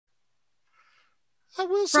I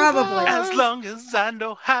will Probably. survive. As long as I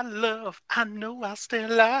know how to love, I know I'll stay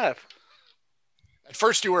alive. At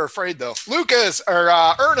first you were afraid, though. Lucas, or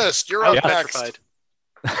Ernest, you're I was up next.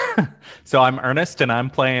 petrified. So I'm Ernest, and I'm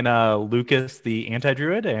playing Lucas, the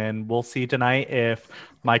anti-druid, and we'll see tonight if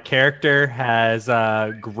my character has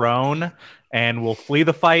grown and will flee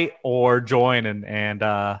the fight or join and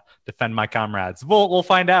defend my comrades. We'll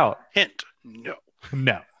find out. Hint, no.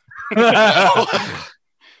 No.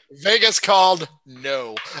 Vegas called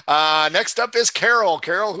no. Next up is Carol.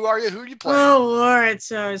 Carol, who are you? Who are you playing? Oh, Lord.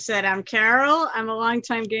 So I said, I'm Carol. I'm a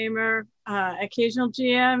longtime gamer, occasional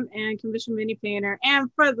GM, and commissioned mini painter.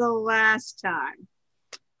 And for the last time,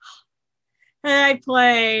 I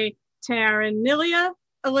play Taryn Nilia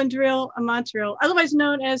Elendril Amontril, otherwise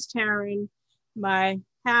known as Taryn, my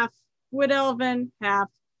half Wood Elven, half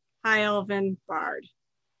High Elven bard.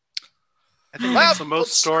 I think that's the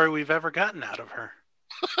most story we've ever gotten out of her.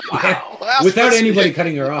 Wow. Without anybody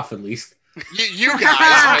cutting her off, at least. You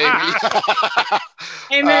guys,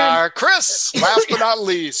 maybe. Amen. Chris, last but not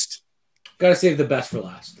least. Gotta save the best for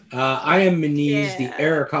last. I am Maniz, the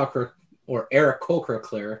Aarakocra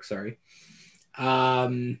cleric, sorry.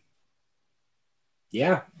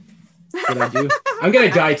 Yeah. That's what I do. I'm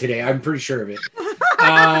gonna die today, I'm pretty sure of it.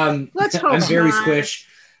 Let's hope I'm very not. squish.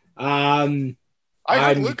 I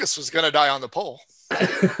heard Lucas was going to die on the pole.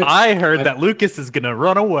 I heard that Lucas is going to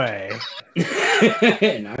run away.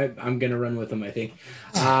 And I'm going to run with him, I think.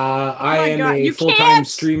 I am God, a you full-time can't!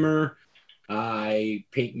 streamer. I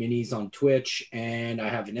paint minis on Twitch, and I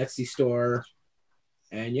have an Etsy store.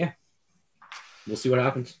 And yeah, we'll see what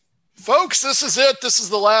happens. Folks, this is it. This is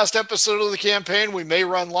the last episode of the campaign. We may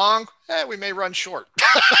run long. We may run short.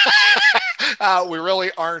 We really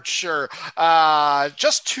aren't sure.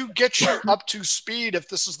 Just to get you up to speed, if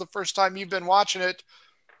this is the first time you've been watching it,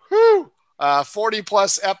 40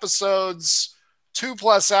 plus episodes,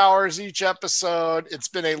 2+ hours each episode. It's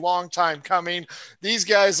been a long time coming. These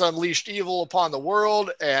guys unleashed evil upon the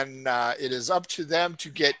world, and it is up to them to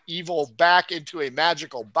get evil back into a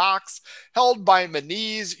magical box held by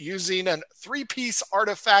Maniz using a 3-piece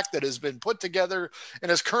artifact that has been put together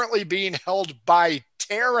and is currently being held by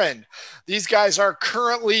Taryn. These guys are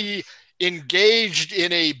currently engaged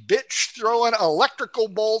in a bitch throwing electrical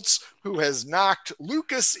bolts who has knocked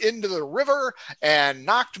Lucas into the river and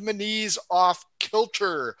knocked Maniz off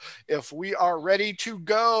kilter. If we are ready to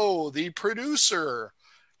go, the producer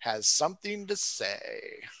has something to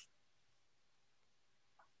say.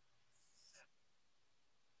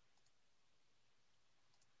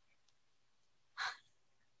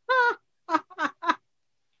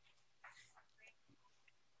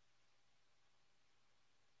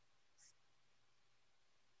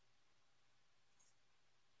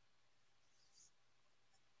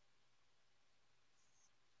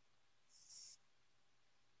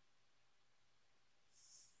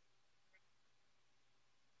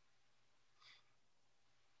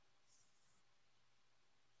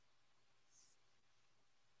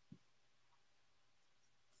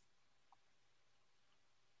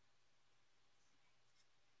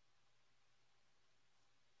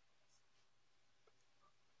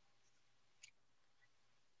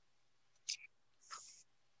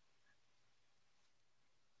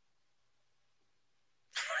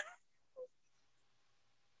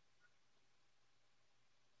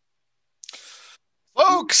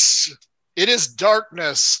 Folks, it is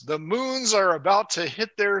darkness. The moons are about to hit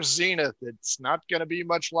their zenith. It's not going to be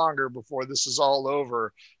much longer before this is all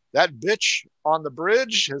over. That bitch on the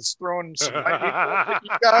bridge has thrown some lightning bolts at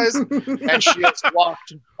you guys, and she has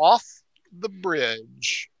walked off the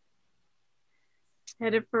bridge.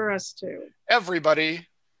 Headed for us too. Everybody,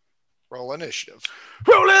 roll initiative.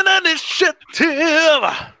 Rolling initiative.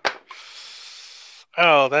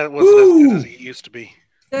 Oh, that wasn't as good as it used to be.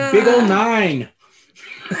 Big ol' 9.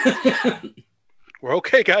 We're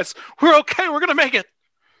okay, guys. We're okay. We're going to make it.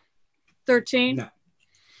 13. No.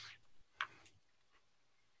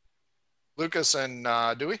 Lucas and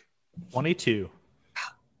Dewey? 22.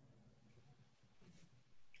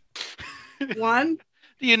 1.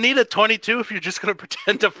 Do you need a 22 if you're just going to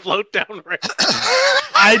pretend to float down right?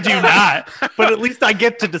 I do not, but at least I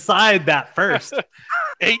get to decide that first.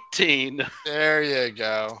 18. There you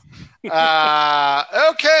go.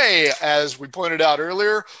 Okay, as we pointed out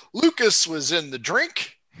earlier, Lucas was in the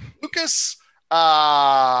drink. Lucas,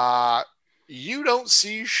 you don't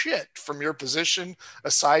see shit from your position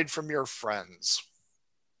aside from your friends.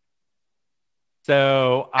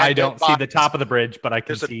 So I And don't no see the bodies. top of the bridge, but I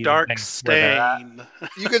can There's see a dark the things where they're at. stain.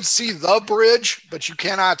 You can see the bridge, but you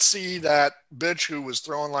cannot see that bitch who was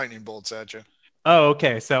throwing lightning bolts at you. Oh,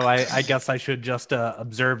 okay. So I guess I should just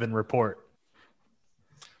observe and report.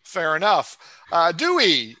 Fair enough.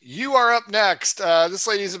 Dewey, you are up next. This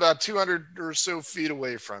lady's about 200 or so feet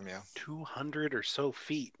away from you. 200 or so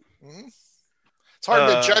feet. Mm-hmm. It's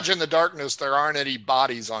hard to judge in the darkness. There aren't any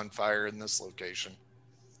bodies on fire in this location.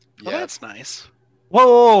 Well, that's nice.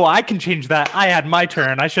 Whoa, I can change that. I had my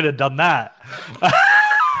turn. I should have done that.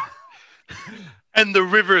 And the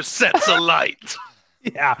river sets alight.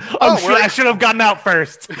 Yeah. I should have gotten out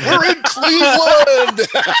first. We're in Cleveland.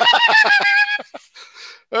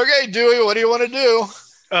 Okay, Dewey, what do you want to do?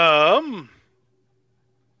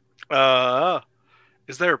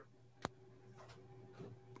 Is there?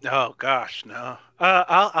 Oh gosh, no.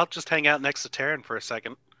 I'll just hang out next to Taryn for a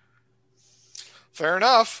second. Fair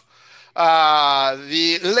enough.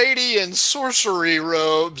 The lady in sorcery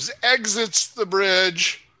robes exits the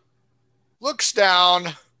bridge, looks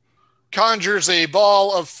down, conjures a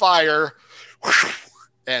ball of fire,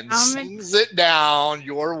 and sends it down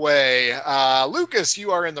your way. Lucas,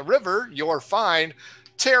 you are in the river. You're fine.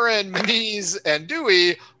 Taryn, Maniz, and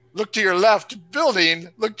Dewey, look to your left, building.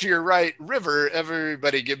 Look to your right, river.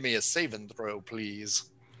 Everybody give me a saving throw,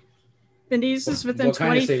 please. Maniz is within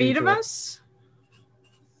 20 feet of us?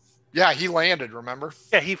 Yeah, he landed, remember?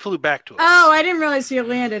 Yeah, he flew back to us. Oh, I didn't realize he had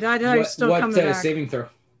landed. I thought he was still coming back. What saving throw?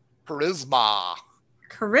 Charisma.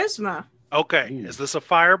 Charisma. Okay, is this a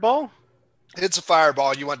fireball? It's a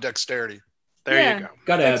fireball. You want dexterity. There you go.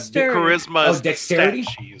 Got a charisma. Oh, dexterity?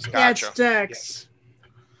 Gotcha. Yeah, it's dex.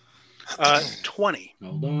 Yes. 20.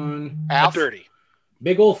 Hold on. Half? 30.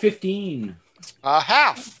 Big old 15.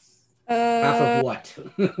 Half. Half of what?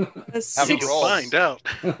 You'll find out.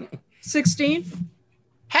 16.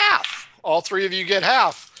 Half. All three of you get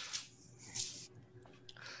half.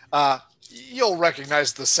 You'll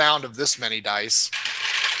recognize the sound of this many dice.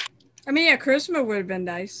 I mean, yeah, charisma would have been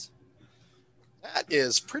nice. That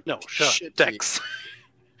is pretty shitty. Dex.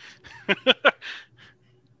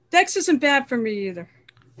 Dex isn't bad for me either.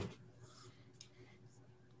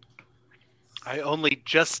 I only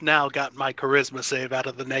just now got my charisma save out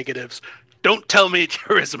of the negatives. Don't tell me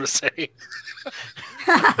charisma save.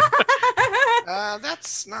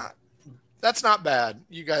 That's not bad.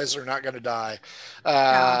 You guys are not going to die.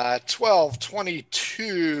 12,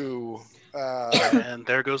 22. And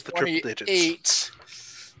there goes the triple digits.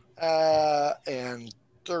 and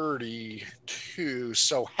 32.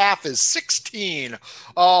 So half is 16.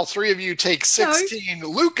 All three of you take 16.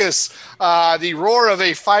 Lucas, the roar of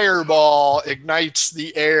a fireball ignites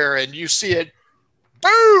the air, and you see it,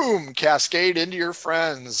 boom, cascade into your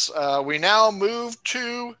friends. We now move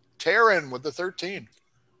to Taryn with the 13.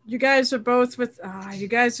 You guys are both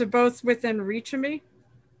within reach of me?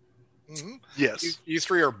 Mm-hmm. Yes. You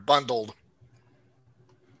three are bundled.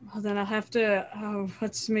 Well, then I'll have to.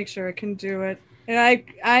 Let's make sure I can do it. And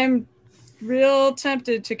I'm real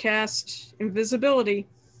tempted to cast invisibility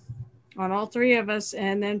on all three of us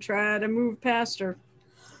and then try to move past her.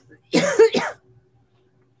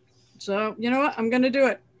 So, you know what? I'm going to do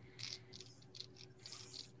it.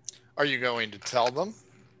 Are you going to tell them?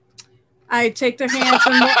 I take their hands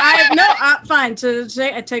and fine.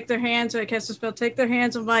 I take their hands. I cast a spell. Take their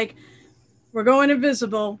hands. I'm like, we're going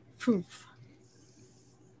invisible. Poof.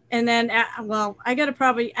 And then, I got to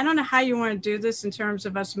probably. I don't know how you want to do this in terms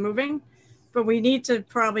of us moving, but we need to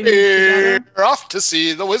probably move together. We're off to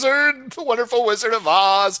see the wizard, the wonderful Wizard of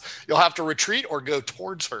Oz. You'll have to retreat or go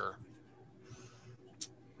towards her.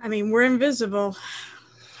 I mean, we're invisible.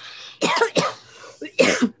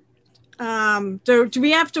 Do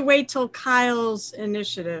we have to wait till Kyle's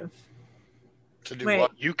initiative? To do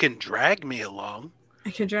what? You can drag me along. I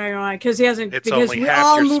can drag on because he hasn't. It's because only we're half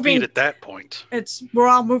all your moving, speed at that point. We're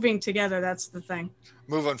all moving together. That's the thing.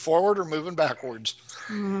 Moving forward or moving backwards?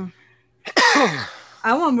 I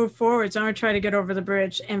want to move forwards. I want to try to get over the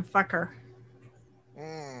bridge and fuck her.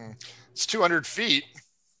 It's 200 feet.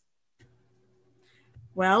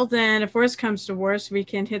 Well, then, if worse comes to worse, we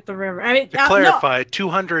can hit the river. I mean, to clarify,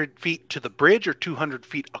 200 feet to the bridge or 200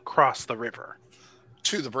 feet across the river?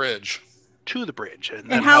 To the bridge. To the bridge. And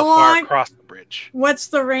then how far long, across the bridge? What's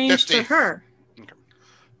the range 50. to her? Okay.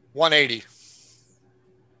 180.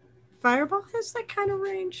 Fireball has that kind of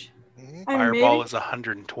range? Fireball is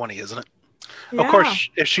 120, isn't it? Yeah. Of course,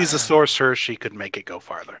 if she's a sorcerer, she could make it go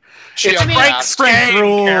farther. It's Frank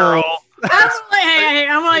rule. Carol.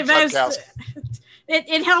 I'm like,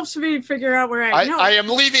 it helps me figure out where I am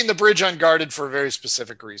leaving the bridge unguarded for a very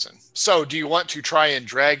specific reason. So, do you want to try and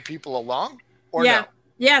drag people along, or no?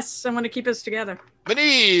 Yes, I want to keep us together.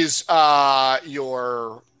 Maniz,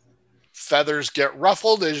 your feathers get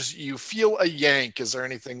ruffled as you feel a yank. Is there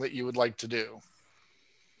anything that you would like to do?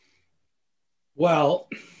 Well,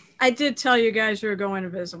 I did tell you guys you were going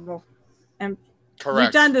invisible. And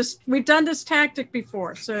Correct. We've done this tactic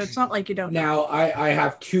before, so it's not like you don't know. Now, I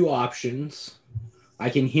have two options. I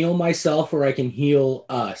can heal myself or I can heal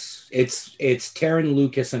us. It's Taryn,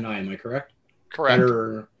 Lucas, and I. Am I correct? Correct.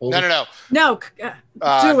 Or, No. No,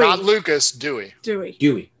 Not Dewey. Lucas, Dewey.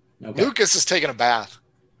 Dewey. Okay. Lucas is taking a bath.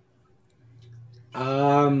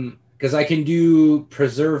 Because I can do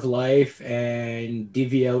preserve life and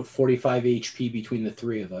divvy out 45 HP between the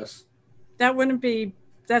three of us. That wouldn't be.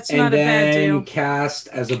 That's And not a bad then deal. cast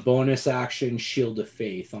as a bonus action Shield of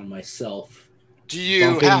Faith on myself. Do you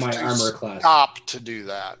Bumping have my to armor class. stop to do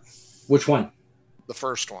that? Which one? The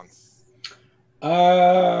first one.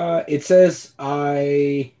 It says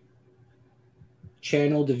I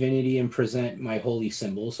channel divinity and present my holy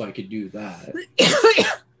symbol, so I could do that.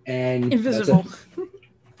 And Invisible.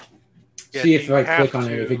 See if you I have click on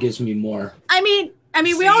it, to if it gives me more. I mean,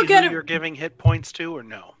 we see all get who it. you're giving hit points to, or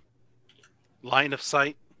no? Line of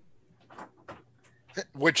sight.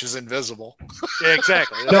 Which is invisible. Yeah,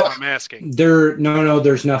 exactly. That's No. what I'm asking. There's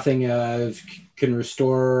nothing. Can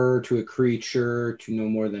restore to a creature to no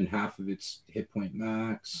more than half of its hit point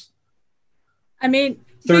max. I mean,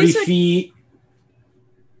 30 feet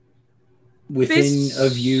within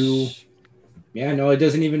of you. Yeah, no, it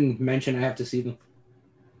doesn't even mention I have to see them.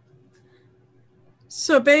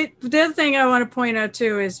 So the other thing I want to point out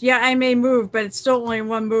too is, yeah, I may move, but it's still only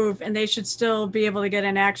one move, and they should still be able to get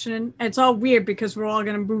an action. And it's all weird because we're all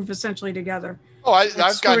going to move essentially together. Oh, I've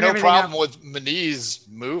got screwed no everything problem up. with Maniz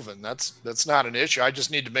moving. That's not an issue. I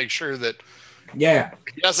just need to make sure that Yeah.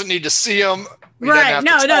 he doesn't need to see him. Right?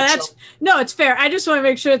 No, it's fair. I just want to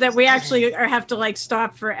make sure that we actually have to like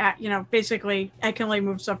stop for, basically, I can only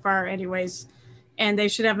move so far anyways, and they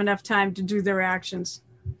should have enough time to do their actions.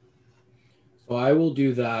 So I will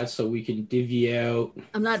do that so we can divvy out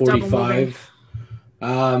I'm not double moving. 45.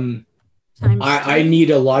 Times I need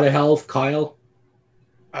a lot of health, Kyle.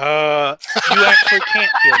 You actually can't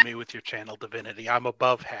heal me with your channel divinity. I'm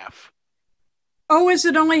above half. Oh, is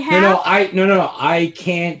it only half? No. I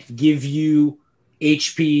can't give you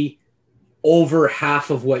HP over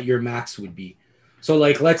half of what your max would be. So,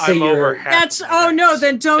 like, let's say I'm you're over half.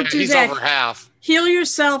 Then don't do He's that. over half. Heal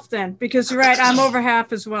yourself then, because you're right. I'm over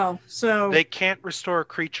half as well. So They can't restore a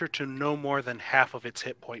creature to no more than half of its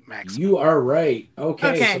hit point maximum. You are right. Okay,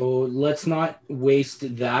 Okay. so let's not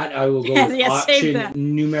waste that. I will go with Yeah, save option that.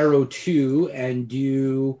 numero 2 and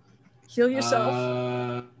do. heal yourself.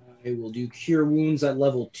 I will do Cure Wounds at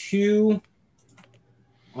level 2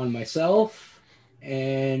 on myself,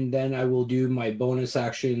 and then I will do my bonus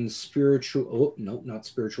action Spiritual. Oh no, not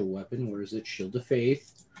Spiritual Weapon. Where is it? Shield of Faith.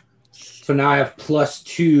 So now I have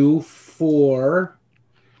 +2 for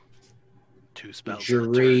 2 spells.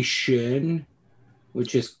 duration,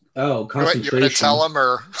 which is You're concentration. going to tell him,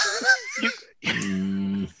 or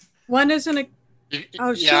One isn't a.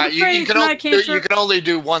 Oh, yeah, Shield of Faith, not a cantrip. you can only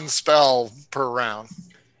do one spell per round.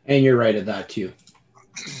 And you're right at that too.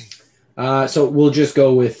 So we'll just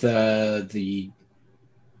go with the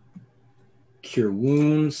Cure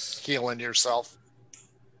Wounds. Healing yourself.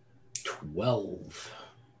 12.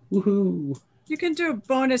 Woohoo! You can do a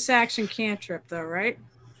bonus action cantrip though, right?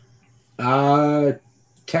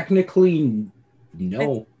 Technically,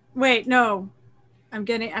 no. Wait, no. I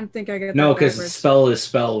think I got No, that because backwards. spell is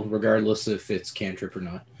spell, regardless if it's cantrip or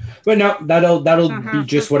not. But no, that'll be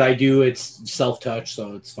just what I do. It's self-touch,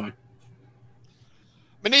 so it's fine.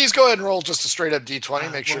 Maniz, go ahead and roll just a straight up D20.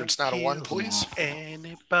 Make sure it's not a 1, please.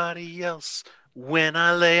 Anybody else? When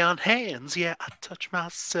I lay on hands, yeah, I touch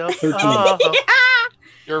myself. 13.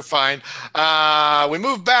 You're fine. We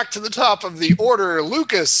move back to the top of the order.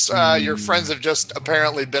 Lucas, your friends have just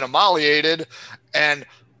apparently been immolated and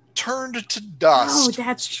turned to Oh, dust.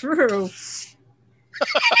 that's true.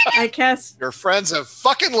 I guess Your friends have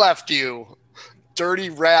fucking left you. Dirty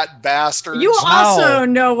rat bastards. you Wow. also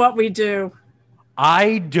know what we do.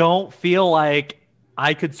 I don't feel like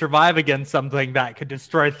I could survive against something that could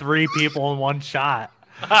destroy 3 people in one shot.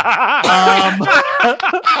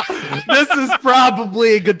 This is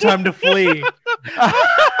probably a good time to flee.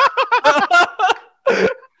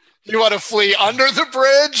 You want to flee under the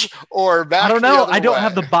bridge or back? I don't the know. other I don't way?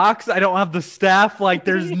 have the box. I don't have the staff. Like,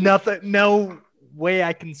 there's no way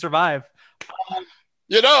I can survive.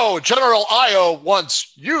 You know, General Io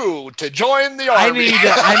wants you to join the army.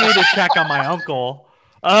 I need to check on my uncle.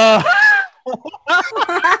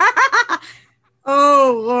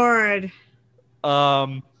 Oh Lord.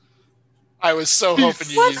 I was so hoping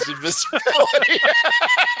you used invisibility.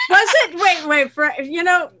 Was it? Wait, Frank,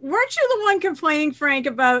 weren't you the one complaining, Frank,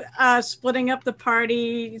 about splitting up the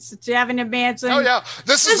party, having a Manson? Oh yeah,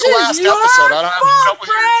 this is This the is last your episode. I don't fault, know what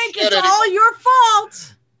Frank. you're It's all your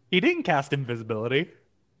fault. He didn't cast invisibility.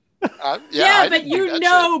 Yeah, but you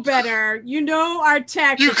know better. You know our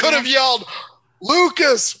tactics. You could have yelled,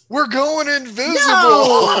 Lucas, we're going invisible.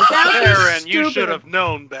 No, Aaron, you should have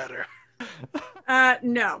known better.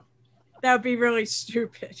 No, that would be really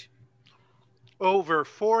stupid. Over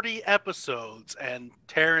 40 episodes, and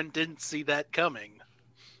Taryn didn't see that coming.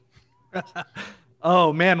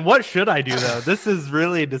 Oh man, what should I do though? This is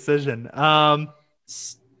really a decision. You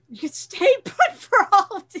can stay put for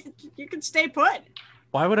all. You can stay put.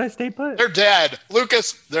 Why would I stay put? They're dead.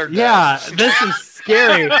 Lucas, they're dead. Yeah, this is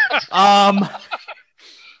scary.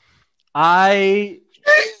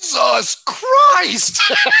 Jesus Christ!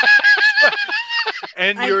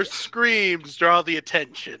 And your screams draw the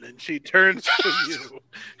attention, and she turns to you.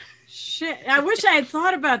 Shit, I wish I had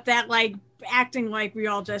thought about that, like acting like we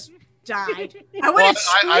all just died. I would have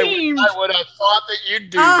screamed. I would have thought that you'd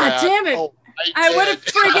do that. Ah, damn it. Oh, I would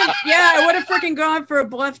have freaking gone for a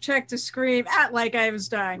bluff check to scream at like I was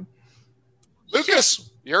dying.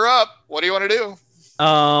 Lucas, you're up. What do you want to do?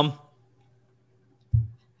 No,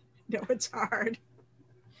 it's hard.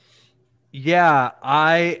 Yeah,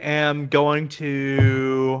 I am going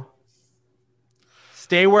to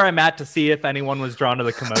stay where I'm at to see if anyone was drawn to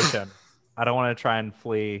the commotion. I don't want to try and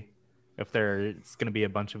flee if there's going to be a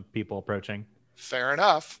bunch of people approaching. Fair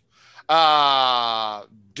enough.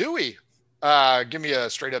 Dewey, give me a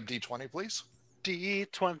straight up D20, please.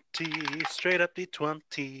 D20, straight up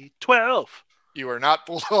D20, 12. You are not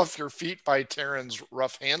pulled off your feet by Taryn's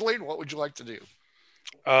rough handling. What would you like to do?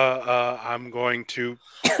 I'm going to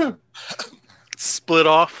split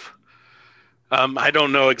off. I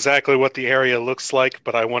don't know exactly what the area looks like,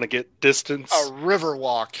 but I want to get distance. A river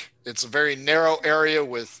walk. It's a very narrow area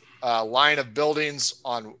with a line of buildings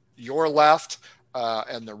on your left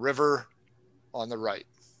and the river on the right.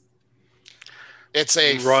 It's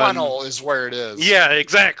a funnel is where it is. Yeah,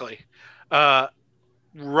 exactly.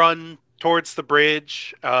 Run towards the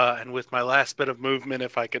bridge, and with my last bit of movement,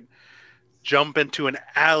 if I could jump into an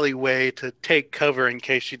alleyway to take cover in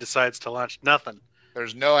case she decides to launch nothing.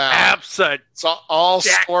 There's no alley. Absolutely. It's all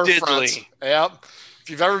storefronts. Yep. If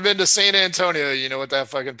you've ever been to San Antonio, you know what that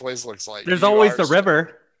fucking place looks like. There's always the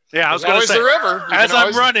river. Yeah, I was going to say, the river. As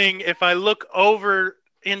I'm running, if I look over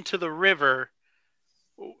into the river,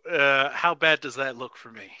 how bad does that look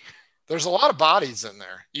for me? There's a lot of bodies in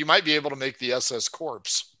there. You might be able to make the SS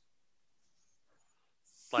Corpse.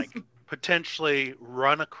 Like, potentially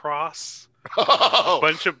run across a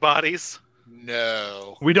bunch of bodies?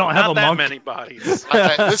 No. We don't have not a that monk. many bodies.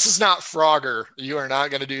 This is not Frogger. You are not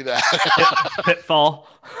going to do that. Pitfall.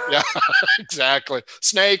 Yeah, exactly.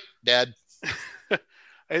 Snake, dead.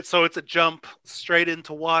 So it's a jump straight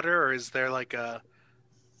into water, or is there like a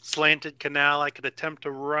slanted canal I could attempt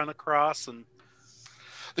to run across? And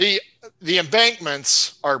the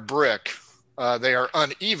embankments are brick. They are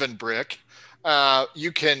uneven brick.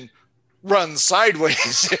 You can run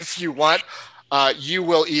sideways if you want. You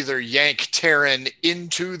will either yank Taryn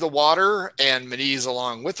into the water and Manise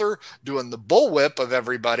along with her, doing the bullwhip of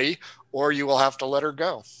everybody, or you will have to let her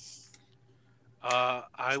go.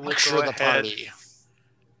 I will go ahead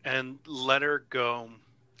and let her go,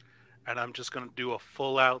 and I'm just going to do a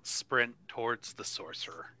full-out sprint towards the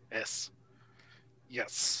sorcerer.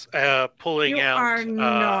 Yes. Pulling you out. Are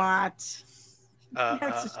not.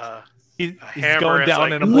 He's going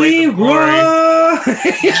down in a blaze of glory.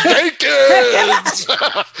 Jenkins!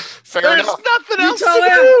 There's enough. nothing else to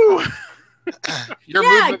do.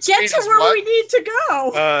 Yeah, get to where we need to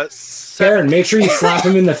go. Taryn, make sure you slap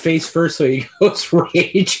him in the face first so he goes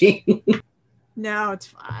raging. No, it's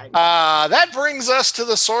fine. That brings us to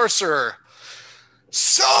the sorcerer.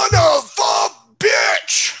 Son of a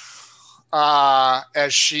bitch!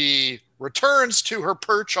 As she returns to her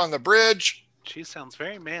perch on the bridge. She sounds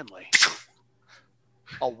very manly.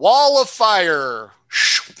 A wall of fire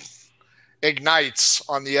ignites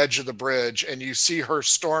on the edge of the bridge, and you see her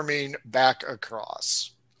storming back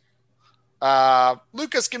across.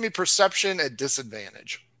 Lucas, give me perception at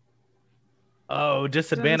disadvantage. Oh,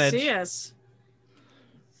 disadvantage. See us.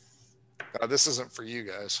 This isn't for you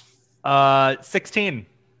guys. 16.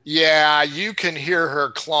 Yeah, you can hear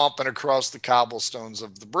her clomping across the cobblestones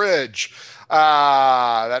of the bridge.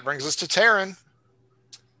 That brings us to Taryn.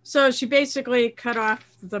 So she basically cut off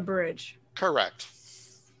the bridge. Correct.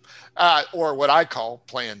 Or what I call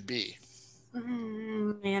Plan B.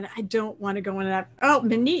 Man, I don't want to go into that. Oh,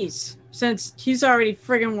 Manise, since he's already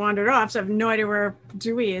friggin' wandered off, so I have no idea where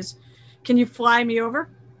Dewey is. Can you fly me over?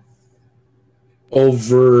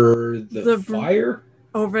 Over the fire?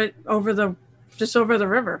 Over the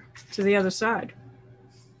river to the other side.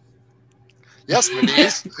 Yes,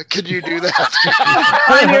 Maniz. Can you do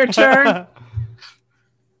that? On your turn.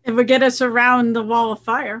 It would get us around the wall of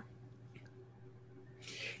fire.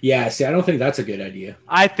 Yeah, see, I don't think that's a good idea.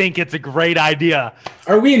 I think it's a great idea.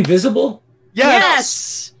 Are we invisible?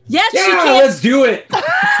 Yes. Yes, Yeah, she can't. let's do it.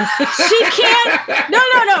 She can't.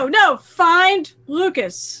 No. Find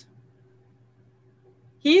Lucas.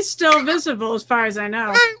 He's still visible as far as I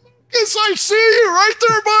know. Hey, Lucas, I see you right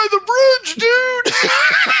there by the bridge, dude.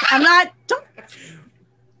 I'm not. Don't.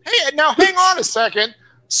 Hey, now hang on a second.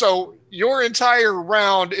 So your entire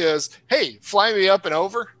round is, hey, fly me up and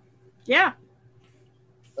over? Yeah.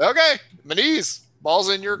 Okay, Maniz, ball's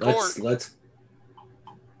in your court. Let's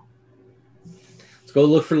go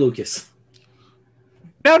look for Lucas.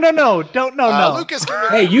 No. Don't no. Lucas,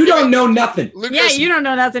 Hey, you don't know nothing. Lucas, Yeah, you don't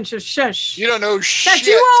know nothing. Just shush. you don't know That shit.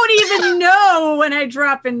 you won't even know when I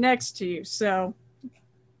drop in next to you. So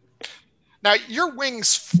Now, your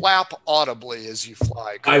wings flap audibly as you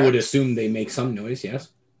fly. I would correct? assume they make some noise, yes.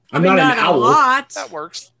 I I'm mean, not an a owl. lot. That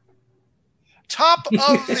works. Top of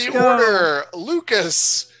the Go. order,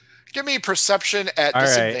 Lucas. Give me perception at All right.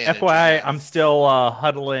 disadvantage. FYI, I'm still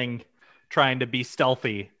huddling, trying to be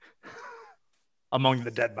stealthy among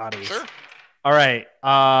the dead bodies. Sure. All right.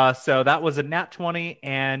 So that was a nat 20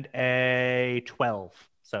 and a 12.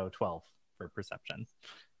 So 12 for perception.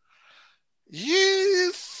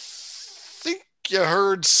 You think you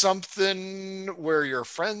heard something where your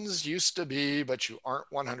friends used to be, but you aren't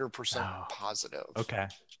 100% Oh. positive. Okay.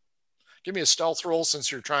 Give me a stealth roll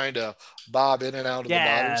since you're trying to bob in and out of the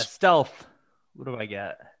Yeah, bodies. stealth. What do I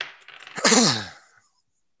get?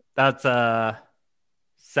 That's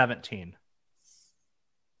 17.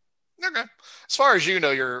 Okay. As far as you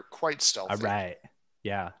know, you're quite stealthy. All right.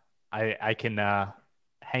 Yeah. I can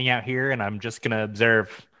hang out here and I'm just going to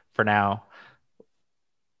observe for now.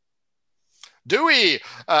 Dewey,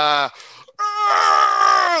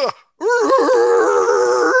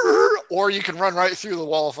 or you can run right through the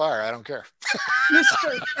wall of fire. I don't care.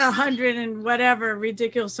 Mr. 100 and whatever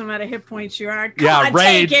ridiculous amount of hit points you are. Come Yeah, on,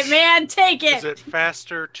 rage. take it, man. Take Is it. it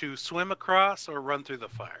faster to swim across or run through the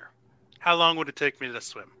fire? How long would it take me to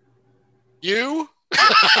swim? You?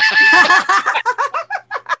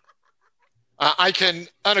 I can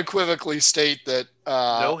unequivocally state that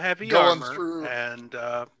No heavy going armor through, and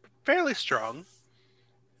fairly strong.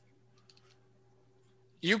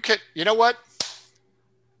 you can. You know what?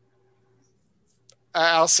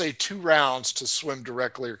 I'll say 2 rounds to swim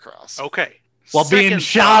directly across. Okay. While being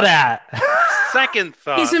shot at. Second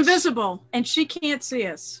thought. He's invisible, and she can't see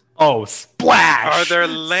us. Oh, splash. Are there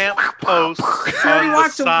lamp posts She already on the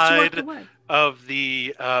walked side away. of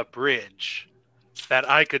the bridge that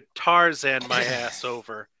I could Tarzan my ass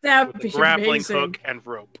over That would with be a grappling amazing. hook and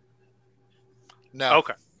rope? No.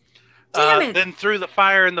 Okay. Damn it. Then through the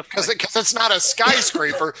fire and the Because flame. it's not a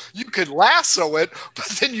skyscraper. You could lasso it, but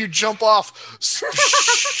then you jump off.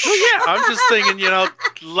 Well, yeah, I'm just thinking,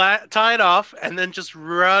 tie it off and then just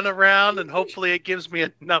run around and hopefully it gives me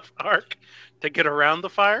enough arc to get around the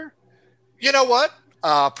fire. You know what?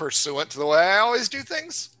 Pursuant to the way I always do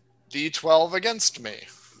things, D12 against me.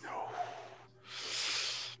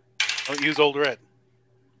 Don't use old red.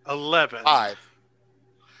 11. 5.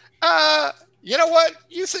 You know what?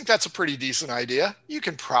 You think that's a pretty decent idea. You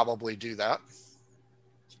can probably do that.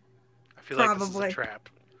 I feel like this Probably. is a trap.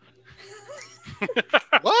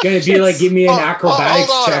 What? Gonna be like, give me an Oh, acrobatics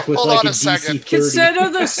hold on, check with hold like on a a DC second. 30. Consider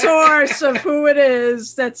the source of who it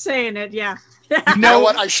is that's saying it. Yeah. You know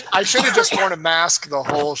what? I should have just worn a mask the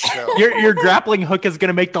whole show. Your grappling hook is going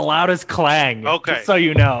to make the loudest clang. Okay. Just so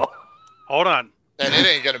you know. Hold on. And it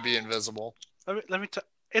ain't going to be invisible. Let me tell.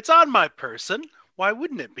 It's on my person. Why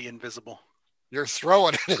wouldn't it be invisible? You're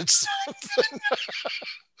throwing it at something.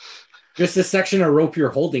 Just the section of rope you're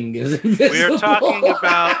holding is invisible. We are talking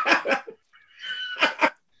about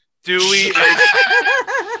Dewey is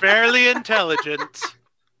fairly intelligent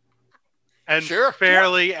and Sure.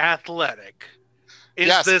 fairly athletic. Is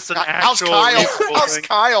Yes. this an How's actual Kyle, reasonable how's thing?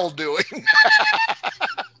 Kyle doing?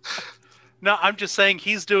 No, I'm just saying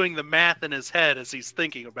he's doing the math in his head as he's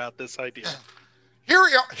thinking about this idea.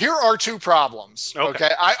 Here are 2 problems. Okay.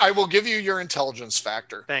 Okay. I will give you your intelligence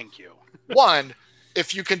factor. Thank you. 1,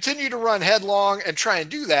 if you continue to run headlong and try and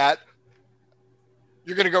do that,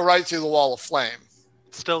 you're going to go right through the wall of flame.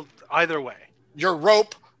 Still, either way. Your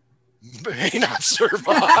rope may not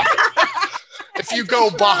survive. If you go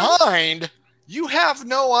behind, you have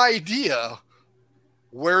no idea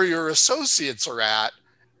where your associates are at,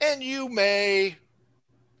 and you may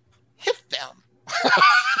hit them.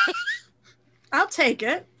 I'll take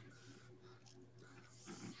it.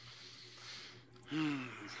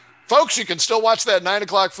 Folks, you can still watch that 9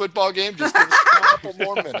 o'clock football game. Just give us a couple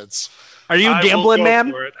more minutes. Are you I gambling, will go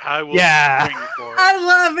man? for it. I will Yeah. swing for it. I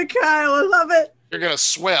love it, Kyle. I love it. You're going to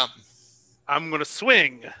swim. I'm going to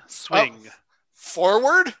swing. Swing. Oh.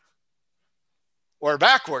 Forward or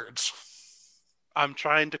backwards? I'm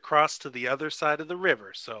trying to cross to the other side of the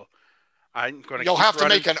river, so I'm going to You'll have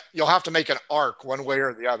to make an arc one way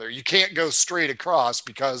or the other. You can't go straight across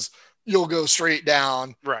because you'll go straight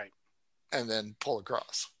down. Right. And then pull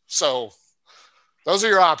across. So those are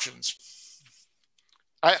your options.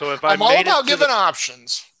 I'm all about giving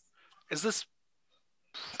options. Is this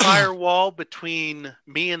firewall between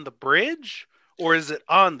me and the bridge, or is it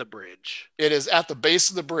on the bridge? It is at the base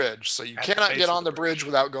of the bridge, so you cannot get on the bridge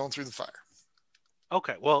without going through the fire.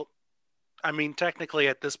 Okay, well, I mean, technically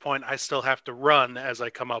at this point, I still have to run as I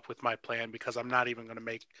come up with my plan because I'm not even going to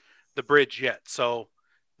make the bridge yet. So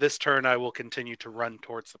this turn, I will continue to run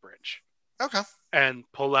towards the bridge. Okay. And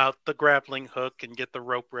pull out the grappling hook and get the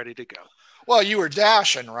rope ready to go. Well, you were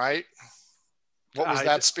dashing, right? What was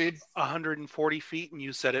that speed? 140 feet, and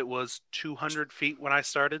you said it was 200 feet when I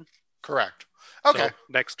started? Correct. Okay. So,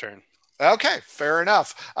 next turn. Okay, fair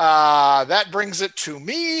enough. That brings it to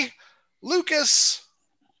me. Lucas,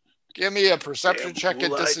 give me a perception check at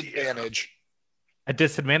disadvantage. At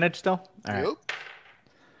disadvantage still? All right.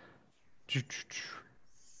 Yep.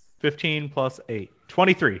 15 plus 8.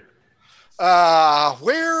 23.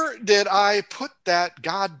 Where did I put that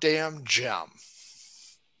goddamn gem?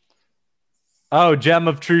 Oh, gem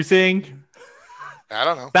of true seeing? I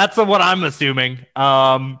don't know. That's what I'm assuming.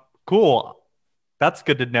 Cool. That's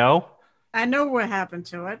good to know. I know what happened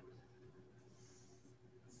to it.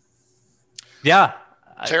 Yeah.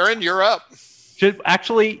 Taryn, you're up.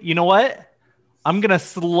 Actually, you know what? I'm going to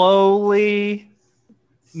slowly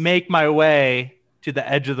make my way to the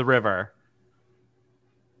edge of the river.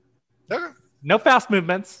 Okay. No fast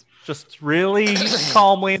movements. Just really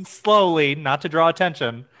calmly and slowly, not to draw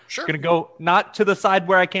attention. Sure. Going to go not to the side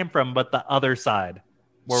where I came from, but the other side.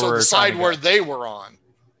 So the side where they were on.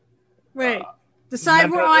 Wait, the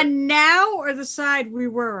side we're on now or the side we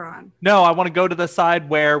were on? No, I want to go to the side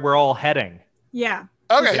where we're all heading. Yeah.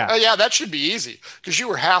 Okay. Yeah. Yeah, that should be easy because you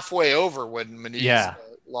were halfway over when Manise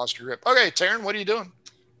lost your grip. Okay, Taryn, what are you doing?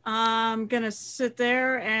 I'm going to sit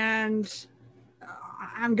there and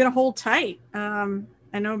I'm going to hold tight.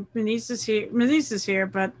 I know Manise is here,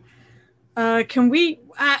 but can we,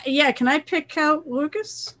 can I pick out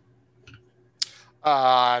Lucas?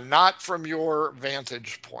 Not from your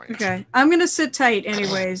vantage point. Okay. I'm going to sit tight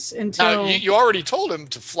anyways until... you already told him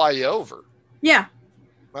to fly you over. Yeah.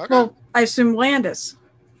 Okay. Well, I assume Landis.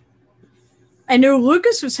 I knew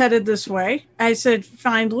Lucas was headed this way. I said,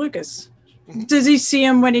 find Lucas. Does he see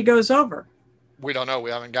him when he goes over? We don't know. We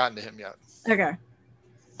haven't gotten to him yet. Okay.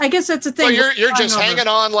 I guess that's the thing. So you're just hanging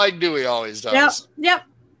on like Dewey always does. Yep.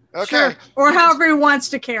 Okay. Sure. Or however he wants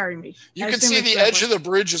to carry me. You can see the edge of the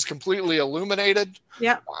bridge is completely illuminated.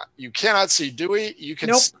 Yep. You cannot see Dewey. You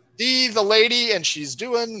can see the lady, and she's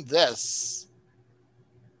doing this.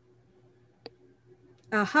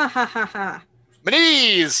 Ha.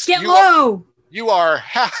 Manise! Get low! You are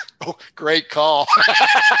great call.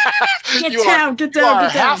 Get down. You are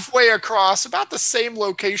halfway across, about the same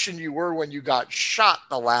location you were when you got shot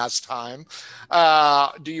the last time.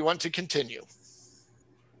 Do you want to continue?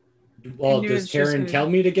 Well, does Taryn tell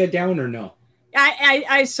me to get down or no?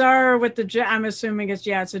 I saw her with the gem. I'm assuming it's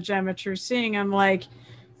a gem of true seeing. I'm like,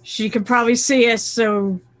 she could probably see us,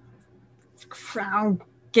 so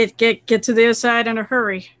get to the other side in a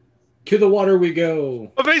hurry. To the water we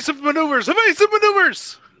go. Evasive maneuvers! Evasive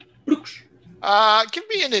maneuvers! Give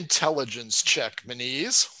me an intelligence check,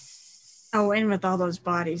 Manise. Oh, in with all those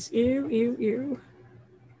bodies. Ew.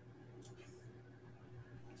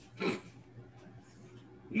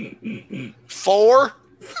 4.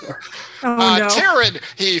 Oh, no. Taryn,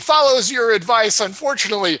 he follows your advice.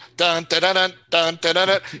 Unfortunately,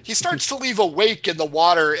 he starts to leave a wake in the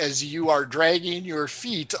water as you are dragging your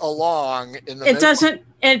feet along.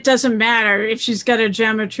 It doesn't matter if she's got a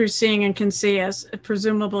gem of true seeing and can see us.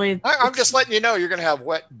 Presumably, I'm just letting you know you're going to have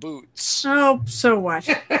wet boots. Oh, so what?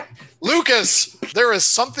 Lucas, there is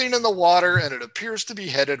something in the water, and it appears to be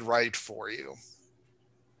headed right for you.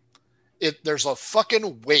 There's a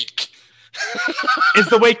fucking wake. Is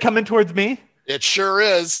the wake coming towards me? It sure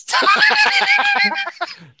is.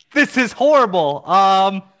 This is horrible.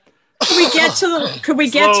 Could we get to land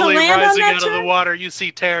Slowly on rising that out of the water, you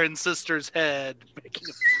see Taryn's sister's head.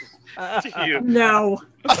 No.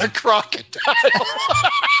 A crocodile.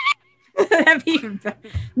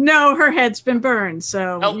 No, her head's been burned,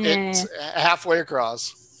 so It's halfway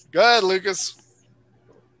across. Go ahead, Lucas.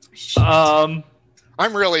 Shit. I'm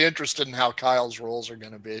I'm really interested in how Kyle's rolls are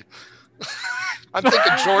going to be. I'm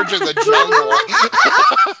thinking George in the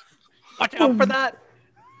jungle. Watch out for that.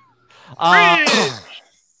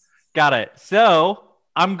 Got it. So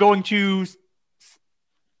I'm going to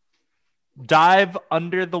dive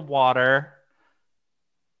under the water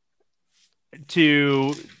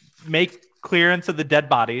to make clearance of the dead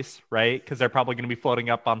bodies, right? Because they're probably going to be floating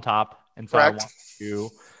up on top. And so Correct. I want to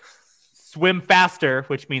swim faster,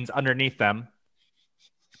 which means underneath them.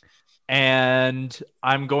 And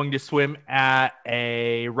I'm going to swim at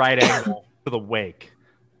a right angle to the wake.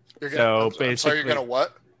 I'm basically, sorry, you're going to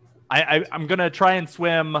what? I'm going to try and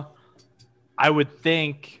swim, I would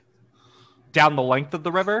think, down the length of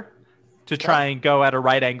the river to try and go at a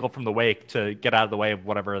right angle from the wake to get out of the way of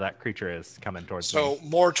whatever that creature is coming towards me. So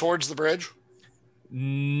more towards the bridge?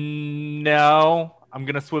 No, I'm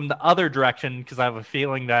going to swim the other direction because I have a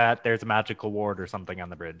feeling that there's a magical ward or something on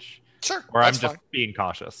the bridge. Sure. Or I'm just being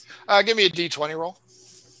cautious. Give me a D20 roll.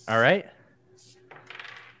 All right.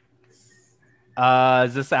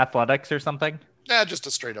 Is this athletics or something? Yeah, just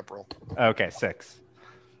a straight up roll. Okay, 6.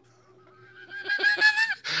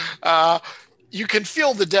 You can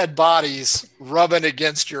feel the dead bodies rubbing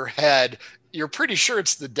against your head. You're pretty sure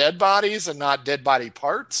it's the dead bodies and not dead body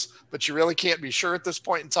parts, but you really can't be sure at this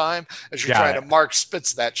point in time as you're trying to mark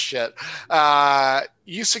spits that shit.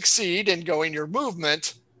 You succeed in going your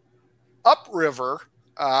movement upriver,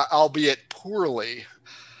 albeit poorly.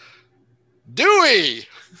 Dewey!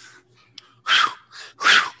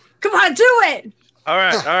 Come on, do it! All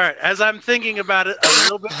right. As I'm thinking about it a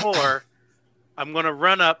little bit more, I'm going to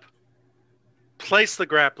run up, place the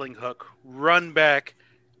grappling hook, run back,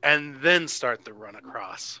 and then start the run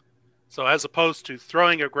across. So as opposed to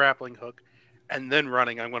throwing a grappling hook and then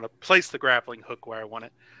running, I'm going to place the grappling hook where I want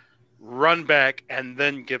it, run back, and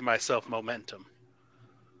then give myself momentum.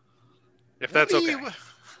 If that's okay.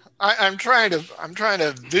 I'm trying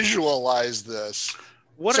to visualize this.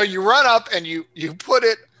 So you run up and you put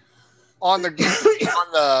it on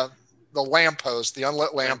the lamppost, the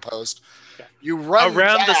unlit lamppost. Okay. You run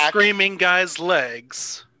around back, the screaming guy's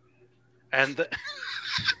legs, and the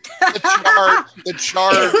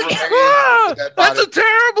charred remains of the dead that's body. a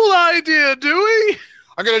terrible idea, Dewey.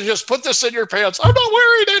 I'm gonna just put this in your pants. I'm not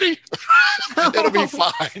wearing any. It'll be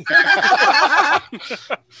fine.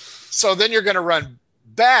 So then you're gonna run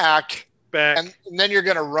back, and then you're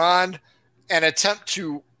gonna run and attempt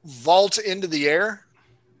to vault into the air.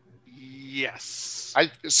 Yes.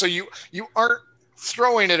 So you aren't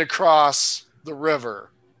throwing it across the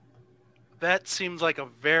river. That seems like a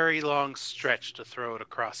very long stretch to throw it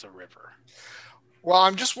across a river. Well,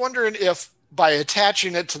 I'm just wondering if by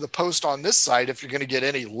attaching it to the post on this side, if you're going to get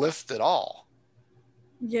any lift at all.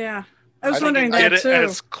 Yeah. I was wondering that get too. It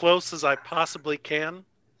as close as I possibly can.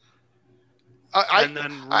 And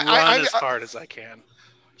then run as hard as I can.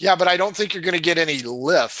 Yeah, but I don't think you're going to get any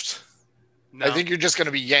lift. No. I think you're just going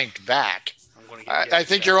to be yanked back. I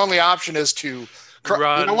think back. Your only option is to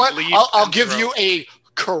run. You know what? I'll give you a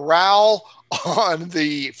corral on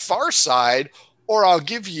the far side, or I'll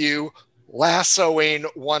give you lassoing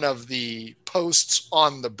one of the posts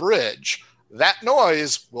on the bridge. That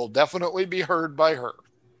noise will definitely be heard by her.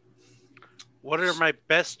 What are my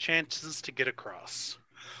best chances to get across?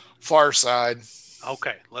 Far side.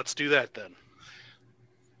 Okay, let's do that then.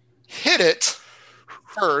 Hit it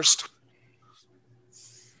first.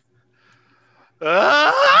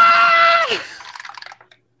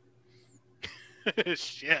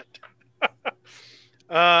 Shit.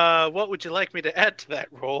 What would you like me to add to that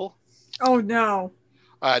roll? Oh, no.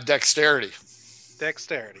 Dexterity.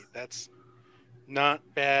 Dexterity. That's not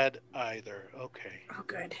bad either. Okay. Oh,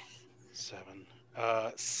 good. 7.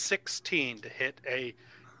 16 to hit a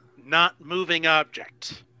not moving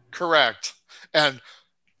object. Correct. And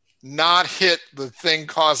not hit the thing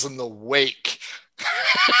causing the wake.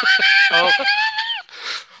 Oh.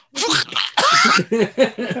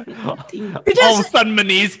 All of a sudden,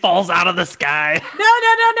 Maniz falls out of the sky.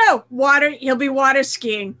 No. Water. He'll be water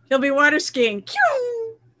skiing.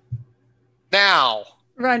 Now,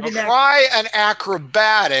 Run to try an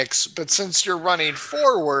acrobatics, but since you're running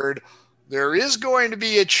forward, there is going to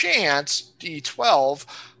be a chance, D12,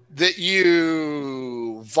 that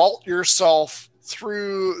you vault yourself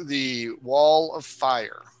through the wall of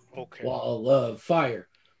fire. Okay. Wall of fire.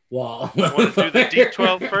 Wall. You want to do the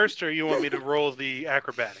D12 first, or you want me to roll the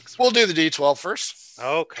acrobatics? We'll do the D12 first.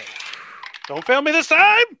 Okay. Don't fail me this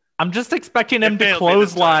time. I'm just expecting him to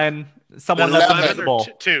clothesline someone that's invisible.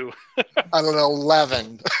 2. On an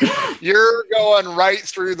 11. You're going right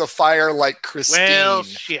through the fire like Christine. Well,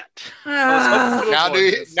 shit. Now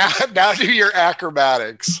do your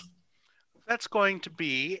acrobatics. That's going to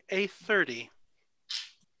be a 30.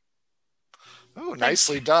 Oh,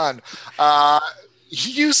 nicely done.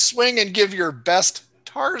 You swing and give your best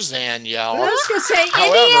Tarzan yell. I was gonna say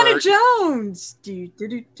However, Indiana Jones. Do, do,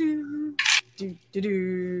 do, do, do, do,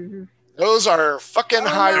 do. those are fucking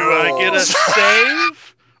high Do rolls. I get a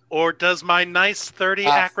save? Or does my nice 30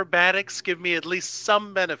 acrobatics give me at least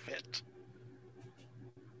some benefit?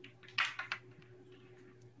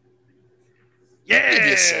 Give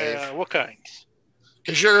you a save. Yeah! What kind?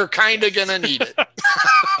 Because you're kind of going to need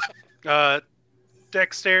it.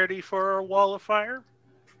 Dexterity for a wall of fire?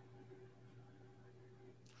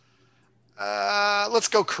 Let's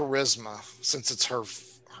go charisma, since it's her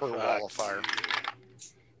wall of fire.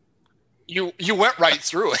 You went right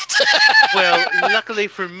through it. Well, luckily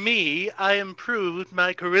for me, I improved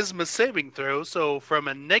my charisma saving throw, so from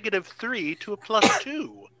a -3 to a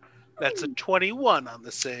 +2. That's a 21 on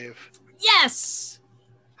the save. Yes.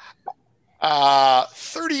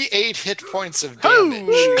 38 hit points of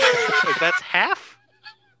damage. That's half?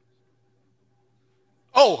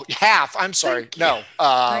 Oh, half. I'm sorry. No.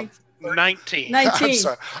 19. 19. I'm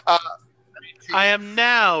sorry. I am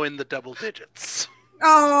now in the double digits.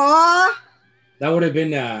 Aww. That would have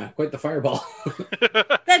been quite the fireball.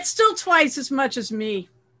 That's still twice as much as me,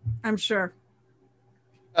 I'm sure.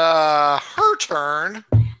 Her turn.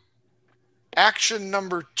 Action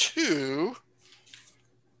number 2.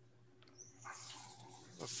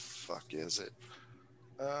 The fuck is it?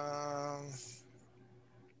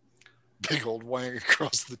 Big old wang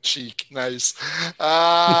across the cheek. Nice.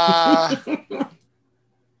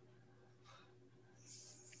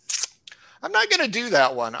 I'm not going to do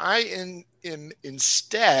that one. I am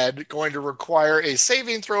instead going to require a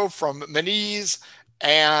saving throw from Maniz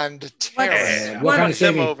and Taryn. What kind of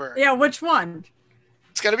saving? Over. Yeah, which one?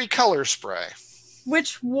 It's going to be color spray.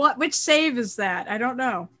 Which save is that? I don't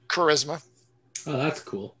know. Charisma. Oh, that's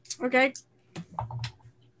cool. Okay.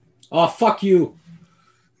 Oh, fuck you.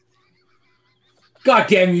 God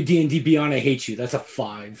damn you, D&D Beyond, I hate you. That's a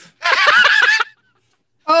 5.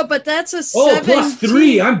 Oh, but that's a Oh, 17.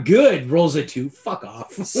 +3. I'm good. Rolls a 2. Fuck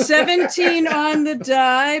off. 17 on the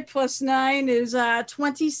die plus 9 is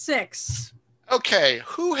 26. Okay,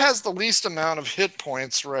 who has the least amount of hit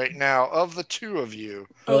points right now of the two of you?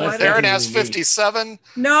 Oh, that's Aaron definitely has me. 57.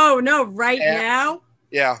 No, right now.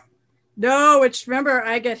 Yeah. No, it's remember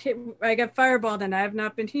I got fireballed and I have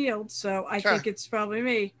not been healed, so I Okay. think it's probably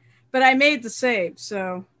me. But I made the save,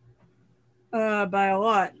 so by a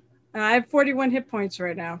lot. I have 41 hit points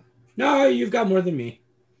right now. No, you've got more than me.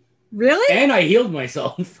 Really? And I healed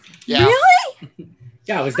myself. Yeah. Really?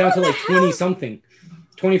 Yeah, I was down to like 20 something.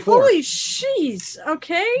 24. Holy jeez.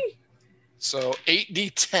 Okay. So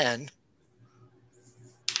 8d10.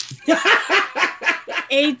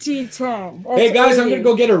 1810. Hey guys, I'm gonna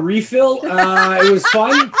go get a refill. It was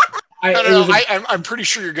fun. No. I'm pretty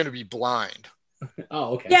sure you're going to be blind.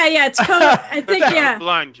 Oh, okay. Yeah, it's color. I think yeah.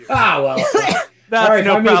 Blind you. Ah, well. That's All right,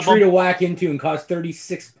 no I'm a tree problem. to whack into and cause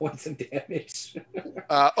 36 points of damage.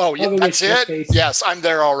 Yeah, Other that's way, it. face. Yes, I'm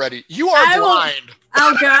there already. You are I will- blind.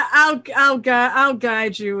 I'll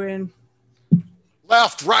guide you in.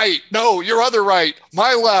 Left, right. No, your other right.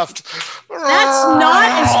 My left. That's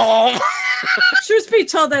not Truth be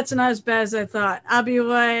told, that's not as bad as I thought. I'll be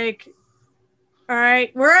like, all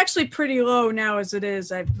right, we're actually pretty low now as it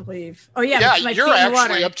is, I believe. Oh yeah, Yeah, with my you're feet in the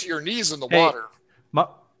actually water. up to your knees in the Hey. water.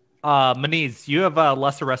 Maniz, you have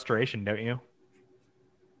lesser restoration, don't you?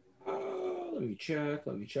 Let me check.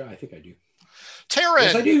 I think I do. Taryn,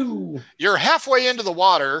 Yes, I do. you're halfway into the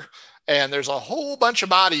water, and there's a whole bunch of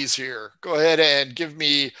bodies here. Go ahead and give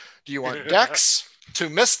me, do you want dex to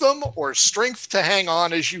miss them or strength to hang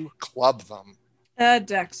on as you club them?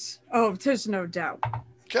 Dex. Oh, there's no doubt.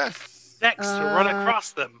 Okay. Next, to run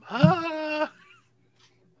across them.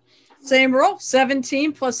 Same roll.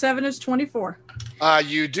 17 plus 7 is 24.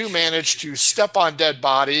 You do manage to step on dead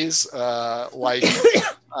bodies, like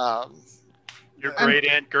Your great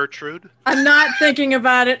aunt Gertrude. I'm not thinking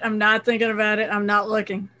about it. I'm not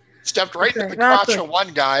looking. stepped right Okay, in the crotch that's of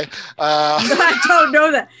one guy. I don't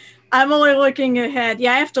know that. I'm only looking ahead.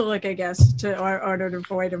 Yeah, I have to look, I guess, to order to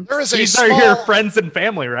avoid him. There is a These are your small, friends and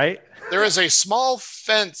family, right? there is a small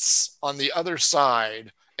fence on the other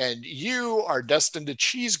side, and you are destined to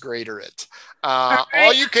cheese grater it. right.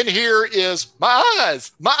 All you can hear is my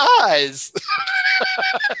eyes, my eyes.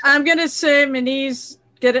 I'm gonna say, Maniz,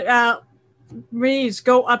 get it out. Maniz,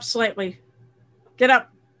 go up slightly. Get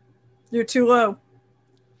up. You're too low.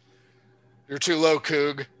 You're too low,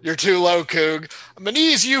 Coog. You're too low, Coog.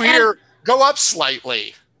 Maniz, you hear, go up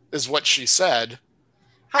slightly, is what she said.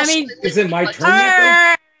 How I mean- slightly Is it my would you turn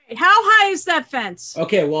yet, Hey, how high is that fence? though?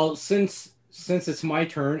 Okay, well, since Since it's my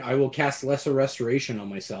turn, I will cast Lesser Restoration on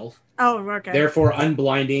myself. Oh, okay. Therefore,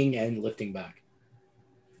 unblinding and lifting back.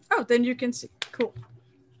 Oh, then you can see. Cool.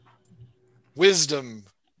 Wisdom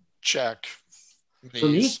check. For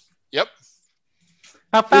me? Yep.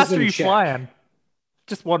 How fast Wisdom are you check. flying?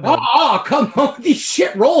 Just one. Oh, come on with these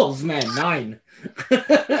shit rolls, man. 9.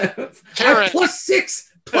 Taryn. +6.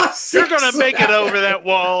 +6. You're gonna make it over that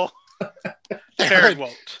wall. Taryn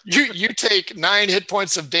won't. You take 9 hit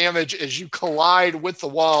points of damage as you collide with the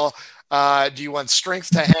wall. Do you want strength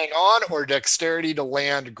to hang on or dexterity to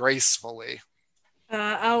land gracefully?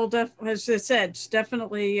 I will as I said, it's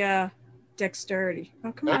definitely dexterity.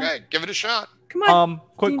 Oh, come on. Okay, give it a shot. Come on.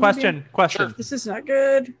 Quick question. Sure. This is not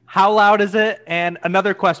good. How loud is it? And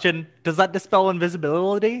another question: does that dispel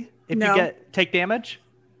invisibility if No. you take damage?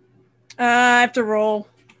 I have to roll.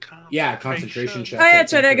 Yeah, concentration check. Oh, yeah,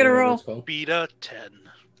 that's right, I gotta roll. Beat a 10.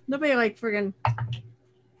 Nobody like friggin'.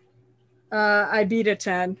 I beat a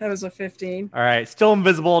 10. That was a 15. All right, still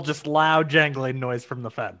invisible, just loud jangling noise from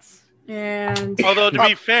the fence. And Although, to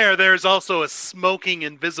be fair, there's also a smoking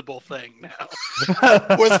invisible thing now.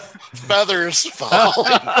 With feathers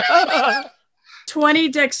falling. 20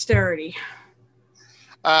 dexterity.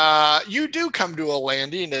 You do come to a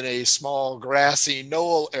landing in a small grassy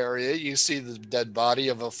knoll area. You see the dead body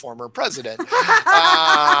of a former president.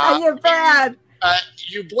 You're bad.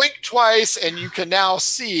 You blink twice and you can now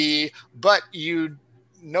see, but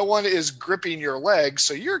no one is gripping your leg,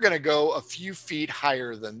 so you're going to go a few feet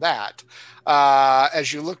higher than that.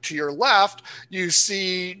 As you look to your left, you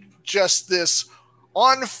see just this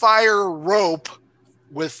on fire rope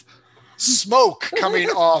with smoke coming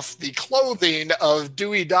off the clothing of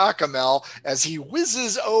Dewey Docamel as he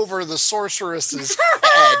whizzes over the sorceress's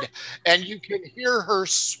head, and you can hear her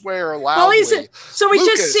swear loudly. So we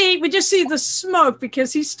Lucas, just see the smoke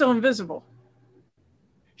because he's still invisible.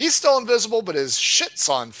 He's still invisible, but his shit's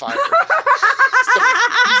on fire.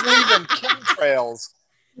 He's leaving chemtrails.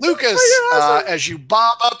 Lucas, awesome. as you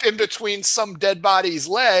bob up in between some dead body's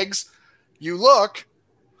legs, you look.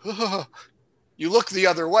 You look the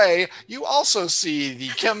other way. You also see the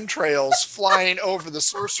chemtrails flying over the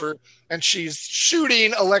sorcerer, and she's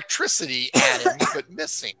shooting electricity at him, but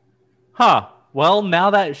missing. Huh. Well, now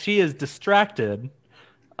that she is distracted,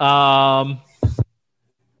 can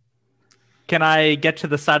I get to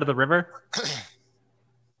the side of the river?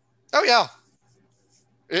 Oh, yeah.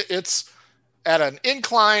 It's at an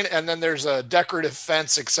incline, and then there's a decorative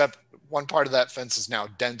fence, except one part of that fence is now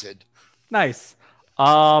dented. Nice.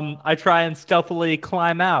 I try and stealthily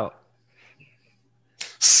climb out.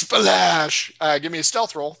 Splash! Give me a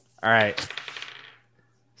stealth roll. All right.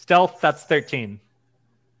 Stealth, that's 13.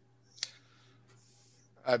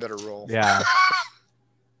 I better roll. Yeah.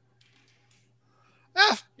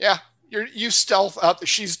 Yeah. You stealth up.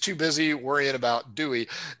 She's too busy worrying about Dewey.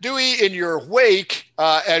 Dewey, in your wake,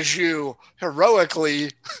 as you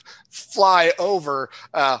heroically fly over,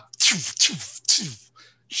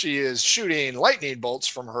 she is shooting lightning bolts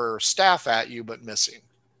from her staff at you, but missing.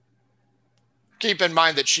 Keep in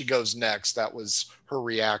mind that she goes next. That was her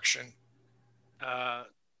reaction.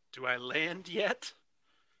 Do I land yet?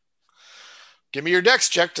 Give me your dex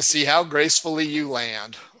check to see how gracefully you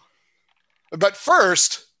land. But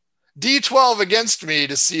first, D12 against me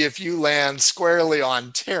to see if you land squarely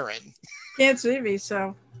on Taryn. Can't see me,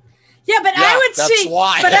 so. Yeah, but Yeah, I would that's see.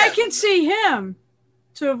 why. But I can see him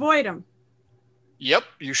to avoid him. Yep,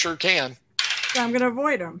 you sure can. So I'm going to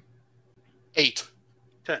avoid him. 8.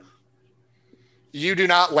 10. You do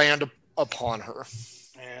not land upon her.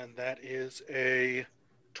 And that is a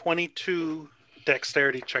 22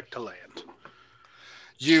 dexterity check to land.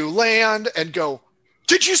 You land and go,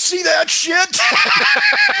 did you see that shit?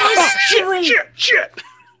 Yes, Dewey. Shit!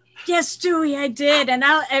 Yes, Dewey, I did. And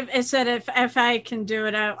I said if I can do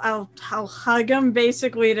it, I'll hug him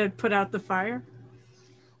basically to put out the fire.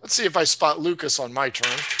 Let's see if I spot Lucas on my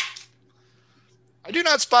turn. I do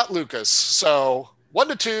not spot Lucas. So 1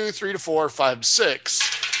 to 2, 3 to 4, 5 to 6.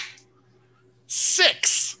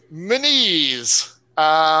 6. Maniz.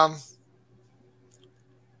 Are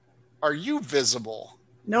you visible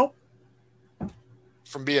Nope.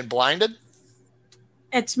 from being blinded?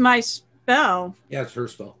 It's my spell. Yeah, it's her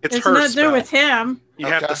spell. It's It's her nothing to do spell. with him. You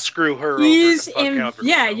have Okay. to screw her He's over. to fuck in. everyone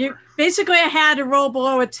Yeah, over. you basically I had to roll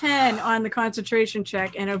below a 10 on the concentration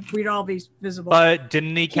check, and we'd all be visible. But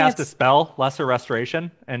didn't he cast a Can't- spell, Lesser Restoration?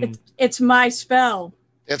 And It's my spell.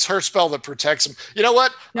 It's her spell that protects him. You know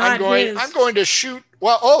what? Not his. I'm going to shoot.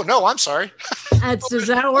 Well, oh no, I'm sorry. Does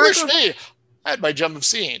that work? Wish me. I had my gem of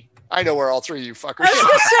seeing. I know where all three of you fuckers I was are.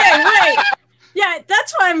 gonna say, wait. Yeah,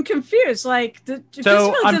 that's why I'm confused. Like, the So,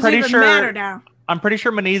 visibility I'm doesn't pretty even sure- matter now. I'm pretty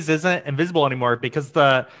sure Maniz isn't invisible anymore because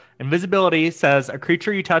the invisibility says a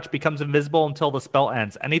creature you touch becomes invisible until the spell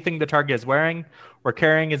ends. Anything the target is wearing or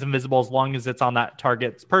carrying is invisible as long as it's on that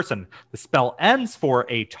target's person. The spell ends for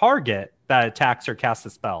a target that attacks or casts a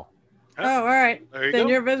spell. Oh, all right. There you Then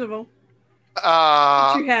go. you're visible.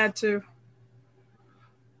 But you had to.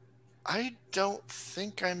 I don't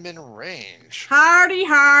think I'm in range Hardy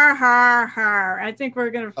har har har. I think we're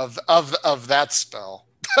gonna of that spell.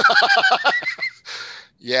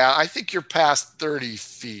 Yeah, I think you're past 30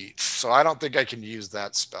 feet, so I don't think I can use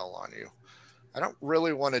that spell on you. I don't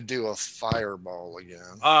really want to do a fireball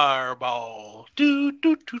again. Fireball. Do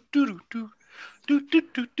do do do do do do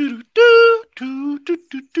do do do do do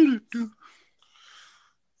do do do.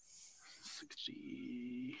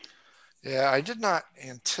 60. Yeah, I did not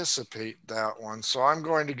anticipate that one, so I'm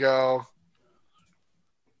going to go.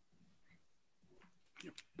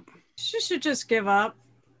 She should just give up.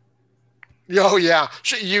 Oh yeah,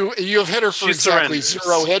 you have hit her for She exactly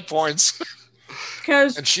surrenders. 0 hit points,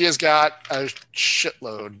 Because and she has got a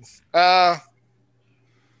shitload.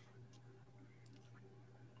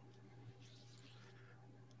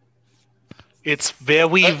 It's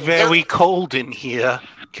very, very cold in here.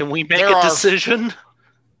 Can we make there a are- decision?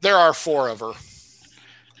 There are 4 of her,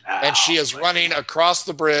 and she is running across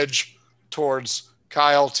the bridge towards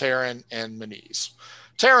Kyle, Taryn, and Maniz.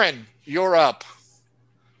 Taryn, you're up.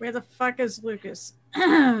 where the fuck is Lucas?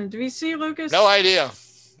 Do we see Lucas? No idea.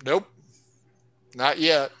 Nope. Not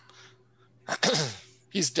yet.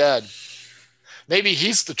 He's dead. Maybe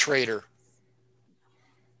he's the traitor.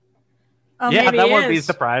 Oh, Yeah, maybe that he wouldn't be a is.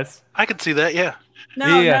 surprise. I could see that, yeah.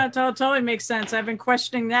 No, Yeah. no, totally makes sense. I've been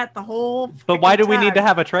questioning that the whole. But why do freaking we need to time.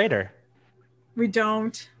 have a traitor? We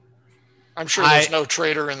don't. I'm sure there's no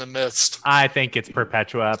traitor in the midst. I think it's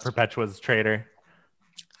Perpetua. Perpetua's traitor.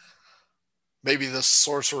 Maybe this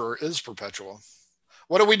sorcerer is Perpetua.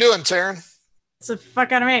 What are we doing, Taryn? It's the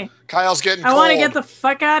fuck out of me. Kyle's getting I cold. want to get the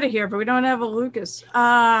fuck out of here, but we don't have a Lucas.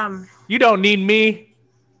 You don't need me.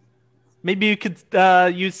 Maybe you could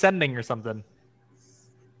use sending or something.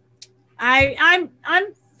 I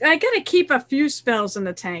gotta keep a few spells in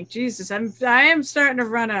the tank. Jesus, I am starting to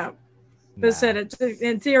run out. But Nah. said it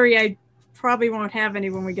in theory, I probably won't have any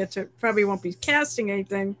when we get to. Probably won't be casting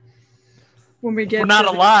anything when we get. We're not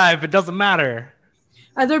to alive. It doesn't matter.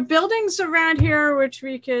 Are there buildings around here which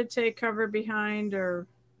we could take cover behind, or?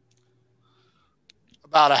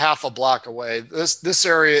 About a half a block away. This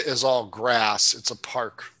area is all grass. It's a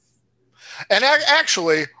park. And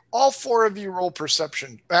actually, all 4 of you roll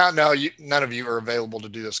perception. No, none of you are available to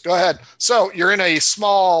do this. Go ahead. So you're in a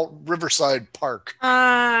small riverside park.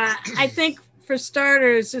 I think for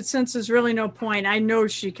starters, since there's really no point, I know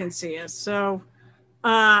she can see us. So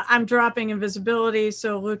I'm dropping invisibility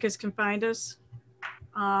so Lucas can find us.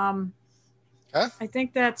 Huh? I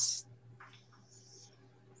think that's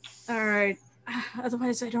all right.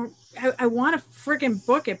 Otherwise, I want to freaking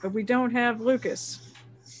book it, but we don't have Lucas.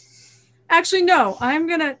 Actually, no, I'm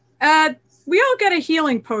gonna we all got a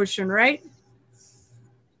healing potion, right?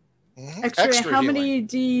 Mhm. Actually, Extra how healing. many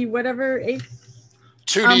D whatever 8?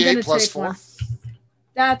 2d8 plus take 4. one.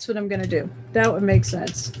 That's what I'm gonna do. That would make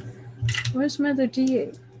sense. Where's my other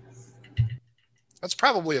D8? That's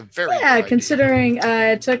probably a very good Yeah, idea. considering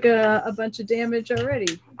I took a bunch of damage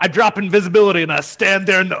already. I drop invisibility and I stand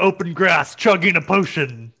there in the open grass chugging a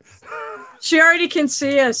potion. She already can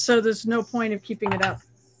see us, so there's no point of keeping it up.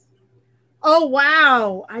 Oh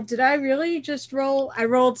wow! Did I really just roll? I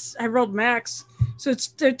rolled max. So it's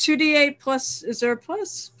the 2d8 plus. Is there a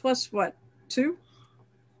plus? Plus what? 2?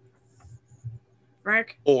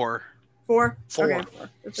 Frank? Or 4? 4. Okay, 4.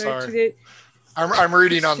 That's Sorry. right. 2d8 I'm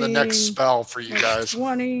reading on the next 16, spell for you guys.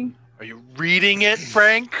 20. are you reading it,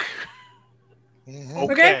 Frank?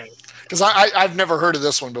 Okay. Because I've never heard of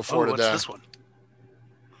this one before What's today. this one?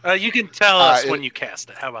 You can tell us it- when you cast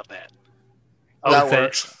it. How about that? That is it,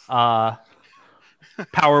 works.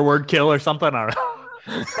 power word kill or something? I don't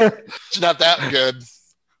know. It's not that good.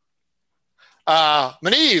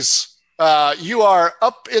 Maniz, you are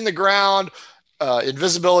up in the ground.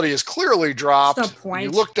 Invisibility is clearly dropped. There's no point. You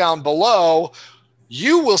look down below.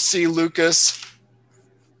 You will see Lucas,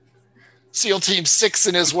 SEAL Team 6,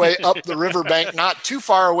 in his way up the riverbank, not too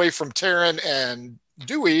far away from Taryn and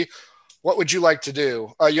Dewey. What would you like to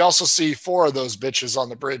do? You also see 4 of those bitches on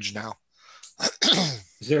the bridge now.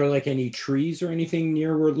 Is there like any trees or anything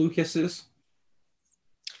near where Lucas is?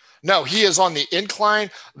 No, he is on the incline.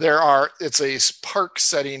 It's a park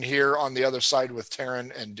setting here on the other side with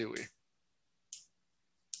Taryn and Dewey.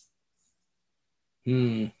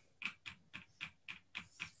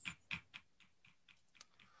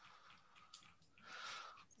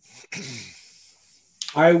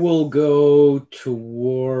 I will go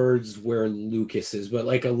towards where Lucas is, but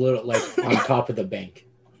like a little, like on top of the bank.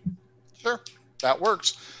 Sure, that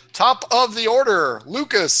works. Top of the order,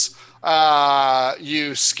 Lucas.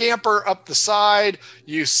 You scamper up the side.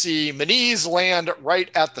 You see Maniz land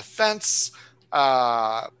right at the fence.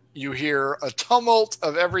 You hear a tumult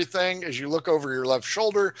of everything as you look over your left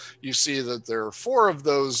shoulder. You see that there are 4 of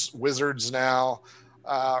those wizards now,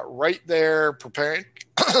 right there, preparing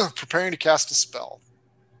to cast a spell.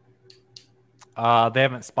 They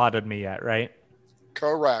haven't spotted me yet, right?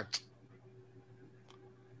 Correct.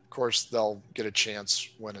 Of course, they'll get a chance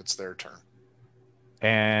when it's their turn.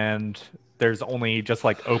 And there's only just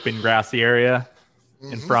like open grassy area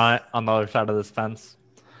in front on the other side of this fence.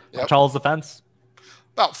 Yep. How tall is the fence?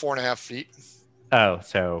 About 4.5 feet. Oh,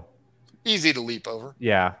 so Easy to leap over.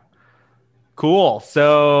 yeah. Cool.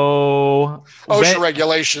 So OSHA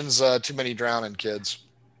regulations, too many drowning kids.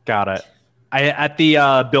 Got it. At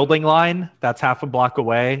the building line, that's half a block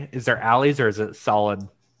away. Is there alleys or is it solid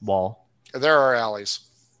wall? There are alleys.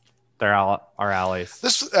 There are alleys.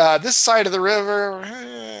 This side of the river,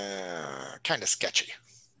 kind of sketchy.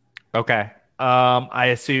 Okay. I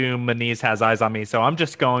assume Maniz has eyes on me, so I'm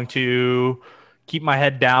just going to keep my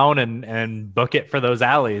head down and book it for those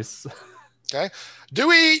alleys. Okay.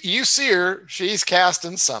 Dewey, you see her. She's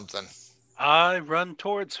casting something. I run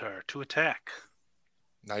towards her to attack.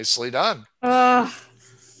 Nicely done. Uh,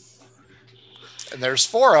 And there's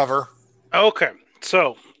 4 of her. Okay,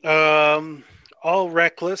 so all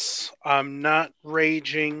reckless. I'm not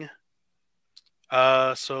raging.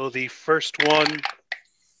 So the first one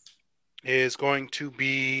is going to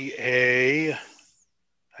be a...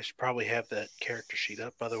 I should probably have that character sheet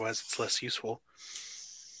up, otherwise it's less useful.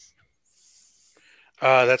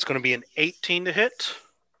 That's going to be an 18 to hit.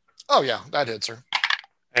 Oh, yeah, that hits her.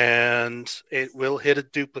 And it will hit a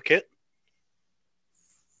duplicate.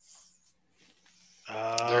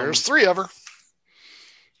 There's 3 of her.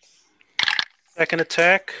 Second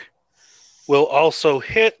attack will also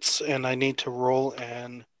hit, and I need to roll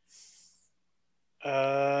an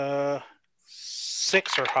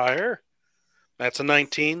 6 or higher. That's a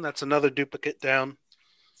 19. That's another duplicate down.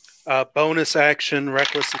 Bonus action,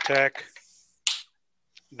 reckless attack.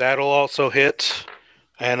 That'll also hit,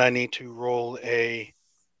 and I need to roll a...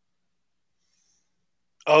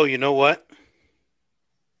 Oh, you know what?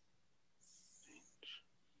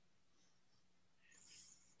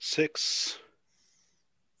 Six.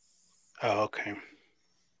 Oh, okay.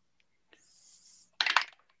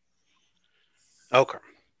 Okay.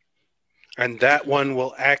 And that one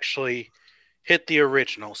will actually hit the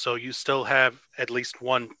original, so you still have at least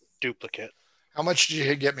 1 duplicate. How much did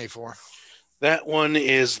you get me for? That one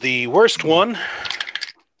is the worst one.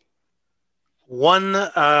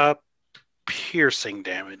 1 piercing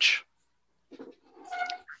damage.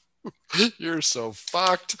 You're so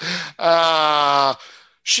fucked.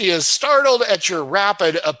 She is startled at your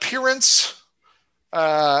rapid appearance,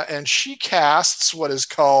 and she casts what is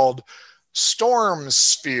called Storm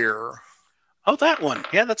Sphere. Oh, that one.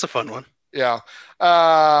 Yeah, that's a fun one. Yeah.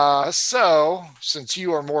 So, since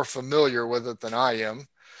you are more familiar with it than I am,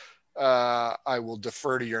 I will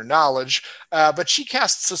defer to your knowledge. But she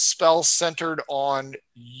casts a spell centered on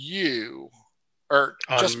you, or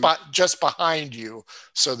just behind you,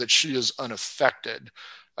 so that she is unaffected.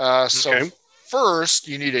 So first,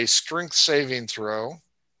 you need a strength saving throw,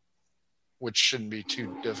 which shouldn't be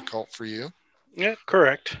too difficult for you. Yeah,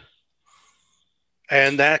 correct.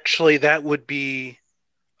 And actually, that would be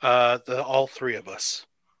all 3 of us.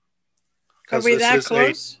 are we that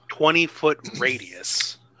close? A 20-foot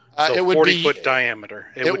radius. So it would 40-foot diameter.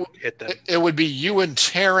 It would hit them. It would be you and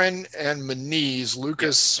Taryn and Maniz.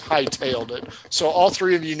 Lucas hightailed it. So all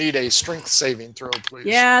 3 of you need a strength saving throw, please.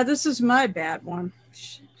 Yeah, this is my bad one.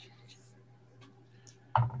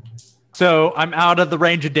 So I'm out of the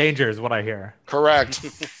range of danger is what I hear. Correct.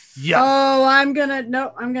 Yeah. Oh, I'm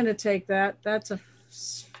gonna take that. That's a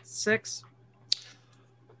 6.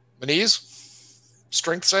 Maniz,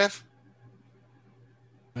 strength save.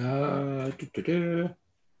 4.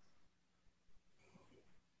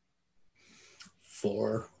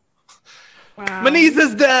 Wow. Maniz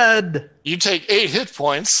is dead. You take 8 hit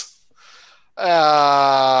points.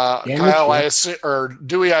 Kyle, I assume, or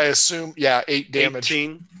Dewey, I assume, 8 damage.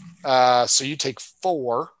 18. So you take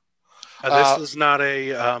 4. This is not a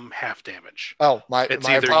half damage. Oh, It's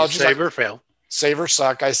my either apologies. you save or fail. Save or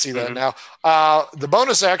suck. I see that now. The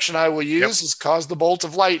bonus action I will use is cause the bolt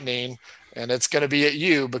of lightning, and it's going to be at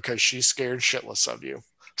you because she's scared shitless of you.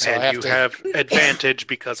 So and you have advantage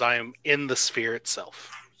because I am in the sphere itself.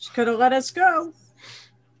 She could have let us go.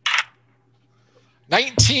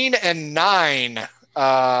 19 and 9.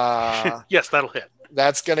 Yes, that'll hit.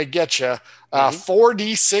 That's going to get you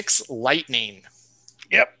 4d6 lightning.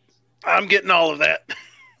 Yep. I'm getting all of that.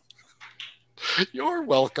 You're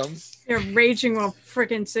welcome. Your raging will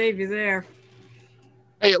freaking save you there.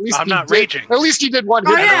 Hey, at least I'm not raging. At least he did one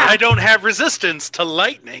Oh, hit. yeah. I don't have resistance to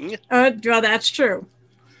lightning. Well, that's true.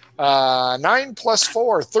 9 plus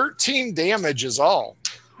 4, 13 damage is all.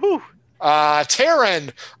 Whew.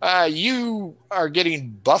 Taryn, you are getting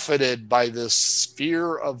buffeted by this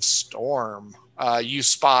sphere of storm. You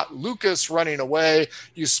spot Lucas running away.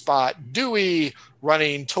 You spot Dewey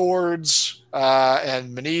running towards,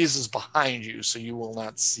 and Moniz is behind you, so you will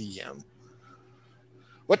not see him.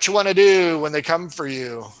 What you want to do when they come for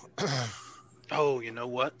you? Oh, you know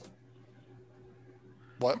what?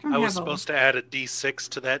 What? I was supposed to add a d6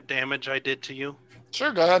 to that damage I did to you.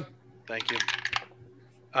 Sure, go ahead. Thank you.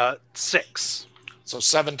 6. So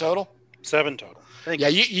 7 total? 7 total. Thank Yeah,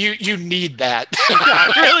 you. you need that.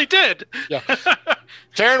 I really did. Yeah.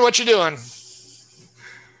 Taryn, what you doing?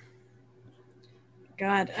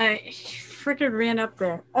 God, I freaking ran up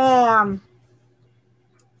there.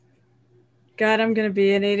 God, I'm gonna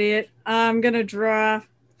be an idiot. I'm gonna draw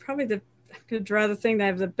the thing that I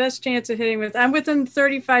have the best chance of hitting with. I'm within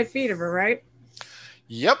 35 feet of her, right?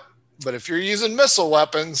 Yep. But if you're using missile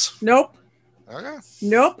weapons. Nope. Okay.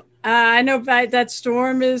 Nope. I know that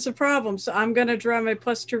storm is a problem, so I'm gonna draw my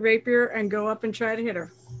 +2 rapier and go up and try to hit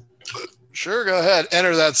her. Sure, go ahead.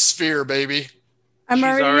 Enter that sphere, baby. She's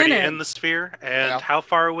already in it. in the sphere. And Yeah. how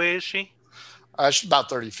far away is she? She's about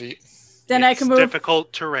 30 feet. Then I can move.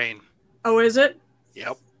 Difficult terrain. Oh, is it?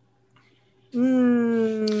 Yep.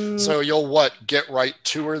 So you'll get right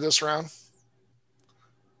to her this round?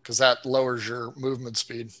 Because that lowers your movement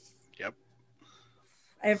speed. Yep.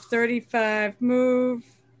 I have 35 move.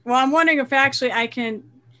 Well, I'm wondering if actually I can,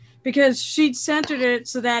 because she centered it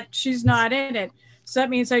so that she's not in it. So that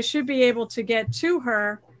means I should be able to get to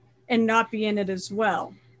her and not be in it as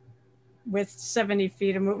well with 70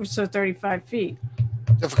 feet of move, so 35 feet.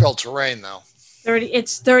 Difficult terrain, though. 30.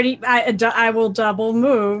 It's 30. I will double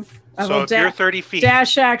move. So if you're 30 feet,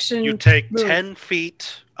 dash action. you take move. 10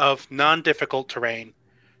 feet of non-difficult terrain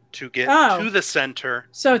to get to the center.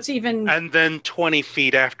 So it's even. And then 20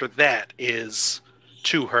 feet after that is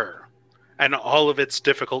to her. And all of its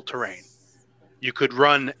difficult terrain. You could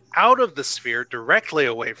run out of the sphere directly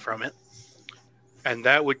away from it. And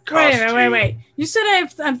that would cost Wait. You said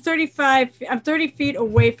I'm 35. I'm 30 feet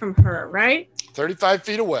away from her, right? 35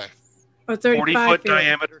 feet away. Or 35 40-foot feet.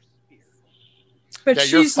 diameter sphere. But Yeah,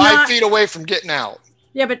 she's you're 5 not, feet away from getting out.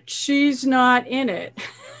 Yeah, but she's not in it.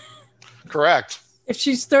 Correct. If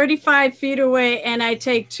she's 35 feet away and I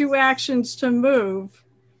take 2 actions to move,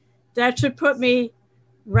 that should put me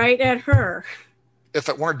right at her. If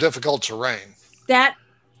it weren't difficult terrain.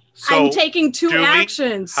 I'm taking 2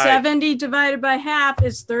 actions. Hi. 70 divided by half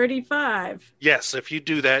is 35. Yes, if you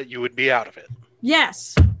do that, you would be out of it.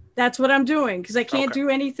 Yes, that's what I'm doing because I can't do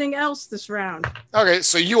anything else this round. Okay,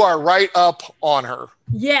 so you are right up on her.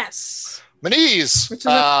 Yes. Moniz. Which is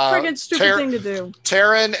a friggin' stupid thing to do.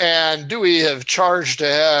 Taryn and Dewey have charged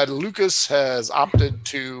ahead. Lucas has opted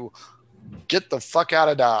to get the fuck out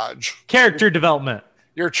of Dodge. Character development.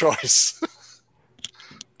 Your choice.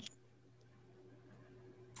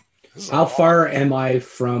 How far am I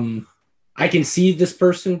from? I can see this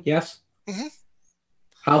person, yes? Mm-hmm.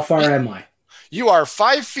 How far am I? You are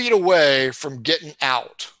 5 feet away from getting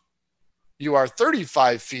out. You are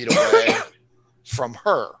 35 feet away from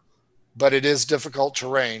her, but it is difficult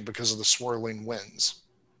terrain because of the swirling winds.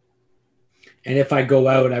 And if I go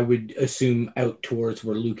out, I would assume out towards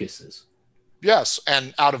where Lucas is. Yes,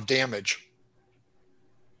 and out of damage.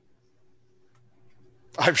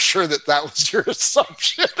 I'm sure that was your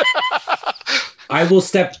assumption. I will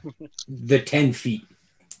step the 10 feet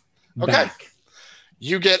back.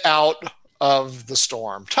 You get out of the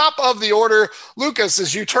storm. Top of the order, Lucas,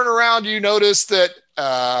 as you turn around, you notice that,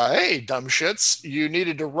 hey, dumb shits, you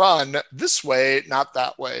needed to run this way, not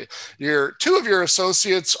that way. 2 of your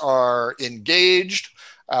associates are engaged,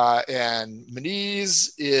 and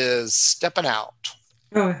Moniz is stepping out.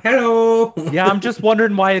 Oh, hello. Yeah, I'm just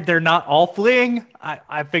wondering why they're not all fleeing.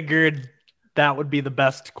 I figured that would be the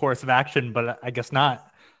best course of action, but I guess not.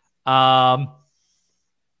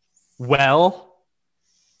 Well,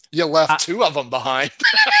 you left 2 of them behind.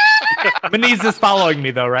 Moniz is following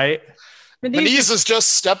me, though, right? Moniz has just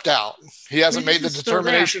stepped out. He hasn't Moniz made the is still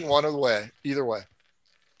determination either way.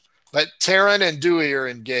 But Taryn and Dewey are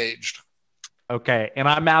engaged. Okay, and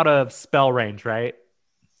I'm out of spell range, right?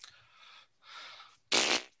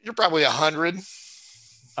 You're probably 100.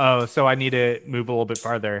 Oh, so I need to move a little bit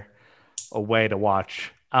farther away to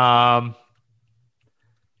watch.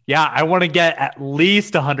 Yeah, I want to get at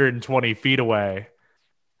least 120 feet away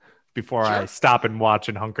before I stop and watch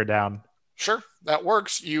and hunker down. Sure, that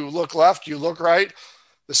works. You look left, you look right.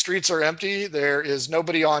 The streets are empty. There is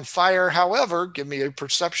nobody on fire. However, give me a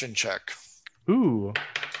perception check. Ooh.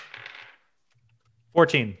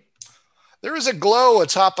 14. There is a glow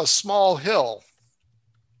atop a small hill.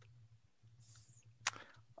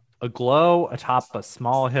 A glow atop a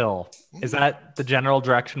small hill. Is that the general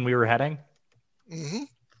direction we were heading? Mm-hmm.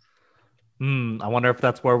 I wonder if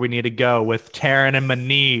that's where we need to go with Taryn and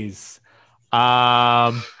Maniz.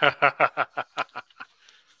 I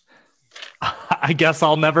guess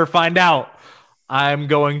I'll never find out. I'm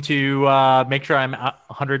going to make sure I'm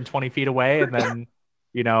 120 feet away and then,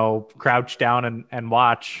 crouch down and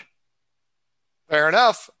watch. Fair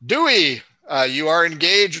enough. Dewey, you are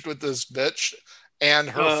engaged with this bitch and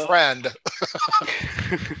her friend.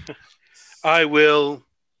 I will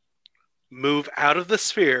move out of the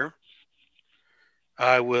sphere.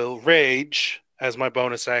 I will rage as my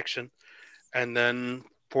bonus action. And then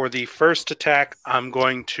for the first attack, I'm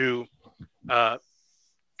going to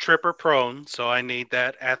trip her prone. So I need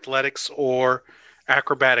that athletics or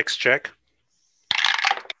acrobatics check.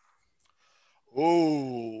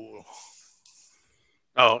 Ooh.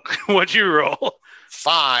 Oh, what'd you roll?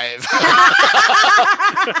 5.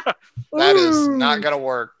 That is not going to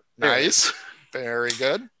work. Nice. Very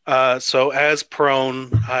good. So as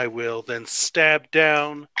prone, I will then stab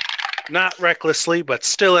down. Not recklessly, but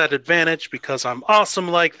still at advantage because I'm awesome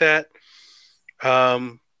like that.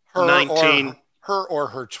 19. Her or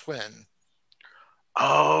her twin.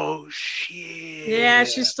 Oh, shit. Yeah,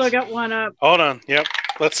 she's still got one up. Hold on. Yep.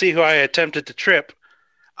 Let's see who I attempted to trip.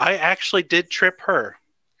 I actually did trip her.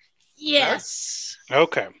 Yes.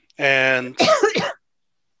 Okay. And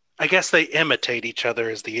I guess they imitate each other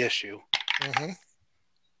is the issue. Mm-hmm.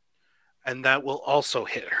 And that will also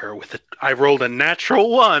hit her with it. I rolled a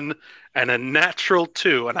natural 1 and a natural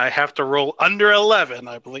 2, and I have to roll under 11,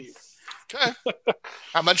 I believe. Okay.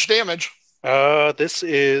 How much damage? This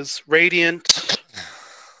is radiant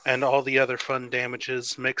and all the other fun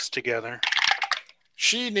damages mixed together.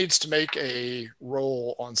 She needs to make a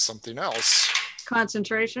roll on something else.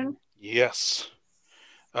 Concentration? Yes.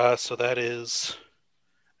 So that is...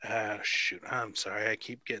 shoot, I'm sorry. I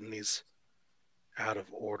keep getting these out of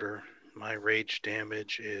order. My rage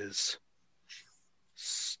damage is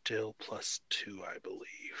still +2, I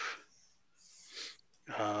believe.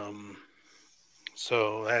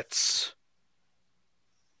 So that's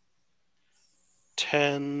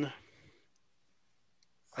 10,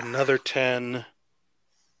 another 10,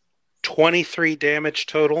 23 damage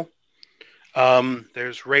total.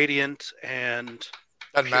 There's radiant and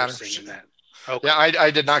Doesn't matter. in that. Okay. Yeah,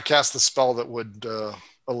 I did not cast the spell that would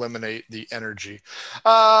eliminate the energy.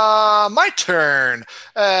 My turn.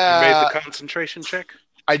 You made the concentration check?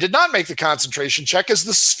 I did not make the concentration check as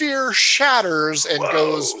the sphere shatters and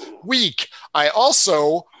goes weak. I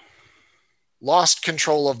also lost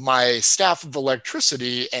control of my staff of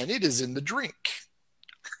electricity, and it is in the drink.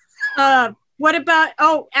 What about...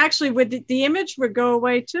 Oh, actually, would the image would go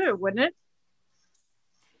away too, wouldn't it?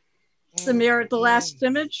 The mirror, the last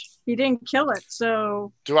image, he didn't kill it.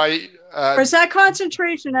 So do I? Or is that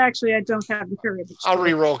concentration? Actually, I don't have the period. I'll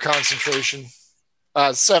re-roll concentration.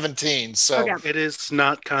 17. So okay. It is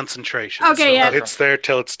not concentration. Okay, so yeah, it's there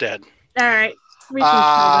till it's dead. All right. We can try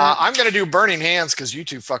that. I'm gonna do burning hands because you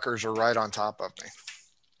two fuckers are right on top of me.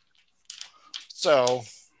 So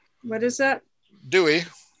what is that? Dewey.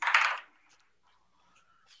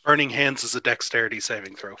 Burning hands is a dexterity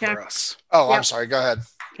saving throw for us. Oh, yep. I'm sorry. Go ahead.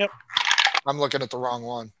 Yep. I'm looking at the wrong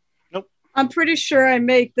one. Nope. I'm pretty sure I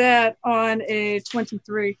make that on a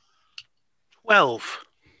 23. 12.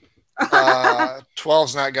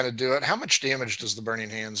 12's not going to do it. How much damage does the burning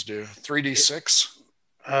hands do? 3d6?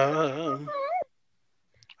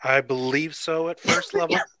 I believe so at first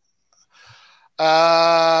level.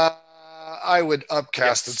 I would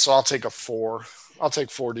upcast it, so I'll take a 4. I'll take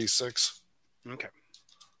 4d6. Okay.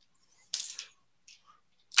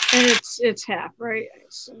 And it's half, right?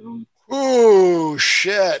 So. Ooh,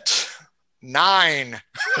 shit. 9.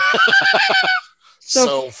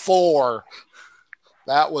 So 4.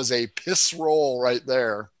 That was a piss roll right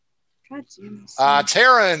there. God damn it.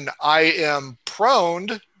 Taryn, I am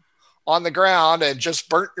proned on the ground and just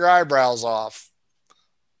burnt your eyebrows off.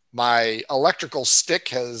 My electrical stick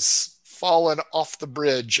has fallen off the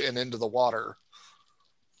bridge and into the water.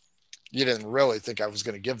 You didn't really think I was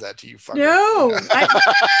going to give that to you, fucker. No,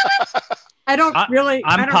 I don't really.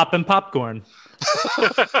 I'm popping popcorn.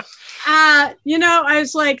 I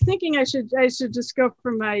was like thinking I should just go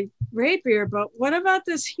for my rapier, but what about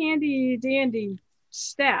this handy dandy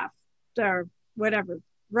staff or whatever,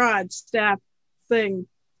 rod, staff thing.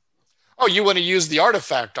 Oh, you want to use the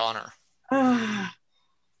artifact on her? Ah.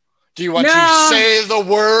 Do you want No. to say the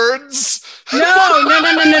words?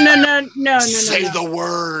 No. Say the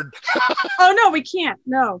word. Oh no, we can't.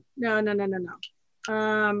 No.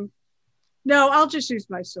 No, I'll just use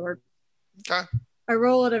my sword. Okay. I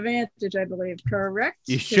roll at advantage, I believe. Correct?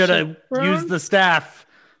 You should have used the staff.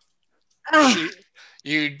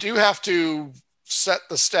 You do have to set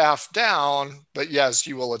the staff down, but yes,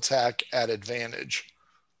 you will attack at advantage.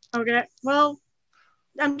 Okay. Well,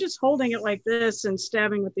 I'm just holding it like this and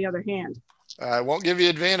stabbing with the other hand. I won't give you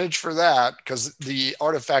advantage for that because the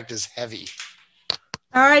artifact is heavy.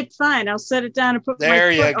 All right, fine. I'll set it down and put There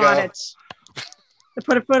my you foot go. on it. I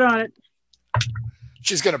put a foot on it.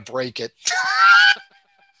 She's gonna break it.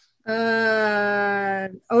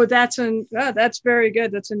 That's very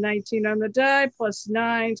good. That's a 19 on the die plus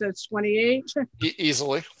 9, so it's 28.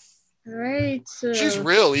 Easily. All right. She's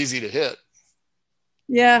real easy to hit.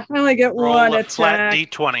 Yeah, I only get Roll one a attack. flat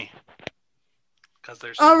D20. Because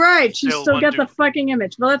there's All right, she still still one got the dude. fucking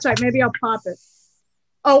image. Well, that's right. Maybe I'll pop it.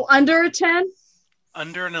 Oh, under a 10?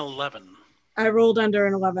 Under an 11. I rolled under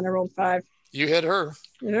an 11. I rolled 5. You hit her.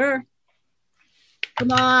 Yeah.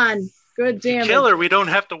 Come on. Good damage. Kill her, we don't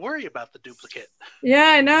have to worry about the duplicate. Yeah,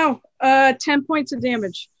 I know. 10 points of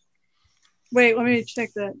damage. Wait, let me check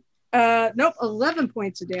that. Nope, 11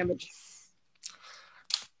 points of damage.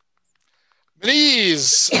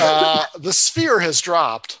 Knees. The sphere has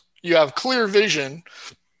dropped. You have clear vision.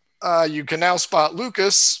 You can now spot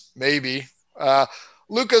Lucas, maybe.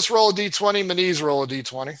 Lucas, roll a d20. Maniz, roll a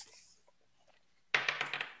d20.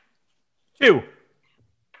 2.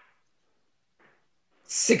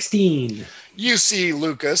 16. You see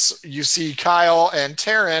Lucas. You see Kyle and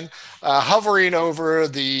Taryn hovering over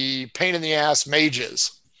the pain in the ass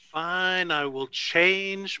mages. Fine, I will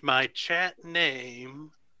change my chat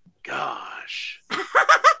name. Gosh.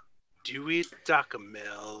 Dewey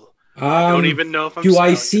Docamil. I don't even know if I'm Do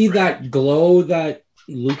I spelling see it right. that glow that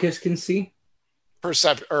Lucas can see?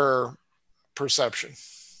 Perception.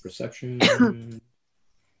 Perception.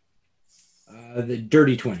 The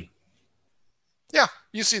dirty 20. Yeah,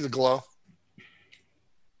 you see the glow.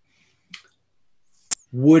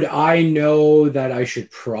 Would I know that I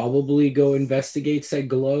should probably go investigate said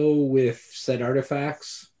glow with said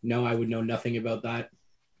artifacts? No, I would know nothing about that.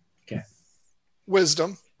 Okay.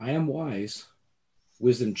 Wisdom. I am wise.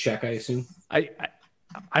 Wisdom check, I assume.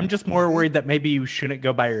 I'm just more worried that maybe you shouldn't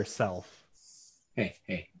go by yourself.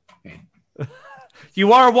 Hey.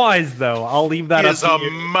 You are wise, though. I'll leave that He up is to a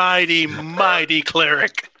you. mighty, mighty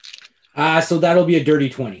cleric. So that'll be a dirty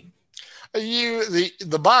 20.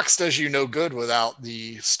 The box does you no good without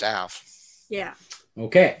the staff. Yeah.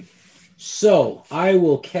 Okay. So I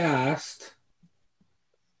will cast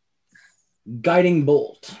Guiding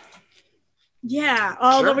Bolt. Yeah,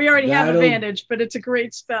 although Sure. we already have That'll- advantage, but it's a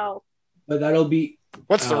great spell. But that'll be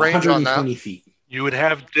What's the range on that? 120 feet. You would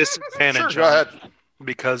have disadvantage Sure, go on ahead. it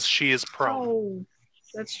because she is prone. Oh,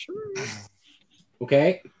 that's true.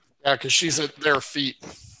 Okay. Yeah, because she's at their feet.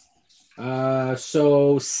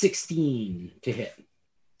 So 16 to hit.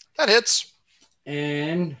 That hits.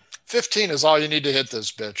 And 15 is all you need to hit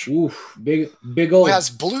this bitch. oof, big Who old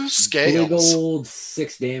has blue big scales? old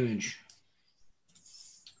 6 damage.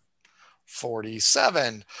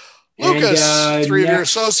 47. And, Lucas, 3 of your next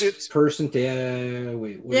associates. person to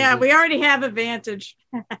wait. what Yeah, is it? we already have advantage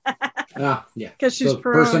Yeah. because she's So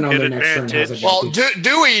prone. person on the Get next turn has advantage. Well, advantage.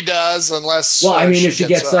 Dewey does, unless. Well, I mean, if she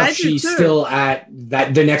gets I up, do she's too. still at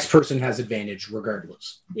that. The next person has advantage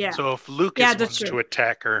regardless. Yeah. So if Lucas Yeah, that's wants true. to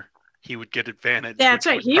attack her, he would get advantage. Yeah, that's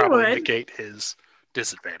which right, he probably would. negate his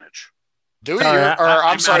disadvantage. Dewey, Sorry, I'm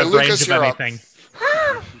out sorry, of Lucas, range you're of up. anything.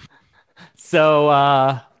 So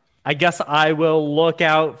I guess I will look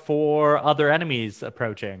out for other enemies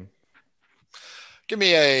approaching. Give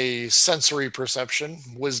me a sensory perception,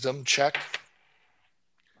 wisdom check.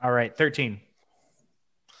 All right, 13.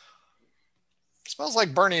 Smells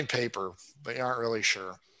like burning paper, but you aren't really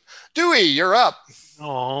sure. Dewey, you're up.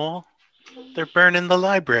 Oh, they're burning the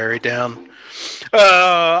library down.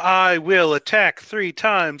 I will attack 3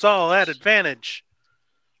 times, all at advantage.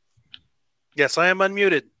 Yes, I am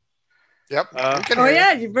unmuted. Yep. we can Oh hear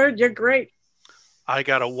yeah, you. you're great. I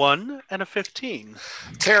got a 1 and a 15.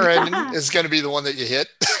 Taryn is going to be the one that you hit.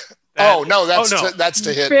 Oh no, that's no. that's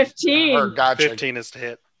to hit. 15. Or gotcha. 15 is to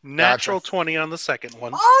hit. Natural 20 on the second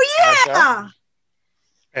one. Oh yeah. Gotcha.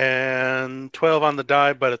 And 12 on the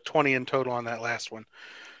die, but a 20 in total on that last one.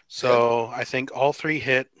 So I think all 3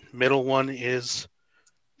 hit. Middle one is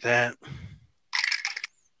that.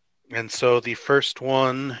 And so the first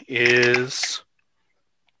one is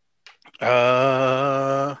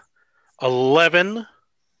 11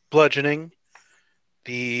 bludgeoning.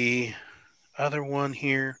 The other one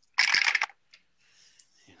here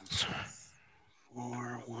is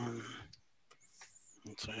 4, 1.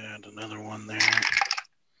 Let's add another one there.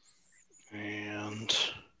 And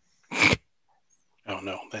oh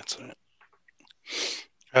no, that's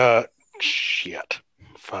it. Shit.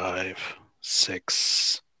 5,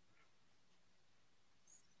 6.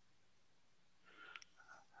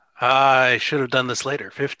 I should have done this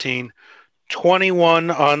later. 15,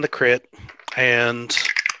 21 on the crit, and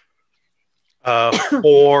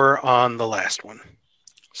 4 on the last one.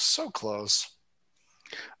 So close.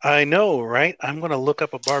 I know, right? I'm going to look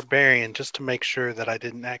up a barbarian just to make sure that I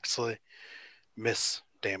didn't actually miss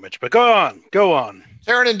damage. But go on.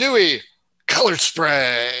 Taryn and Dewey, color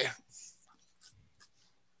spray.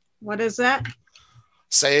 What is that?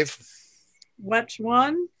 Save. Which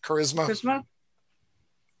one? Charisma. Charisma?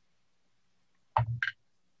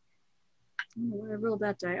 Oh, I rolled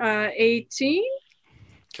that die. 18?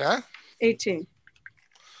 Okay. 18.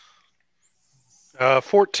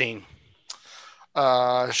 14.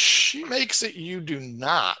 She makes it, you do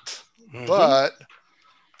not. Mm-hmm. But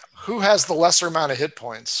who has the lesser amount of hit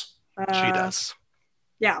points? She does.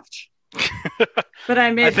 Yeah. But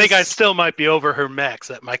I think I still might be over her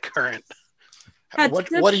max at my current. What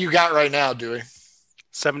do you got right now, Dewey?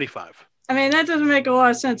 75. I mean, that doesn't make a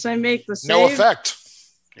lot of sense. I make the save. No effect.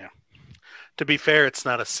 Yeah. To be fair, it's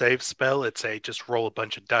not a save spell. It's a just roll a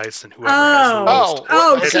bunch of dice and whoever has the most.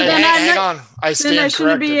 Okay. So then hang on. I stand then I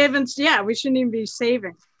shouldn't corrected. be even. Yeah, we shouldn't even be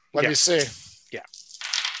saving. Let me see. Yeah.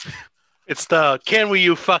 It's the can we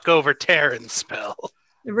you fuck over Terran spell.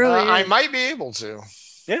 It really is. I might be able to.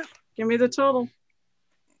 Yeah. Give me the total.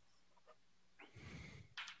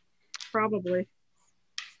 Probably.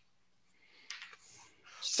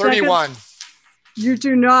 31. Second, you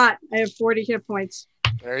do not. I have 40 hit points.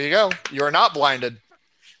 There you go. You are not blinded.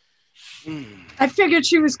 I figured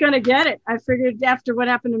she was going to get it. I figured after what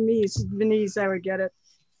happened to me, Venice, I would get it.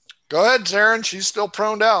 Go ahead, Taryn. She's still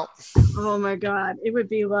proned out. Oh my God. It would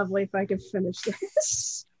be lovely if I could finish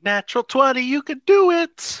this. Natural 20, you could do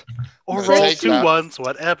it. Or roll 2 ones,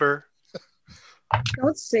 whatever.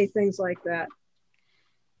 Don't say things like that.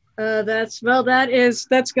 That's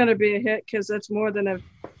going to be a hit because that's more than a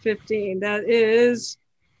 15. That is.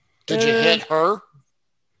 Did you hit her?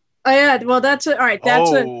 Oh yeah. Well, that's all right.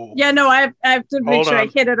 That's I have to make sure I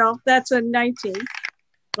hit it all. That's a 19.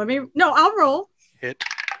 I'll roll. Hit.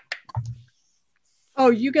 Oh,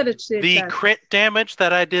 you got to see the crit damage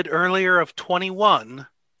that I did earlier of 21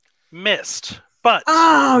 missed, but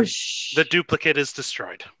the duplicate is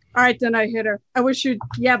destroyed. All right, then I hit her. I wish you.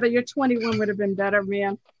 Yeah, but your 21 would have been better,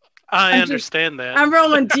 man. I understand that. I'm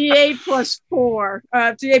rolling D8 plus 4.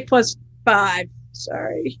 D8 plus 5.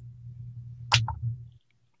 Sorry.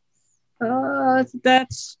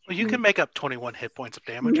 That's. Well, you can make up 21 hit points of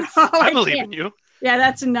damage. No, I believe in you. Yeah,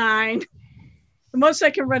 that's a 9. The most I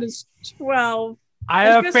can run is 12. I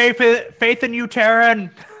have faith in you,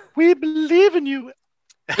 Taryn. We believe in you.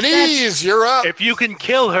 Please, you're up. If you can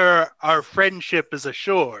kill her, our friendship is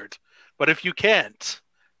assured. But if you can't,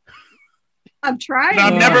 I'm trying.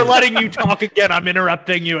 I'm never letting you talk again. I'm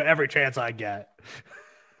interrupting you every chance I get.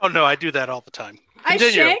 Oh no, I do that all the time. Continue.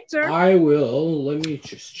 I shanked her. I will. Let me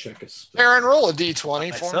just check a spell. Taryn, roll a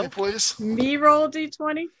d20 for me, please. Me roll a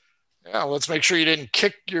d20? Yeah, let's make sure you didn't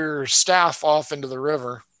kick your staff off into the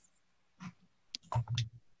river.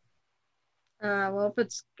 Well, if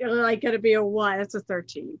it's like going to be a 1, it's a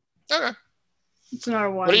 13. Okay. It's not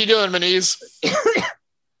a 1. What are you doing, Maniz?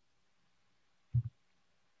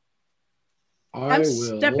 I'm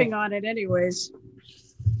stepping on it anyways.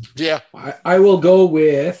 Yeah. I will go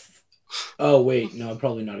with... Oh, wait. No,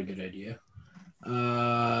 probably not a good idea.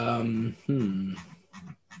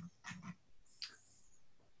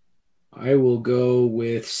 I will go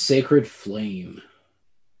with Sacred Flame,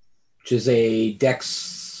 which is a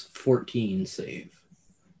Dex 14 save.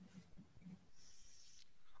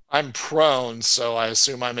 I'm prone, so I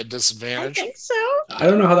assume I'm at disadvantage. I think so. I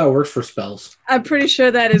don't know how that works for spells. I'm pretty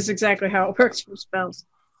sure that is exactly how it works for spells.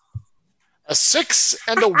 A 6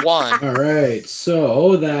 and a 1. All right,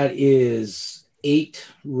 so that is 8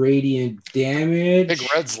 radiant damage. Big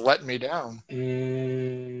Red's letting me down.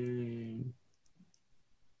 And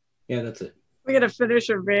yeah, that's it. We gotta finish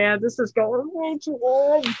her, man. This is going way too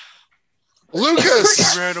long.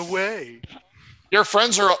 Lucas, he ran away. Your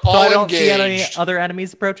friends are So all I don't engaged. see any other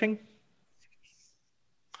enemies approaching?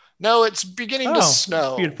 No, it's beginning to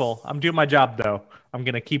snow. Beautiful. I'm doing my job, though. I'm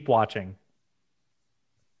going to keep watching.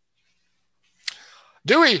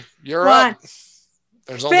 Dewey, you're up.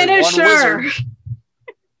 There's only Finish one her. wizard.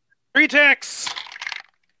 3 attacks.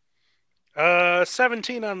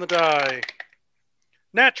 17 on the die.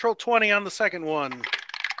 Natural 20 on the second one.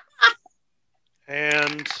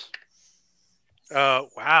 And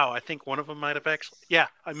wow, I think one of them might have actually. Yeah,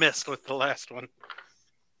 I missed with the last one.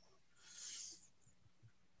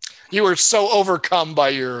 You were so overcome by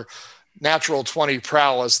your natural 20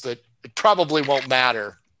 prowess that it probably won't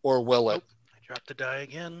matter, or will it? I dropped the die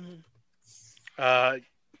again.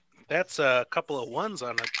 That's a couple of ones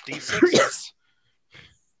on a D6.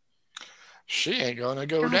 She ain't gonna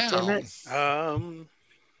go God damn down. it.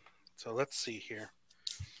 So let's see here.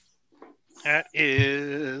 That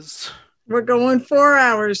is We're going 4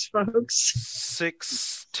 hours, folks.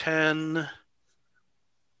 6, 10,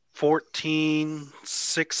 14,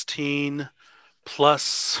 16,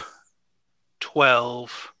 plus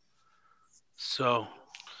 12. So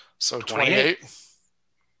 28.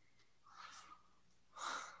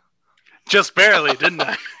 Just barely, didn't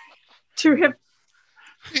I? 2 hit.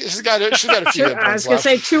 She's got a few hit I was points going to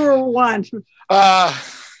say left. 2 or 1.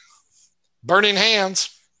 Burning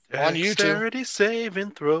hands on you two. Dexterity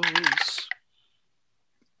saving throws.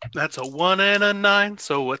 That's a 1 and a 9,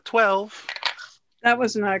 so a 12. That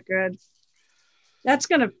was not good. That's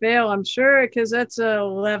going to fail, I'm sure, because that's a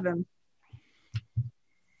 11.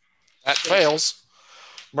 That fails.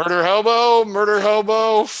 Murder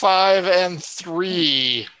hobo, 5 and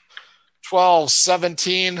 3. 12,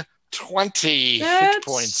 17, 20 That's hit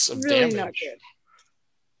points of really damage. not good.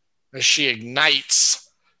 As she ignites.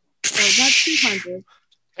 Oh, not 200.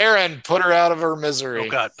 Aaron, put her out of her misery. Oh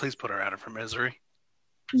God, please put her out of her misery.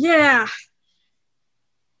 Yeah.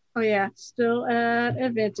 Oh, yeah. Still at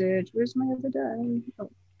advantage. Where's my other die? Oh.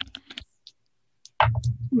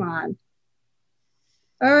 Come on.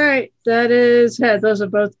 All right. That is head. Those are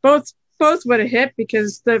both would have hit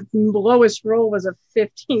because the lowest roll was a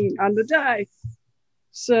 15 on the die.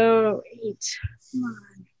 So 8. Come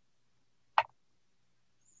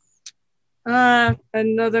on.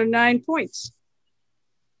 Another 9 points.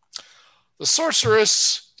 The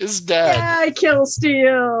sorceress is dead. Yeah, kill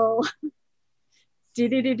steal. Man,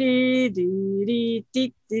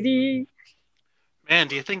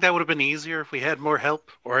 do you think that would have been easier if we had more help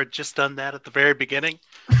or had just done that at the very beginning?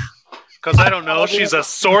 Because I don't know, she's a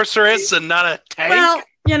sorceress and not a tank. Well,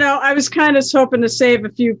 I was kind of hoping to save a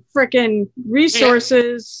few frickin'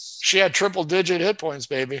 resources. She had triple-digit hit points,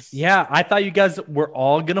 baby. Yeah, I thought you guys were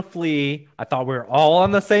all going to flee. I thought we were all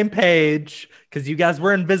on the same page because you guys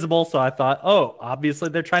were invisible. So I thought, oh, obviously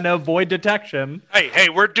they're trying to avoid detection. Hey,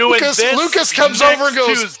 we're doing this. Lucas comes next over and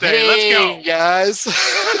goes, Tuesday. hey, Let's go.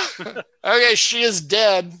 guys. Okay, she is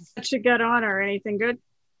dead. What you got on her? Anything good?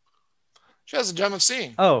 She has a gem of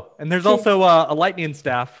seeing. Oh, and there's also a lightning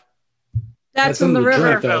staff. That's in the river.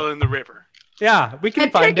 drink, though. Fell in the river. Yeah, we can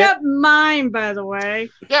I find pick it. up mine, by the way.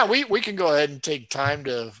 Yeah, we can go ahead and take time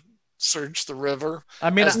to search the river. I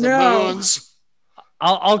mean, as the No. moons.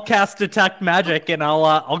 I'll cast detect magic and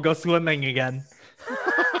I'll go swimming again.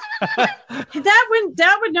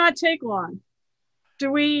 That would not take long.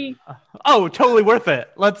 Do we? Oh, totally worth it.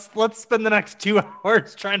 Let's spend the next 2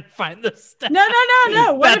 hours trying to find this stuff. No.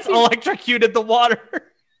 What That's if you? electrocuted the water.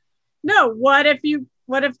 No. What if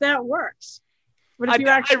that works? What if you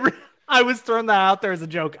actually? I was throwing that out there as a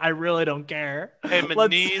joke. I really don't care. Hey,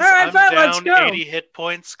 Let's- Maniz, All right, I'm fine, let's down go. 80 hit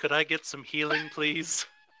points. Could I get some healing, please?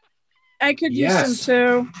 I could use Yes.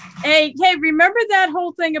 them too. Hey, remember that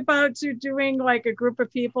whole thing about doing like a group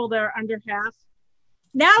of people that are under half?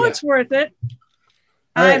 Now Yeah. it's worth it.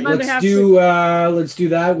 All right, I'm under half. let's do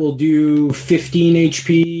that. We'll do 15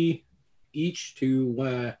 HP each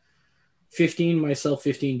to 15 myself,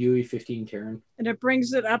 15 Dewey, 15 Taryn. And it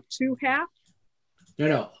brings it up to half.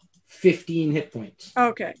 No, 15 hit points.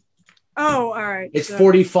 Okay. Oh, all right. It's so-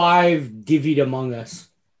 45 divvied among us.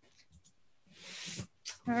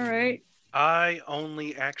 All right. I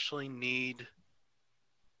only actually need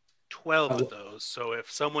 12 of those. So if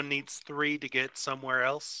someone needs 3 to get somewhere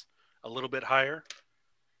else a little bit higher.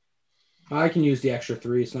 I can use the extra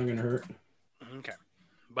 3. It's not going to hurt. Okay.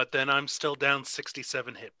 But then I'm still down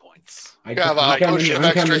 67 hit points. I You have a I'm coming- potion of I'm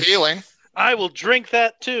extra coming. healing. I will drink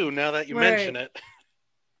that too, now that you Right. mention it.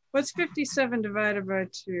 What's 57 divided by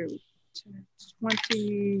 2?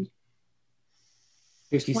 20.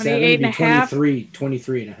 57 28 and would a be half?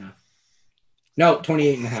 23 and a half. No,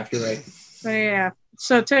 28 and a half. You're right. Yeah.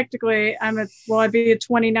 So technically, I'd be at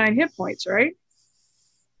 29 hit points, right?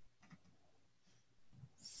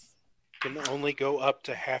 Can only go up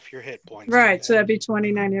to half your hit points. Right. So that'd be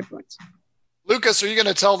 29 hit points. Lucas, are you going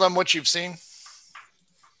to tell them what you've seen?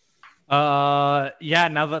 Yeah,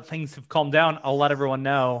 now that things have calmed down, I'll let everyone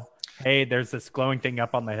know. Hey, there's this glowing thing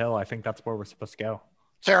up on the hill. I think that's where we're supposed to go.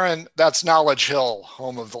 Taryn, that's Knowledge Hill,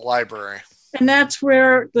 home of the library. And that's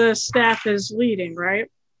where the staff is leading,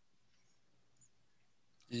 right?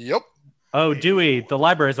 Yep. Oh, Dewey, the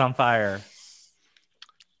library's on fire.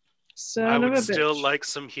 Son I of would a still bitch. like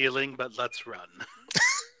some healing, but let's run.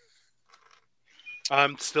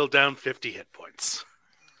 I'm still down 50 hit points.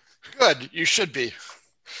 Good. You should be.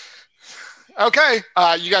 Okay.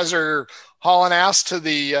 You guys are hauling ass to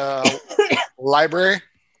the library.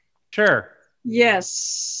 Sure.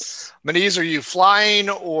 Yes. Maniz, are you flying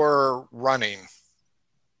or running?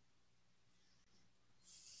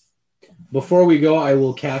 Before we go, I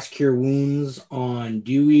will cast Cure Wounds on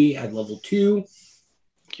Dewey at level 2.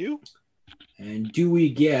 Thank you. And Dewey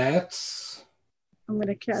gets I'm going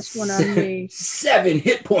to cast one on me. 7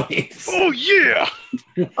 hit points. Oh, yeah.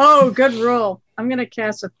 Oh, good roll. I'm going to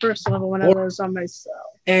cast a first level one of those on myself.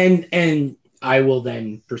 And I will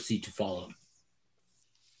then proceed to follow.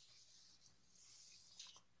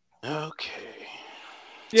 Okay.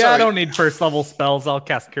 Yeah, Sorry. I don't need first level spells. I'll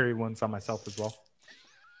cast Cure Wounds on myself as well.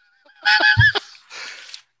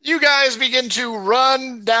 You guys begin to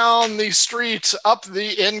run down the street, up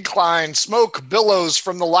the incline. Smoke billows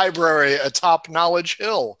from the library atop Knowledge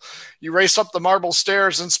Hill. You race up the marble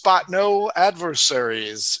stairs and spot no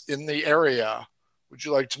adversaries in the area. Would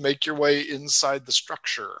you like to make your way inside the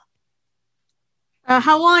structure?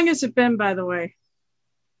 How long has it been, by the way?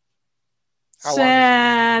 How long?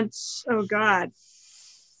 Since, oh God.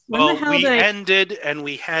 When Well, the hell we did I... ended and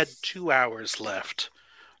we had 2 hours left.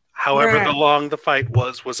 However, Right. the long the fight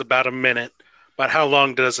was about a minute. But how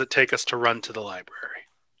long does it take us to run to the library?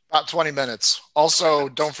 About 20 minutes. Also,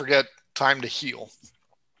 don't forget time to heal.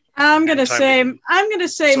 I'm gonna Time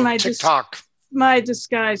say So my tick-tock. my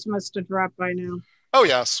disguise must have dropped by now. Oh,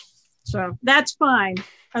 yes. So that's fine.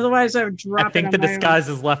 Otherwise, I would drop I think it the on my own. disguise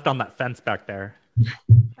is left on that fence back there.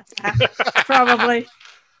 Probably.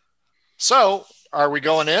 So, are we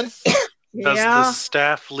going in? Does Yeah. the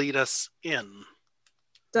staff lead us in?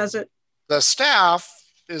 Does it? The staff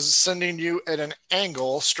is sending you at an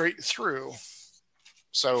angle straight through.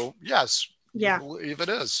 So, yes, Yeah. I believe it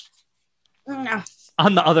is. Mm,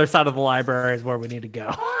 On the other side of the library is where we need to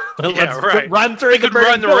go. Let's right. run through We the could burning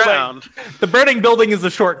run building. around. The burning building is a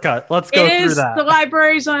shortcut. Let's go It through is. that. The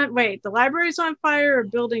library's on. Wait, the library's on fire. Or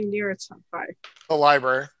building near it's on fire. The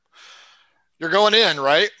library. You're going in,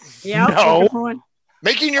 right? Yeah. No.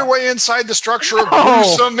 Making your way inside the structure, a No.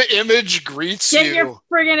 gruesome image greets Get you. your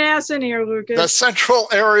friggin' ass in here, Lucas. The central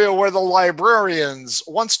area where the librarians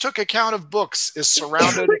once took account of books is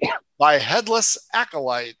surrounded by headless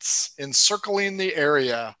acolytes encircling the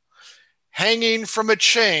area. Hanging from a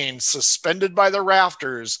chain suspended by the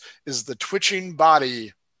rafters is the twitching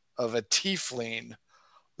body of a tiefling.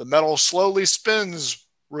 The metal slowly spins,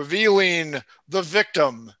 revealing the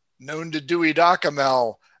victim, known to Dewey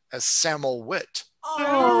Docamel as Samuel Witt. Oh,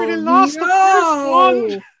 already lost the first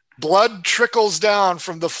one. Blood trickles down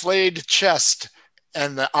from the flayed chest,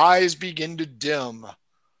 and the eyes begin to dim.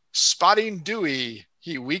 Spotting Dewey,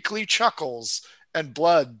 he weakly chuckles, and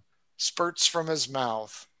blood spurts from his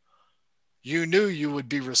mouth. You knew you would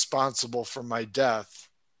be responsible for my death,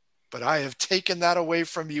 but I have taken that away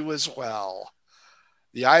from you as well.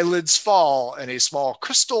 The eyelids fall, and a small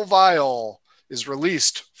crystal vial is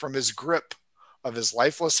released from his grip of his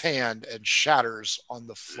lifeless hand and shatters on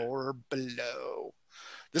the floor below.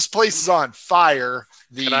 This place is on fire.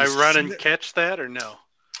 Can I run and catch that or no?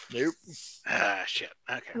 Nope. Ah, shit.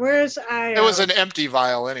 Okay. where's I? It was an empty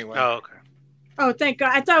vial anyway. Oh, okay. Oh, thank God!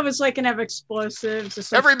 I thought it was like gonna have explosives. Or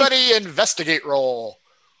something. Everybody investigate roll.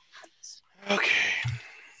 Okay.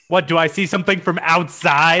 What, do I see something from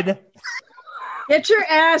outside? Get your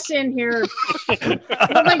ass in here,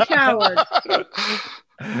 little coward.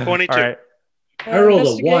 22. All right, I rolled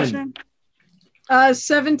a Investigation?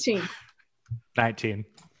 17. 19.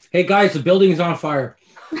 Hey guys, the building is on fire.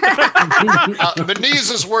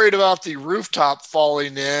 Maniz is worried about the rooftop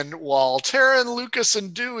falling in, while Taryn, Lucas,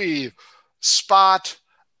 and Dewey spot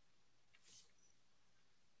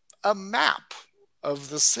a map of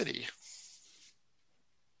the city.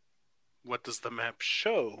 What does the map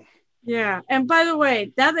show? Yeah, and by the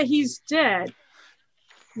way, now that he's dead,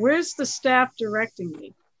 where's the staff directing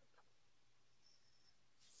me?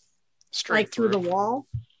 Straight Like through the wall?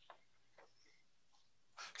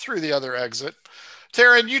 Through the other exit.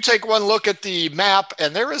 Taryn, you take one look at the map,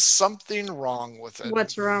 and there is something wrong with it.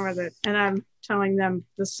 What's wrong with it? And I'm telling them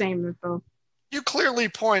the same info. You clearly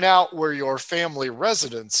point out where your family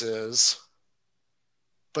residence is,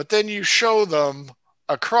 but then you show them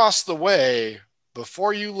across the way,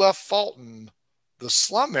 before you left Fulton, the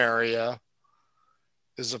slum area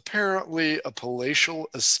is apparently a palatial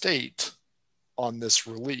estate on this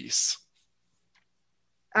release.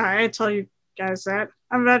 I tell you guys that.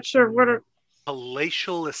 I'm not sure what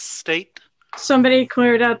Palatial estate. somebody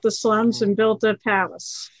cleared out the slums and built a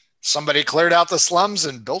palace. Somebody cleared out the slums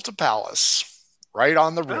and built a palace right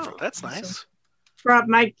on the river. Oh, that's nice. From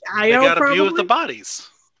my They IO, got a probably? view of the bodies.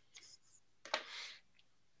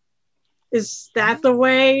 Is that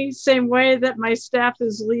the same way that my staff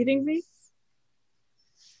is leading me?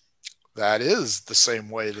 That is the same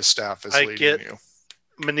way the staff is leading get you.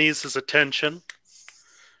 Maniz's attention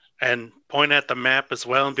and point at the map as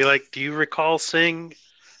well and be like, do you recall seeing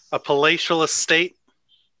a palatial estate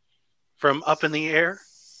from up in the air?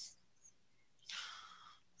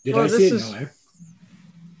 Did Well, I see it? this No,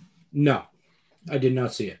 no, I did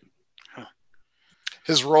not see it.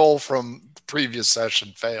 His roll from the previous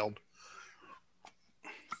session failed.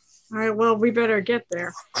 All right, well, we better get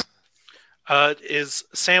there. Is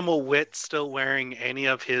Samuel Witt still wearing any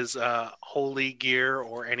of his holy gear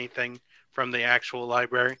or anything from the actual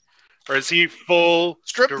library? Or is he full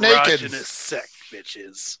Stripped naked? Sick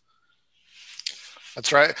bitches?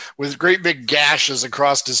 That's right. With great big gashes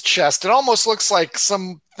across his chest. It almost looks like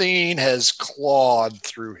something has clawed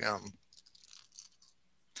through him.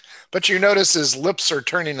 But you notice his lips are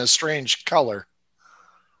turning a strange color.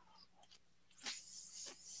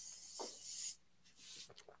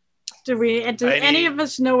 Do any of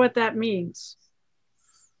us know what that means?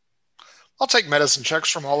 I'll take medicine checks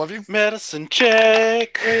from all of you. Medicine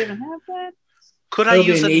check. Do we even have that? Could I That'll be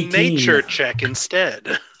use a an 18. nature check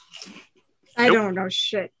instead? I Nope. don't know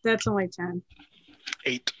shit. That's only 10.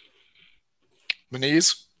 8.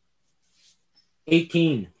 Maniz?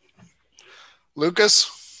 18. Lucas?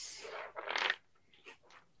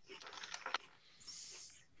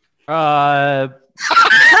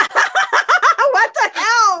 What the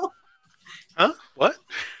hell? Huh? What?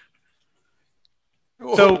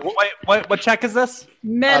 So what check is this?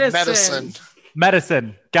 Medicine. Medicine.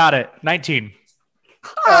 Medicine. Got it. 19.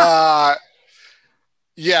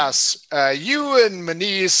 Yes. You and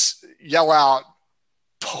Maniz yell out,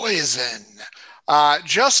 poison.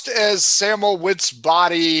 Just as Samuel Witt's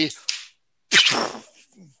body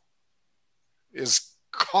is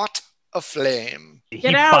caught aflame. He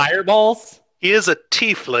Get out. fireballs? He is a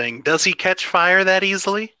tiefling. Does he catch fire that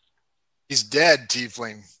easily? He's dead,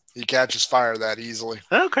 tiefling. He catches fire that easily.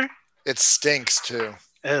 Okay. It stinks, too.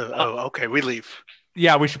 Oh, okay. We leave.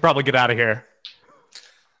 Yeah, we should probably get out of here.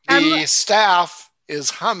 The staff is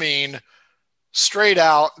humming straight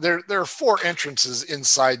out. There are 4 entrances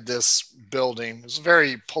inside this building. It's a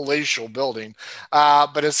very palatial building,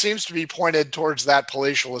 but it seems to be pointed towards that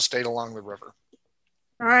palatial estate along the river.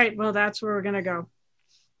 All right, well, that's where we're going to go.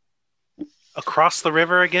 Across the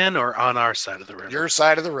river again or on our side of the river? Your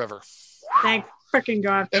side of the river. Thank frickin'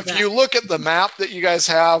 God for If that. you look at the map that you guys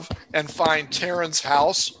have and find Taryn's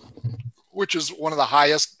house, which is one of the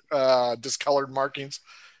highest discolored markings,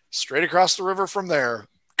 straight across the river from there,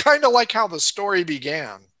 kind of like how the story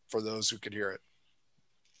began, for those who could hear it.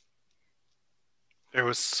 There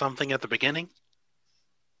was something at the beginning?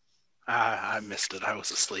 I missed it. I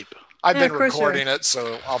was asleep. I've Yeah, been of course you are. recording it,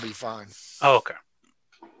 so I'll be fine. Oh, okay.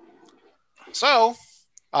 So,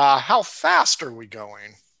 how fast are we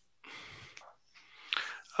going?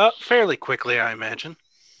 Fairly quickly, I imagine.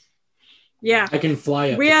 Yeah. I can fly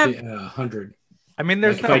up We to have- 100. I mean,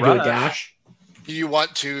 there's Like no if I do a rush. dash. Do you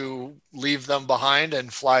want to leave them behind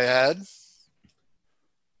and fly ahead?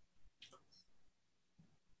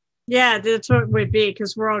 Yeah, that's what it would be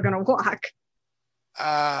because we're all going to walk.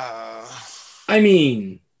 I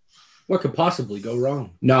mean, what could possibly go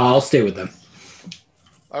wrong? No, I'll stay with them.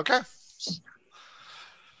 Okay.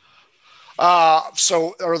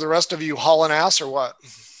 So are the rest of you hauling ass or what?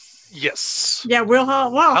 Yes. Yeah, we'll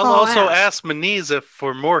haul. Well, I'll haul also ass. ask Maniz if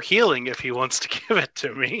for more healing if he wants to give it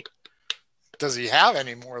to me. Does he have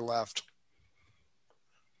any more left?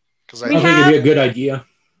 Because I We think have- it'd be a good idea.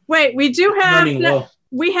 Wait, we do have Running low.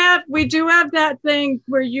 we do have that thing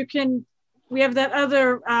where you can. We have that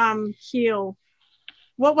other heal.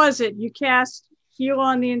 What was it? You cast heal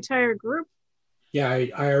on the entire group. Yeah,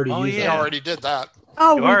 I already Oh, used he yeah. that. already did that.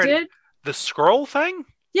 Oh, You we already- did. The scroll thing?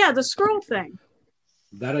 Yeah, the scroll thing.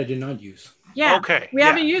 That I did not use. Yeah, Okay. we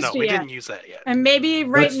haven't used no, it we yet. didn't use that yet. and maybe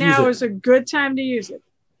right Let's use now it. is a good time to use it.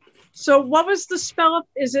 So, what was the spell?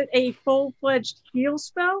 Is it a full-fledged heal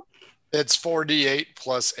spell? It's 4d8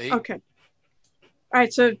 plus 8. Okay. All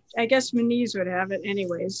right, so I guess Maniz would have it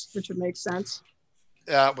anyways, which would make sense.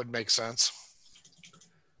 Yeah, it would make sense.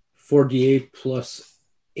 4d8 plus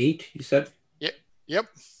 8, you said? Yep.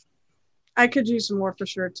 I could use some more for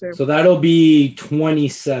sure too. So that'll be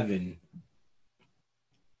 27.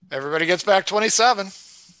 Everybody gets back 27.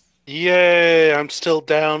 Yay! I'm still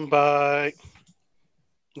down by.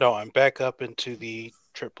 No, I'm back up into the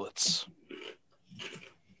triplets.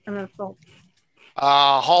 I'm at full.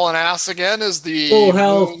 Hauling ass again is the Full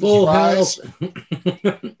health, moon's full rise.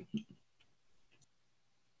 health.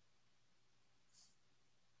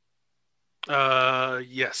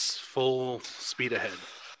 Yes, full speed ahead.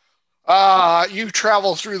 You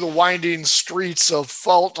travel through the winding streets of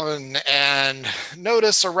Fulton and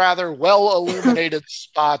notice a rather well-illuminated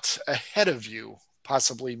spot ahead of you,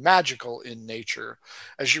 possibly magical in nature.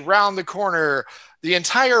 As you round the corner, the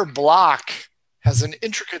entire block has an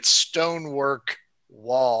intricate stonework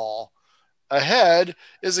wall. Ahead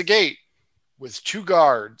is a gate with 2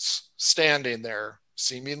 guards standing there,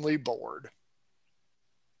 seemingly bored.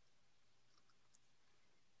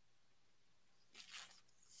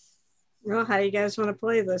 Well, how do you guys want to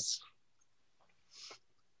play this?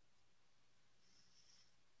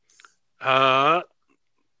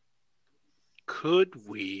 Could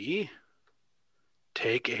we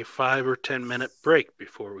take a 5 or 10 minute break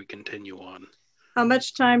before we continue on? How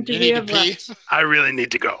much time do You we need have to pee? left? I really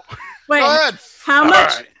need to go. Wait, Go ahead. how All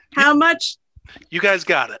much? right. How much? You guys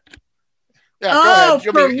got it. Yeah, go Oh,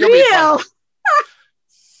 ahead. for You'll be fine. real?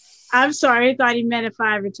 I'm sorry. I thought he meant a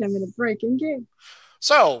 5 or 10 minute break in game.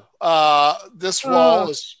 So, this wall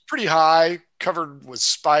is pretty high, covered with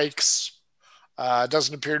spikes.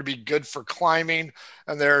 Doesn't appear to be good for climbing.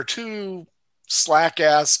 And there are 2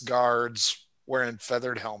 slack-ass guards wearing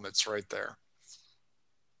feathered helmets right there.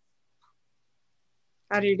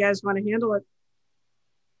 How do you guys want to handle it?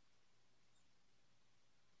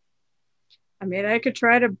 I mean, I could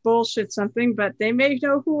try to bullshit something, but they may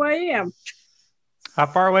know who I am. How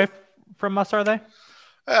far away from us are they?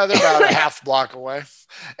 They're about a half block away.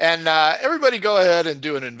 And everybody go ahead and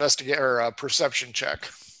do an investigate or a perception check.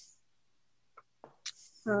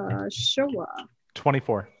 Sure.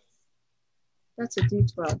 24. That's a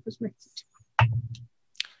D12. Let's make it.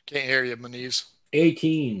 Can't hear you, Maniz.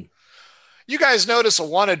 18. You guys notice a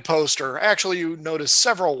wanted poster. Actually, you notice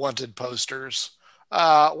several wanted posters.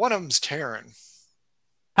 One of them's Taryn.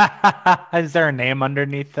 Is there a name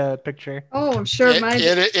underneath the picture? Oh, I'm sure mine.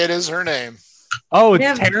 It is her name. Oh, it's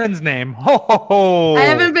Yeah. Taryn's name. Ho, ho, ho. I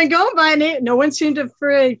haven't been going by name. No one seemed to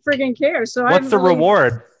friggin' care. So What's the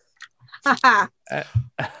reward?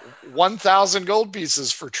 1,000 gold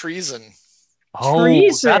pieces for treason. Oh,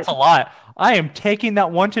 Treason. that's a lot. I am taking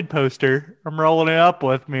that wanted poster. I'm rolling it up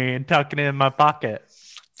with me and tucking it in my pocket.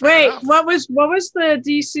 Wait, enough. what was the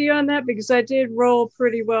DC on that? Because I did roll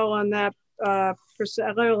pretty well on that. I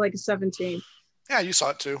rolled like a 17. Yeah, you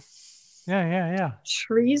saw it too. Yeah.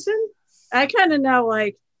 Treason? I kind of know,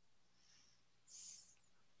 like,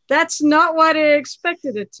 that's not what I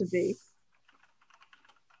expected it to be.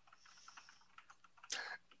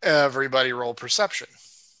 Everybody roll perception.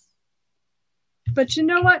 But you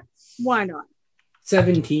know what? Why not?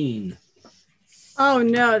 17. Oh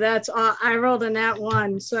no, that's I rolled a nat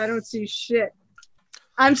 1, so I don't see shit.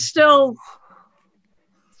 I'm still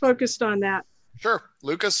focused on that. Sure.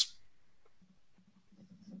 Lucas?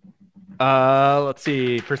 Let's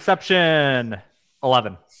see. Perception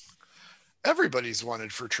 11. Everybody's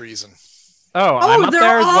wanted for treason. Oh, I'm up they're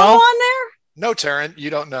there as all well. on there? No, Taryn, you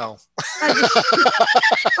don't know.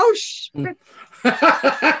 Oh shit.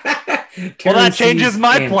 Well, that changes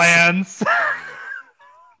my plans.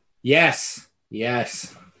 Yes.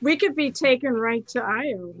 We could be taken right to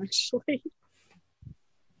Io, actually.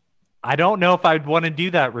 I don't know if I'd want to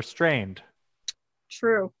do that restrained.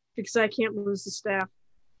 True, because I can't lose the staff.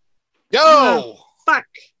 Yo! Fuck.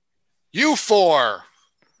 You 4.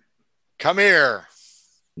 Come here.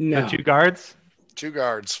 No. The 2 guards? 2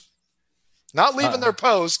 guards. Not leaving their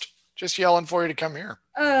post, just yelling for you to come here.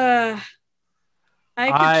 I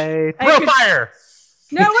throw could- fire.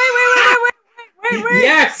 No, wait.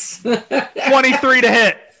 Yes. 23 to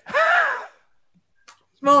hit.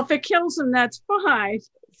 Well, if it kills him, that's fine.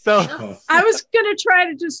 So I was gonna try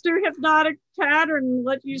to just do hypnotic pattern and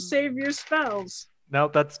let you save your spells. no,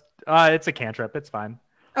 that's it's a cantrip. It's fine.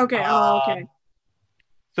 Okay. Okay.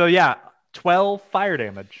 So yeah, 12 fire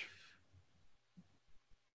damage.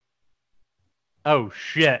 Oh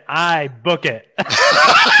shit! I book it.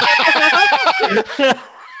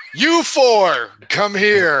 You 4, come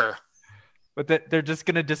here. But they're just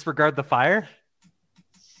gonna disregard the fire.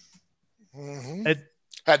 Mhm. It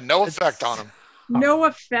Had no effect on him. No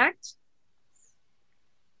effect.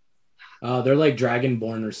 They're like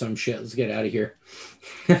Dragonborn or some shit. Let's get out of here.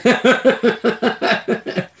 They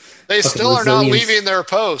Fucking still are not resilience. leaving their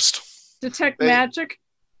post. Detect They- magic.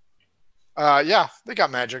 Yeah, they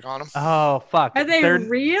got magic on them. oh fuck! Are they They're-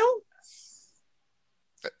 real?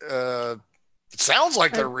 The sounds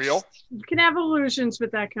like they're real. You can have illusions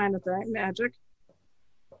with that kind of thing, magic.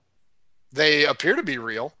 They appear to be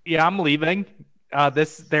real. Yeah, I'm leaving.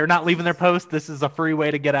 They're not leaving their post. This is a free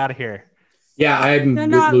way to get out of here. Yeah, I'm They're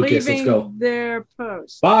with not Lucas. Let's leaving go. their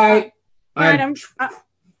post. Bye. All right,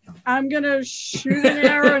 I'm gonna shoot an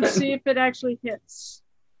arrow and see if it actually hits.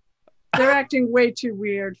 They're acting way too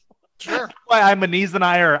weird. Sure. Why, Maniz and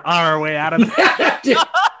I are on our way out of there.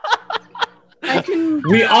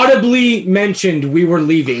 We audibly mentioned we were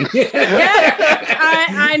leaving.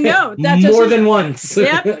 I know. That More than once.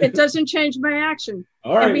 Yep, it doesn't change my action.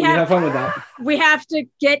 All right, we have fun with that. We have to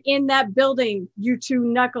get in that building, you two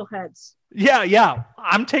knuckleheads. Yeah.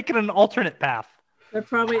 I'm taking an alternate path. There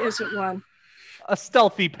probably isn't one. A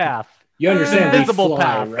stealthy path. You understand Invisible we fly,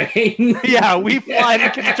 path. right? Yeah, we fly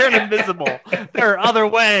and can turn invisible. There are other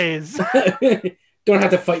ways. Don't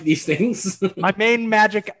have to fight these things. My main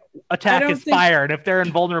magic attack is fire, and if they're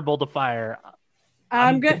invulnerable to fire,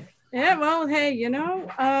 I'm good. Yeah, well, hey,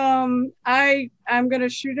 I'm gonna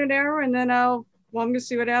shoot an arrow and then I'm gonna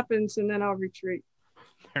see what happens and then I'll retreat.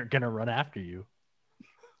 They're gonna run after you.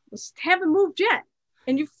 Let's haven't moved yet,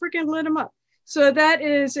 and you freaking lit them up. So that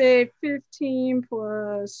is a 15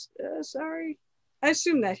 plus. Sorry, I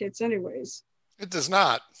assume that hits anyways. It does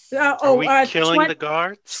not. Are we killing the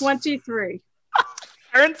guards? 23.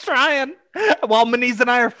 Aaron's trying while Maniz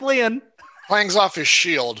and I are fleeing. Clangs off his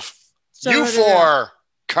shield. So You four,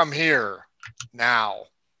 come here now.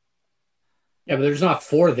 Yeah, but there's not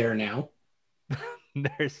 4 there now.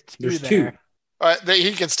 There's There's there. 2.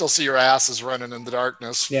 He can still see your asses running in the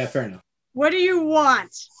darkness. Yeah, fair enough. What do you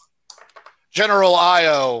want? General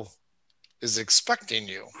Io is expecting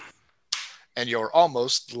you, and you're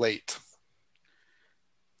almost late.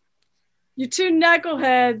 You two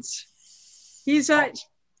knuckleheads.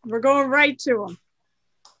 We're going right to him.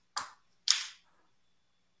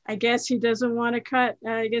 I guess he doesn't want to cut.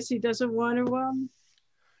 I guess he doesn't want to.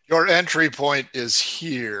 Your entry point is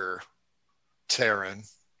here, Taryn.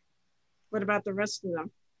 What about the rest of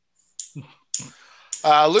them?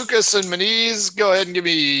 Lucas and Maniz, go ahead and give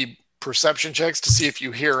me perception checks to see if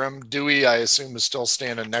you hear him. Dewey, I assume, is still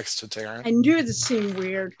standing next to Taryn. I knew this seemed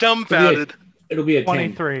weird. Dumbfounded. It'll be a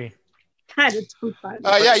 23. God, it's too fun.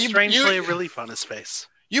 Yeah, strangely a relief on his face.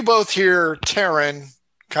 You both hear Taryn,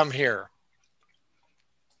 come here.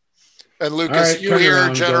 And Lucas, right, you turn hear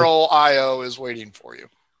around, General Io is waiting for you.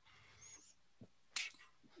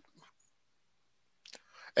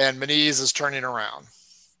 And Maniz is turning around.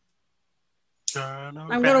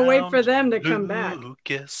 I'm going to wait for them to come back.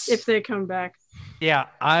 Lucas. If they come back. Yeah,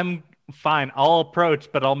 I'm fine. I'll approach,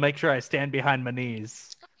 but I'll make sure I stand behind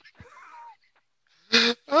Maniz.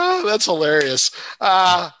 Oh, that's hilarious.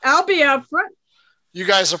 I'll be out front. You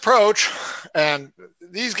guys approach, and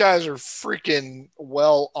these guys are freaking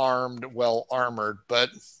well-armed, well-armored, but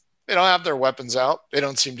they don't have their weapons out. They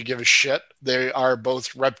don't seem to give a shit. They are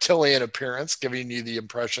both reptilian appearance, giving you the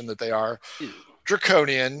impression that they are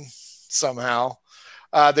draconian somehow.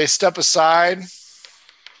 They step aside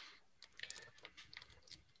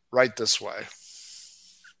right this way.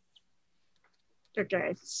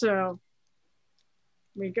 Okay, so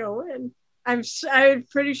we go in. I'm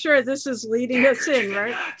pretty sure this is leading us in,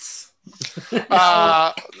 right?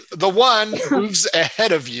 The one moves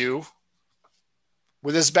ahead of you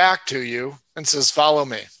with his back to you and says, "Follow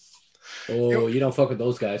me." Oh, you don't fuck with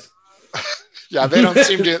those guys. Yeah, they don't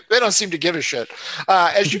seem to give a shit.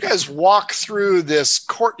 As you guys walk through this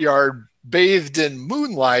courtyard bathed in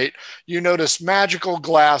moonlight, you notice magical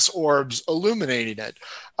glass orbs illuminating it.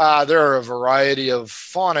 There are a variety of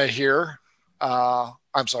flora here,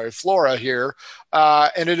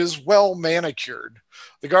 and it is well manicured.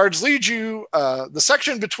 The guards lead you. The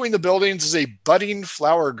section between the buildings is a budding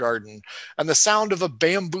flower garden, and the sound of a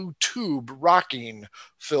bamboo tube rocking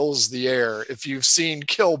fills the air. If you've seen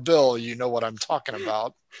Kill Bill, you know what I'm talking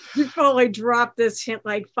about. You've probably dropped this hint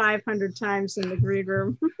like 500 times in the green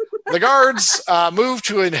room. The guards move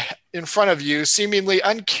in front of you, seemingly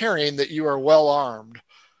uncaring that you are well armed.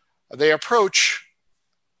 They approach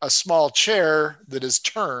a small chair that is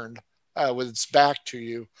turned with its back to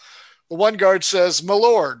you. The one guard says, "My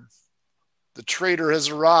lord, the traitor has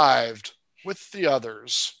arrived with the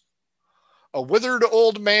others." A withered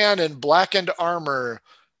old man in blackened armor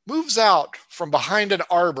moves out from behind an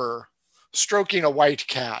arbor, stroking a white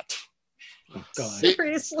cat. Oh, God.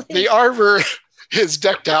 Seriously? The arbor is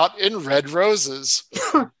decked out in red roses.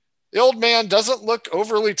 The old man doesn't look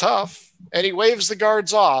overly tough, and he waves the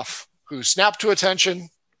guards off, who snap to attention,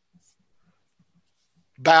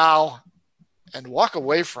 bow, and walk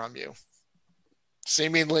away from you,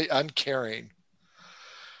 seemingly uncaring.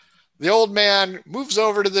 The old man moves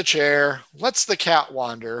over to the chair, lets the cat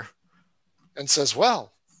wander, and says,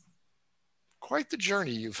 well, quite the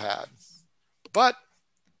journey you've had, but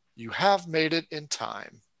you have made it in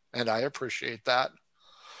time, and I appreciate that.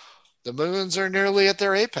 The moons are nearly at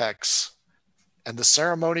their apex, and the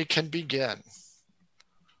ceremony can begin.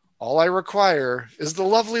 All I require is the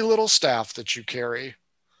lovely little staff that you carry.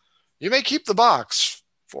 You may keep the box,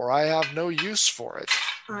 for I have no use for it.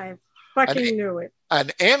 I fucking knew it.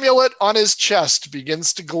 An amulet on his chest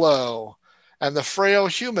begins to glow, and the frail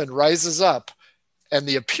human rises up, and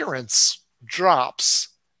the appearance drops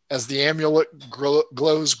as the amulet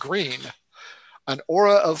glows green. An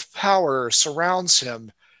aura of power surrounds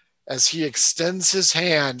him as he extends his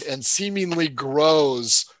hand and seemingly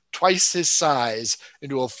grows twice his size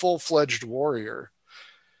into a full-fledged warrior.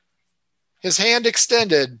 His hand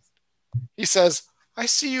extended, he says, I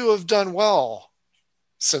see you have done well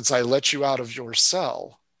since I let you out of your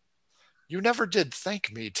cell. You never did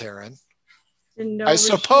thank me, Taryn. I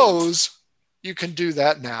suppose you can do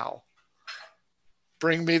that now.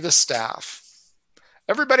 Bring me the staff.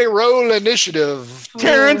 Everybody roll initiative.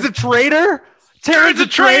 Taryn's a traitor? Taryn's a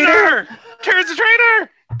traitor! Taryn's a traitor!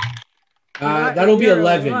 That'll be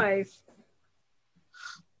 11. God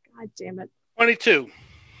damn it. 22.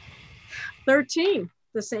 13.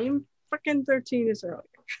 The same fucking 13 as earlier.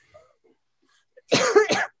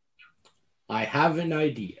 I have an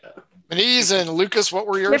idea. Manise and Lucas, what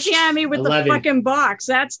were yours? Flip at me with 11. the fucking box.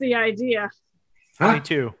 That's the idea.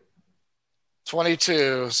 22.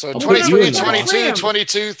 22. So I'll put 23, you in the 22, box.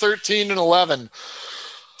 22, 13, and 11.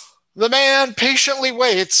 The man patiently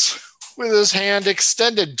waits with his hand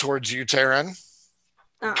extended towards you, Taryn.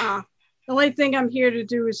 The only thing I'm here to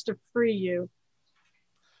do is to free you.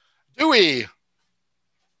 Dewey,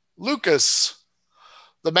 Lucas,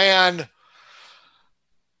 the man.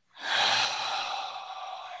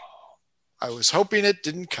 I was hoping it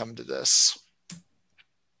didn't come to this.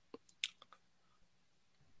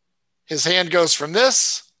 His hand goes from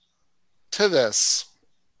this to this.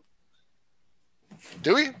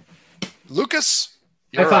 Dewey, Lucas,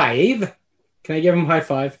 High you're up. five. Can I give him high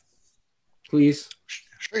five? Please.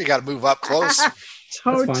 Sure, you got to move up close.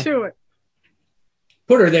 Toe fine. to it.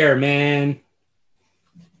 Put her there, man.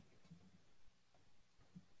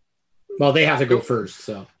 Well, they have to go first,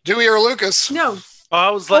 so. Dewey or Lucas? No. Oh, I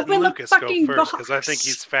was letting Open the Lucas go fucking first because I box. think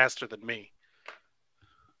he's faster than me.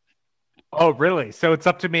 Oh, really? So it's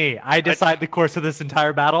up to me. I decide the course of this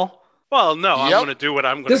entire battle? Well, no, I'm Yep. going to do what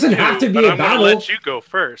I'm going to do. Doesn't have to be but a I'm gonna battle. let you go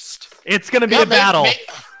first. It's going to be Yeah, a battle.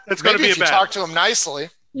 It's going to maybe be if a you battle. talk to him nicely.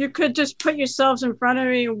 You could just put yourselves in front of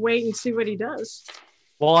me and wait and see what he does.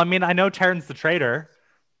 Well, I mean, I know Taryn's the traitor.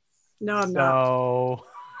 No, I'm not. So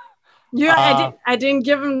Yeah, I didn't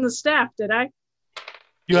give him the staff, did I?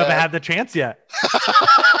 you haven't Yeah. had the chance yet.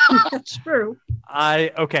 That's true.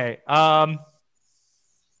 Okay.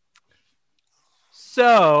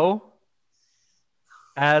 So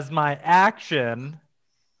as my action,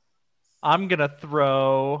 I'm gonna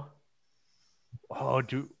throw.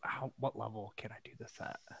 What level can I do this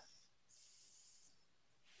at?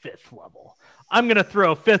 5th level. I'm gonna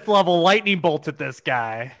throw 5th level lightning bolt at this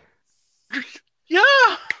guy. Yeah,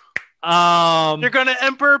 you're going to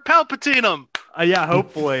Emperor Palpatine him. Yeah,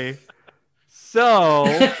 hopefully. So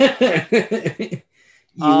You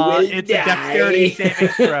will it's a dexterity die. saving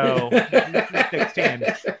throw. 16.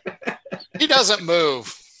 He doesn't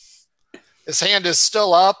move. His hand is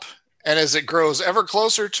still up, and as it grows ever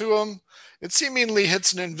closer to him, it seemingly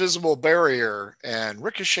hits an invisible barrier and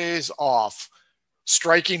ricochets off,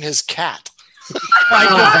 striking his cat. I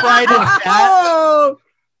just fried his cat. Oh!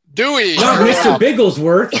 Dewey, Not you're Mr. up.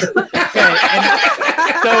 Bigglesworth. Okay,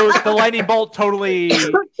 and so the lightning bolt totally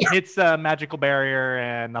hits a magical barrier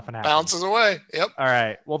and nothing happens. Bounces away. Yep. All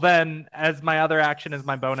right. Well, then, as my other action is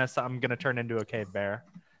my bonus, I'm gonna turn into a cave bear.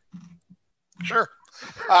 Sure.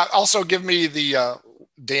 Also, give me the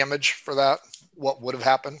damage for that. What would have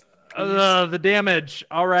happened? The damage.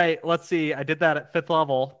 All right. Let's see. I did that at 5th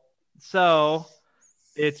level. So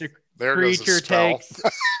it's a There goes the creature spell. takes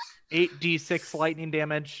 8d6 lightning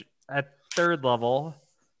damage at 3rd level.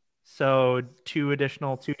 So 2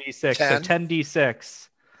 additional 2d6. 10. So 10d6.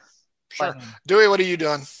 Sure. Dewey, what are you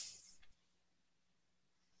doing?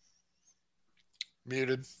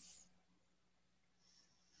 Muted.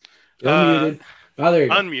 You're muted. Oh, there you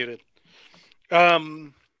go. Unmuted.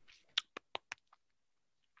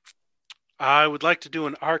 I would like to do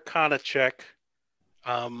an Arcana check,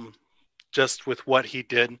 just with what he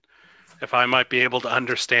did, if I might be able to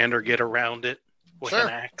understand or get around it with Sure. an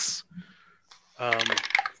axe.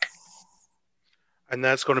 And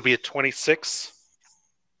that's going to be a 26.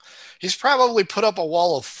 He's probably put up a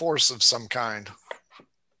wall of force of some kind.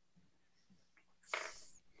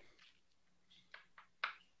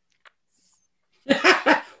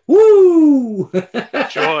 Woo!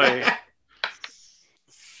 Joy.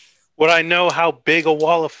 Would I know how big a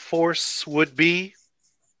wall of force would be?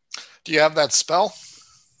 Do you have that spell?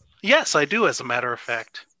 Yes, I do, as a matter of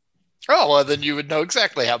fact. Oh, well, then you would know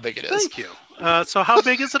exactly how big it is. Thank you. So how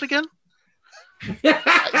big is it again? You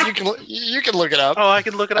can look it up. Oh, I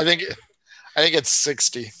can look it up. I think it's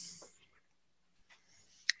 60.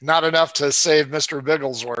 Not enough to save Mr.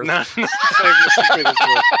 Bigglesworth. Not save Mr.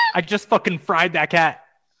 Bigglesworth. I just fucking fried that cat.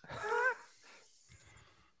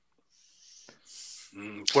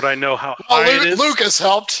 Would I know how high it is? Lucas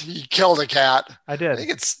helped. He killed a cat. I did. I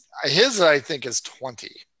think it's his. I think is 20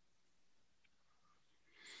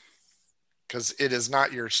 because it is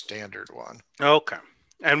not your standard one. Okay,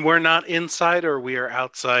 and we're not inside, or we are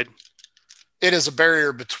outside. It is a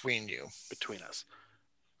barrier between you. Between us.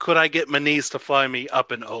 Could I get Maniz to fly me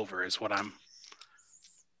up and over? Is what I'm.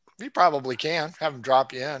 You probably can have him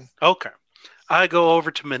drop you in. Okay, I go over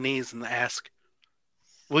to Maniz and ask,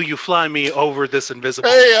 "Will you fly me over this invisible?"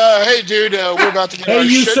 Hey, dude, we're about to get Hey, our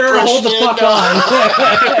you shit sir, hold the pushed fuck in. on.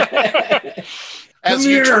 As Come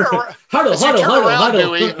you here. turn around,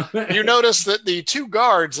 Huddle. Dewey, you notice that the two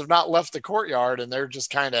guards have not left the courtyard and they're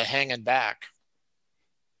just kind of hanging back,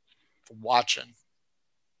 watching.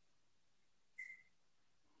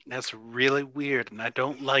 That's really weird, and I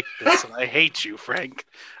don't like this, and I hate you, Frank.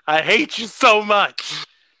 I hate you so much.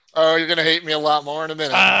 Oh, you're going to hate me a lot more in a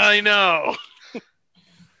minute. I know.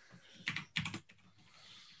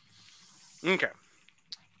 Okay.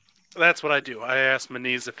 That's what I do. I asked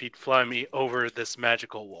Maniz if he'd fly me over this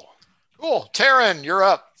magical wall. Cool. Taryn, you're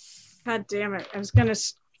up. God damn it. I was going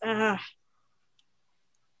to...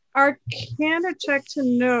 Arcana check to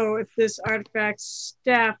know if this artifact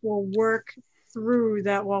staff will work through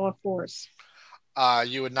that wall of force.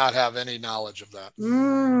 You would not have any knowledge of that.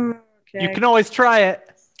 Okay. You can always try it.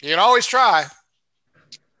 You can always try.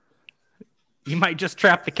 You might just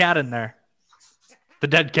trap the cat in there. The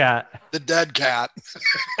dead cat. The dead cat.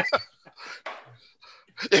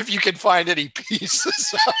 If you can find any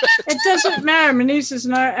pieces of it. It doesn't matter. Maniz is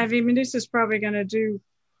not... I mean, Maniz is probably going to do...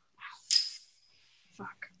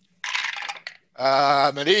 Fuck.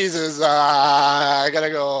 Maniz is... I got to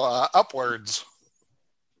go upwards.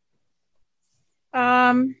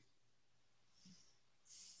 I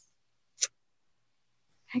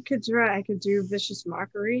could try. I could do vicious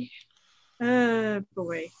mockery.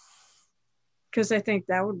 Boy. Because I think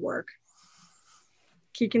that would work.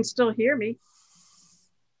 He can still hear me.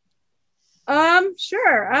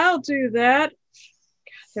 Sure, I'll do that. God,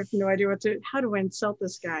 I have no idea how do I insult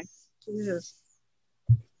this guy? Jesus.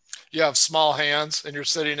 You have small hands and you're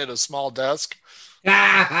sitting at a small desk. You're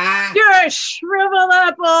a shriveled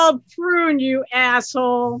up old prune, you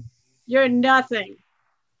asshole. You're nothing.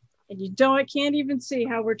 And you can't even see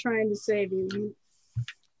how we're trying to save you, you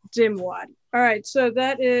dimwad. All right, so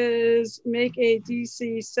that is make a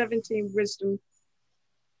DC 17 wisdom.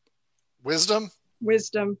 Wisdom?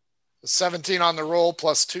 Wisdom. 17 on the roll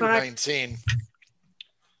plus 2, 19.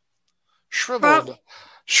 Shriveled.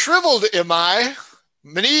 Shriveled am I?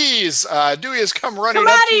 Maniz, Dewey has come running Come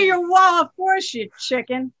up out to of you. your wall of force, you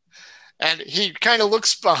chicken. And he kind of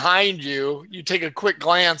looks behind you. You take a quick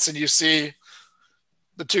glance and you see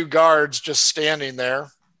the two guards just standing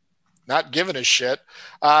there, not giving a shit.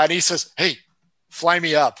 And he says, hey, fly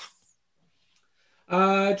me up.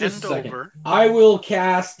 Just a second. I will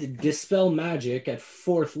cast Dispel Magic at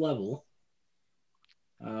 4th level.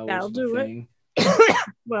 That'll do it.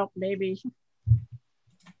 Well, maybe.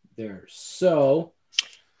 There. So,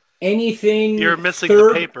 anything... You're missing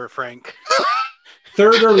the paper, Frank.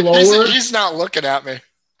 3rd or lower... He's not looking at me.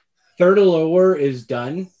 3rd or lower is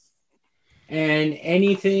done. And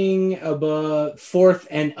anything above 4th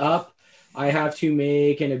and up, I have to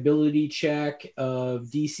make an ability check of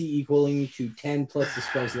DC equaling to 10 plus the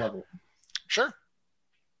spell's level. Sure.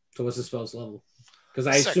 So what's the spell's level? Because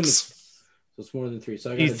I assume it's more than 3.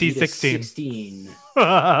 So I got DC 16. 16.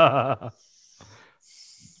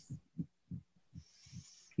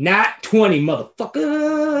 Not 20,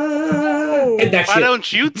 motherfucker. And that Why shit.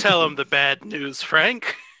 don't you tell him the bad news,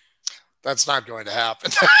 Frank? That's not going to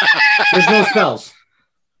happen. There's no spells.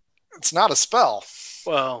 It's not a spell.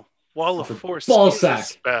 Well, Wall of Force ball is sack. a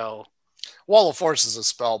spell. Wall of Force is a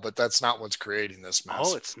spell, but that's not what's creating this mess.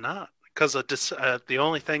 Oh, it's not. Because the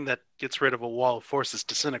only thing that gets rid of a Wall of Force is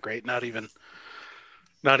disintegrate, not even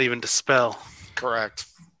dispel. Correct.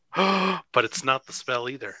 But it's not the spell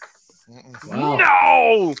either. Wow.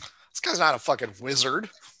 No! This guy's not a fucking wizard.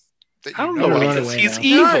 that I don't you know I'm what gonna he run is. away He's now.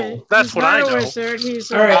 evil. No, That's he's what not I a know. wizard.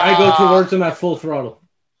 He's All right, I go towards him at full throttle.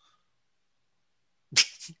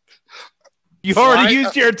 You already Fly-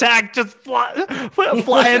 used your attack. Just fly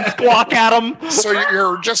and squawk at him. So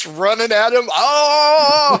you're just running at him.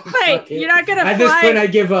 Oh, Wait, Okay. you're not gonna At fly. this point, I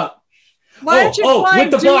give up. Why don't you fly?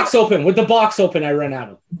 with the box open. With the box open, I run at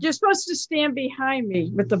him. You're supposed to stand behind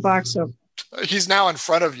me with the box open. he's now in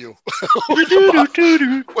front of you with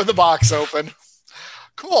the box open.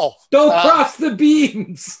 Cool. Don't cross the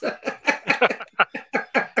beams.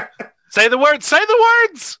 Say the words. Say the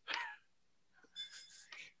words.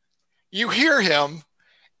 You hear him,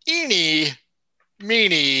 eeny,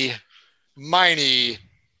 meeny, miny,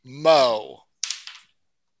 mo.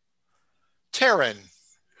 Taryn,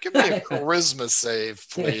 give me a charisma save,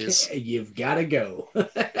 please. You've got to go.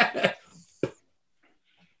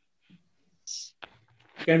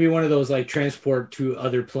 Gonna be one of those like transport to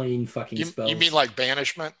other plane fucking spells. You mean like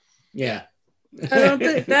banishment? Yeah. I don't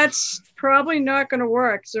think that's probably not going to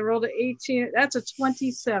work. So I rolled an 18. That's a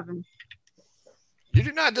 27. You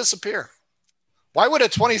do not disappear. Why would a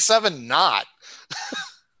 27 not?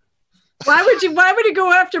 Why would you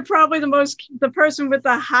go after probably the person with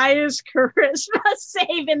the highest charisma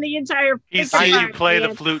save in the entire? He's picture? seen you play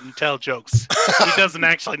the flute and tell jokes. He doesn't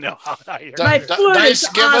actually know how high My flute is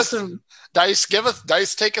awesome. Dice giveth,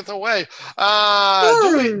 dice taketh away.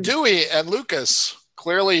 Dewey and Lucas.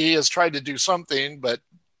 Clearly he has tried to do something, but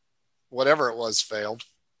whatever it was failed.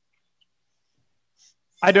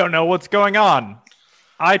 I don't know what's going on.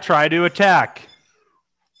 I try to attack.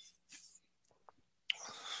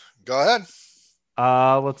 Go ahead.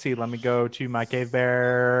 Let's see. Let me go to my cave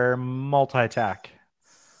bear multi-attack.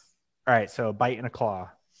 All right, so bite and a claw.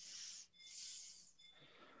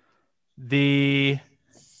 The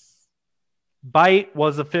bite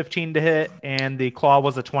was a 15 to hit, and the claw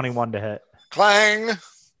was a 21 to hit. Clang,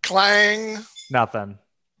 clang. Nothing.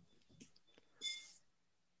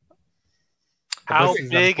 How This is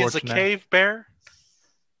big is a unfortunate. cave bear?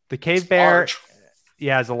 The cave bear, Large.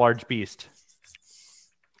 yeah, is a large beast.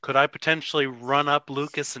 Could I potentially run up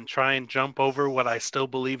Lucas and try and jump over what I still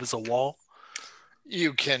believe is a wall?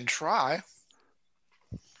 You can try.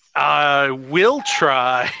 I will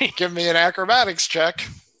try. Give me an acrobatics check.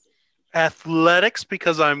 Athletics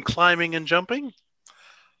because I'm climbing and jumping.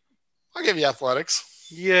 I'll give you athletics.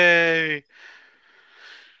 Yay.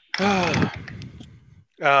 That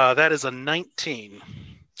is a 19.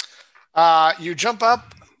 You jump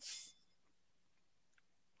up.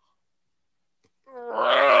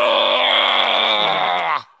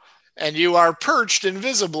 And you are perched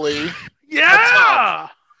invisibly. Yeah!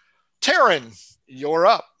 Taryn, you're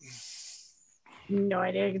up. No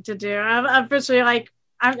idea what to do. I'm officially like,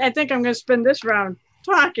 I think I'm going to spend this round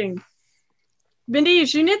talking.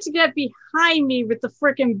 Benice, you need to get behind me with the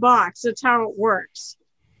freaking box. That's how it works.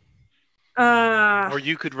 Or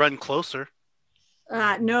you could run closer.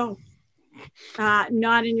 No.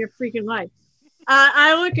 Not in your freaking life.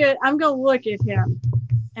 I'm going to look at him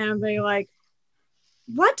and be like,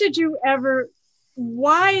 why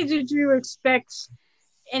did you expect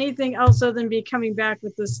anything else other than be coming back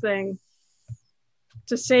with this thing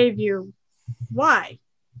to save you? Why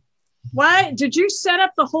did you set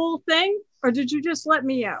up the whole thing, or did you just let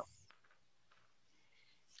me out?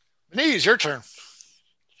 Denise, your turn.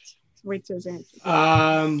 Wait till his answer.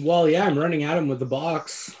 Well, yeah, I'm running at him with the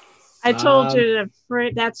box. I told you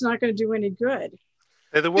that's not going to do any good.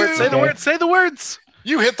 Say the words, say the words, say the words.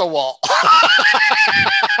 You hit the wall.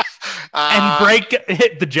 And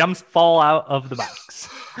hit the gems fall out of the box.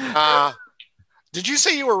 Did you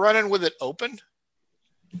say you were running with it open?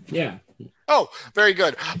 Yeah. Oh, very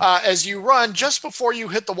good. As you run, just before you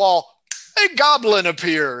hit the wall, a goblin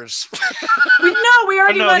appears. We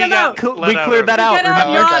already let him out. We cleared that out. Get out,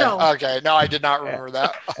 Remember? Okay. No, I did not remember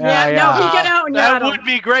that. No, he get out and That yaddle. would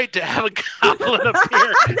be great to have a goblin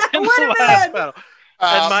appear in would the have last been. battle.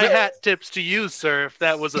 And my hat tips to you, sir, if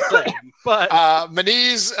that was a thing. But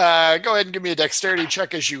Maniz, go ahead and give me a dexterity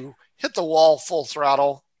check as you hit the wall full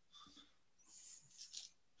throttle.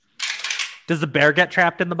 Does the bear get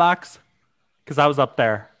trapped in the box? Because I was up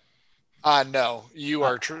there. No, you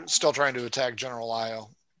are still trying to attack General Io.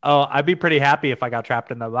 Oh, I'd be pretty happy if I got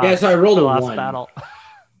trapped in the box. Yeah, so I rolled the a last 1. battle.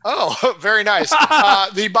 Oh, very nice.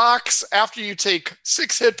 The box, after you take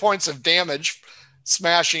 6 hit points of damage,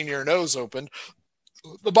 smashing your nose open,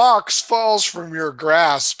 the box falls from your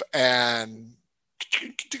grasp and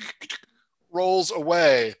rolls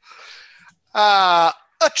away. A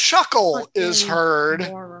chuckle is heard.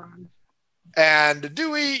 Moron. And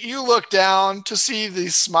Dewey, you look down to see the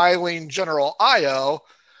smiling General Io.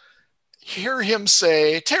 Hear him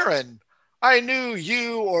say, Taryn, I knew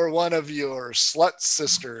you or one of your slut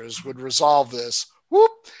sisters would resolve this.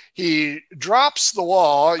 Whoop! He drops the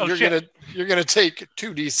wall. Oh, you're gonna take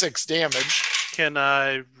 2d6 damage. Can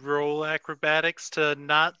I roll acrobatics to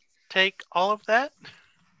not take all of that?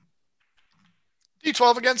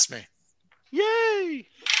 D12 against me. Yay!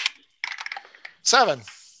 7.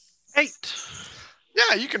 8.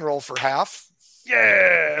 Yeah, you can roll for half.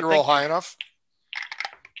 Yeah. You roll high enough.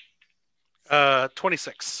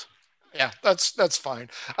 26. Yeah, that's fine.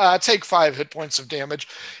 Take 5 hit points of damage.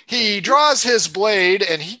 He draws his blade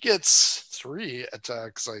and he gets 3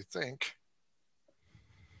 attacks, I think.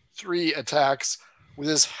 3 attacks with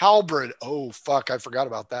his halberd. Oh, fuck, I forgot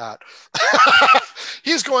about that.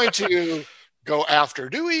 He's going to go after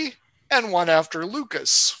Dewey and one after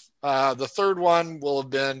Lucas. The third one will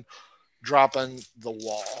have been dropping the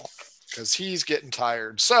wall because he's getting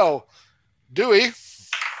tired. So, Dewey...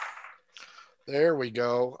 There we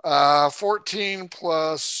go. 14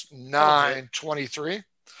 plus 9, okay. 23.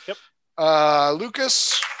 Yep.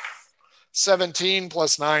 Lucas, 17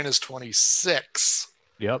 plus 9 is 26.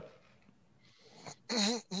 Yep.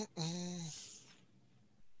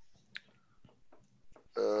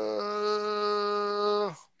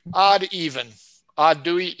 Odd, even. Odd,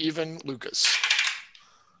 Dewey, even, Lucas.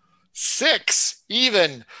 6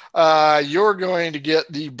 even. You're going to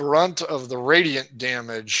get the brunt of the radiant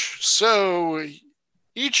damage. So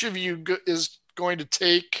each of you is going to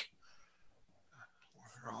take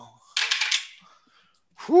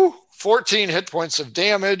 14 hit points of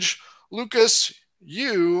damage. Lucas,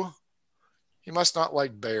 you must not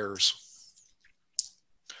like bears.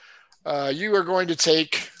 You are going to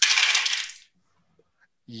take,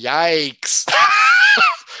 yikes,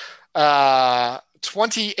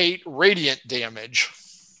 28 radiant damage.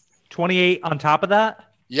 28 on top of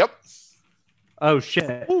that? Yep. Oh,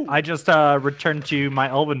 shit. Ooh. I just returned to my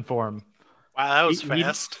elven form. Wow, that was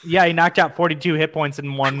fast. He knocked out 42 hit points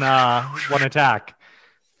in one attack.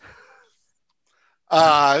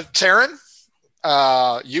 Taryn,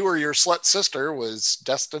 you or your slut sister was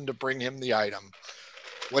destined to bring him the item.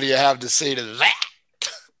 What do you have to say to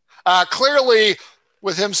that? Clearly,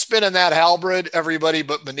 with him spinning that halberd, everybody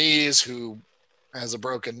but Maniz, who has a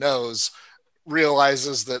broken nose,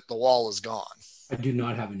 realizes that the wall is gone. I do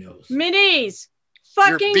not have a nose. Maniz,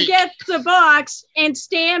 fucking get the box and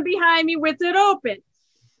stand behind me with it open.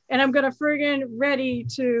 And I'm gonna friggin' ready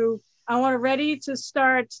to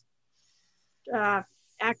start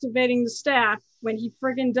activating the staff when he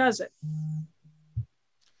friggin' does it.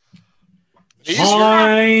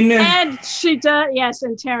 Fine. And she does, yes,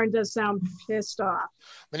 and Taryn does sound pissed off.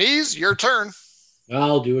 Maniz, your turn.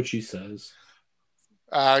 I'll do what she says.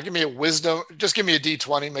 Give me a wisdom. Just give me a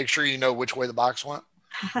D20. Make sure you know which way the box went.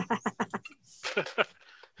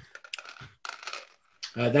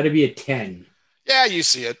 That'd be a 10. Yeah, you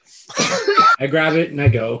see it. I grab it and I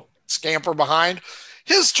go. Scamper behind.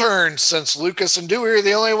 His turn, since Lucas and Dewey are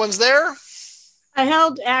the only ones there. I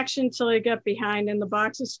held action till I got behind, and the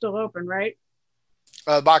box is still open, right?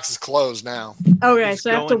 The box is closed now. Okay,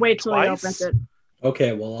 so I have to wait till he opens it.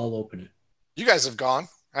 Okay, well, I'll open it. You guys have gone,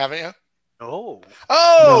 haven't you? Oh,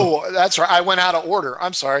 no. That's right. I went out of order.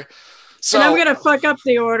 I'm sorry. So and I'm gonna fuck up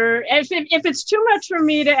the order. If it's too much for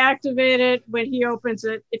me to activate it when he opens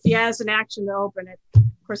it, if he has an action to open it, of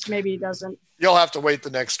course maybe he doesn't. You'll have to wait the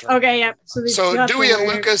next turn. Okay, yeah. So Dewey and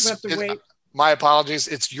Lucas, my apologies.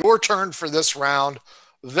 It's your turn for this round.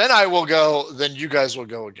 Then I will go. Then you guys will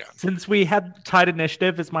go again. Since we had tied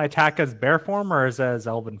initiative, is my attack as bear form or is it as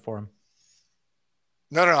elven form?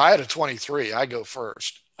 No. I had a 23. I go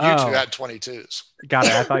first. You two had 22s. Got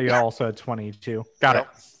it. I thought you also had 22. Got it.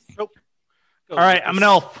 Nope. All right, I'm an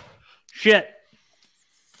elf. Shit.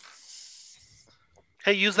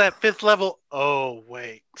 Hey, use that 5th level. Oh,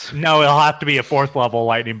 wait. No, it'll have to be a 4th level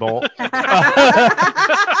lightning bolt.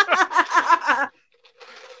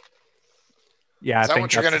 Yeah, is that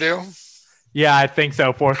what you're going to do? Yeah, I think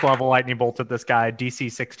so. 4th level lightning bolt at this guy.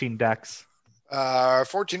 DC 16 dex.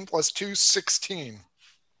 14 plus 2, 16.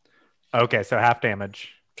 Okay, so half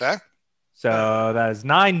damage. Okay. So that is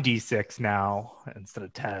 9d6 now instead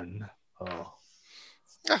of 10. Oh.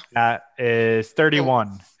 Yeah. That is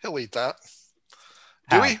 31. He'll eat that.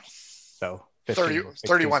 Halved. Dewey? So 15,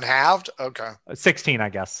 31 halved? Okay. 16, I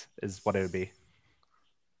guess, is what it would be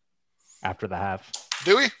after the half.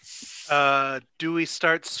 Dewey? Dewey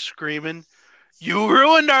starts screaming, "You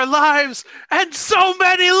ruined our lives and so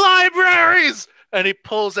many libraries!" And he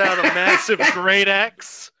pulls out a massive great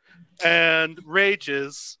axe and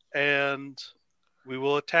rages, and we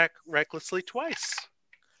will attack recklessly twice.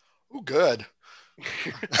 Oh, good.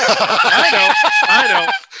 I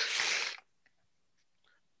know.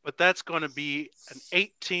 But that's going to be an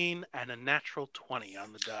 18 and a natural 20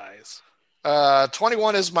 on the dice.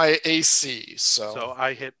 21 is my AC, So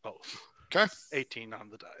I hit both. Okay. 18 on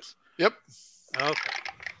the dice. Yep. Okay.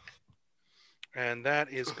 And that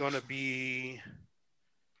is going to be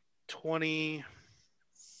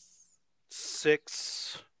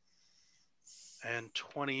 26 and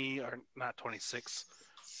 20, or not 26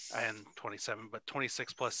 and 27, but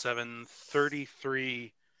 26 plus 7,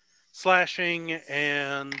 33 slashing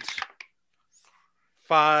and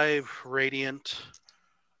 5 radiant.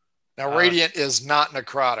 Now, radiant is not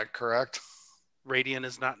necrotic, correct? Radiant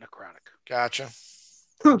is not necrotic. Gotcha.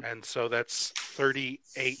 And so that's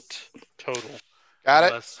 38 total.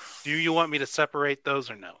 Got it. Do you want me to separate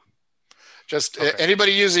those or no? Just Okay.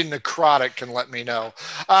 Anybody using necrotic can let me know.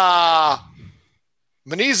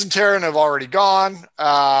 Maniz and Terran have already gone.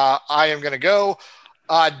 I am going to go.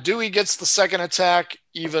 Dewey gets the second attack.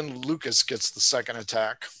 Even Lucas gets the second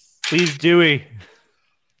attack. Please, Dewey.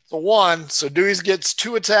 So 1. So Dewey gets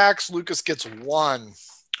 2 attacks. Lucas gets 1.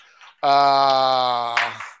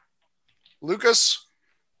 Lucas,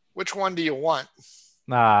 which one do you want?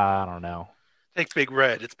 I don't know. Take Big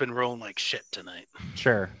Red. It's been rolling like shit tonight.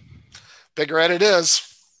 Sure. Big Red it is.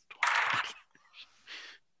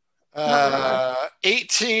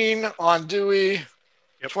 18 on Dewey,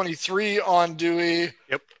 Yep. 23 on Dewey,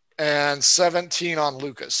 Yep. and 17 on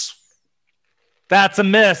Lucas. That's a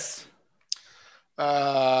miss.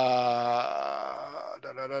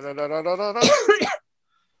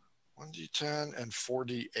 1d10 and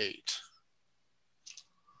 48.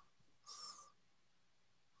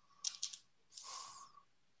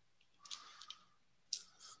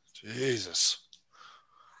 Jesus.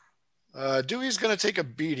 Dewey's going to take a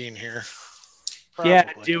beating here. Yeah,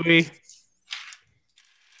 Probably. Dewey.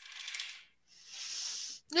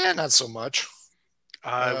 Yeah, not so much.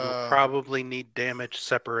 I will probably need damage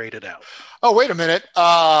separated out. Oh, wait a minute.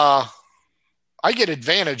 I get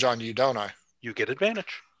advantage on you, don't I? You get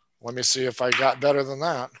advantage. Let me see if I got better than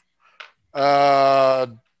that.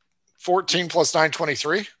 14 plus 9,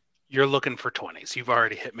 23. You're looking for 20s. You've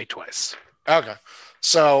already hit me twice. Okay.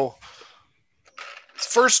 So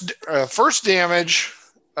first damage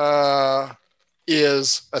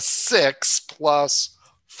is a 6 plus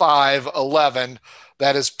 5, 11.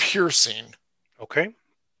 That is piercing. Okay.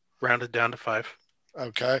 Rounded down to 5.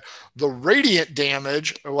 Okay. The radiant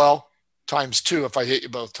damage, well, times 2 if I hit you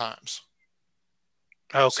both times.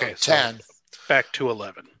 Okay. So 10. Back to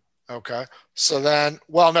 11. Okay. So then,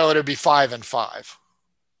 well, no, it'd be 5 and 5.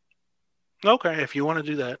 Okay. If you want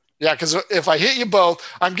to do that. Yeah, because if I hit you both,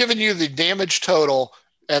 I'm giving you the damage total,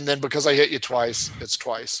 and then because I hit you twice, it's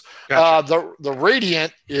twice. Gotcha. The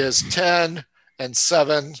radiant is 10 and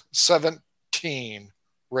 7, 17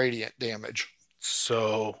 radiant damage.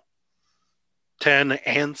 So 10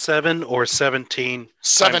 and 7 or 17?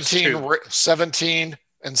 17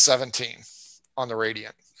 and 17 on the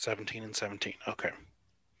radiant. 17 and 17. Okay.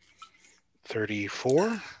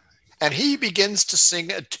 34. And he begins to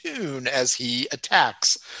sing a tune as he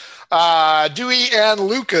attacks. Dewey and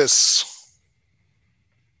Lucas.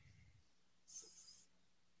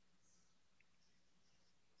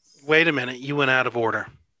 Wait a minute. You went out of order.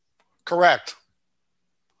 Correct.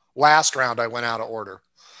 Last round, I went out of order.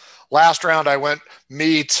 Last round, I went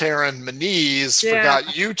me, Taryn, Maniz,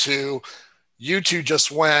 forgot you two. You two just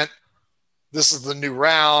went, this is the new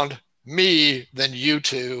round. Me, then you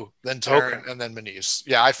two, then Taryn, and then Maniz.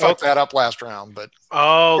 Yeah, I fucked that up last round, but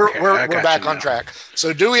we're back on track.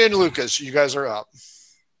 So Dewey and Lucas, you guys are up.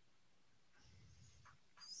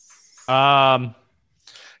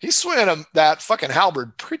 He's swinging that fucking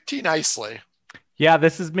halberd pretty nicely. Yeah,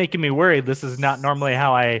 this is making me worried. This is not normally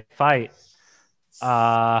how I fight.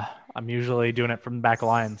 I'm usually doing it from the back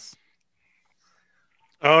lines.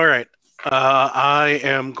 All right. I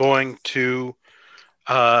am going to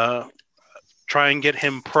try and get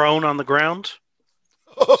him prone on the ground.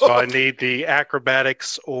 So I need the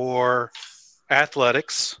acrobatics or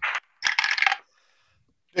athletics.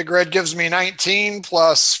 Big Red gives me 19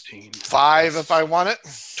 plus 5 if I want it.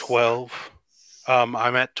 12.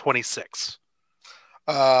 I'm at 26.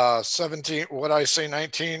 17. What I say?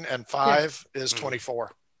 19 and 5 is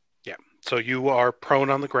 24. Yeah. So you are prone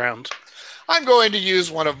on the ground. I'm going to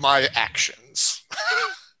use one of my actions.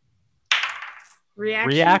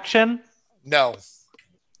 Reaction? No.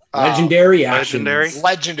 Legendary actions.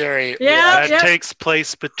 Legendary. Yeah. That takes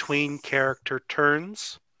place between character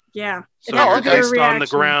turns. Yeah. So you're placed on the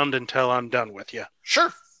ground until I'm done with you.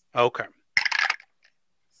 Sure. Okay.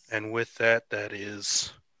 And with that, that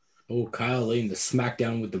is... Oh, Kyle laying the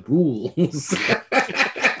smackdown with the rules.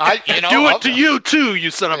 Do it to you too,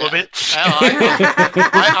 you son of a bitch.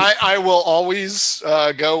 I will always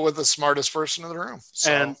go with the smartest person in the room.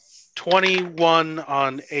 So. And 21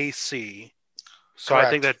 on AC. So Correct.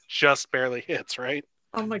 I think that just barely hits, right?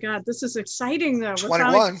 Oh my God, this is exciting though.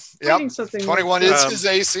 21. Yep. Something 21 is his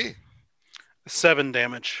AC. 7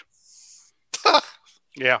 damage.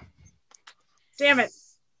 Yeah. Damn it.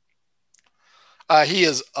 He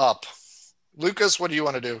is up. Lucas, what do you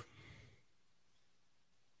want to do?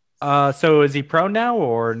 So is he prone now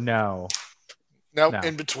or no? Nope, No.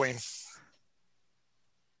 in between.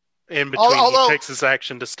 In between, Although- he takes his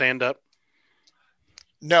action to stand up.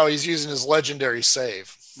 No, he's using his legendary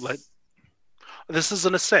save. This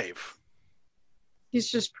isn't a save.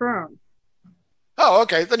 He's just prone. Oh,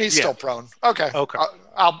 okay. Then he's Yeah. still prone. Okay. Okay.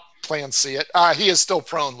 I'll play and see it. He is still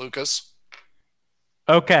prone, Lucas.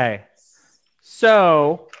 Okay.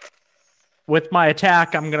 So with my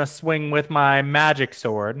attack, I'm going to swing with my magic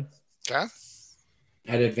sword. Okay.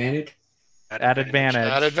 At advantage? At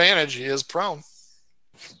advantage. At advantage, he is prone.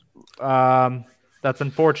 That's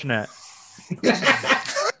unfortunate.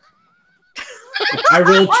 I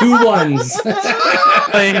rolled 2 ones.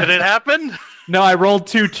 Did it happen? No, I rolled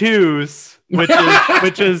 2 2s,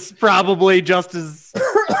 which is probably just as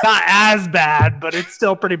not as bad, but it's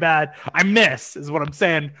still pretty bad. I miss, is what I'm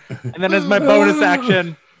saying. And then as my bonus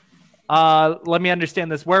action, let me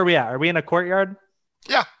understand this. Where are we at? Are we in a courtyard?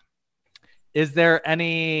 Yeah. Is there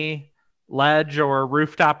any ledge or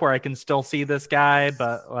rooftop where I can still see this guy,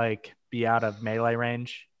 but like be out of melee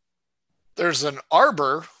range? There's an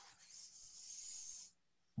arbor.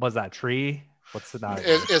 Was that tree? What's the name?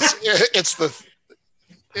 It's the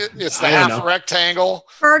I don't half know. rectangle,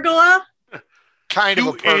 Pergola? kind of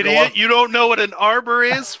You a pergola. idiot. You don't know what an arbor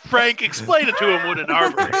is? Frank, explain it to him what an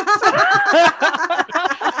arbor is.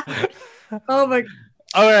 Oh my.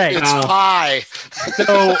 All right. It's pie.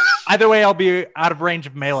 So either way, I'll be out of range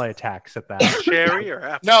of melee attacks at that. Cherry or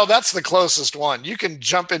apple? No, that's the closest one. You can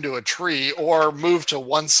jump into a tree or move to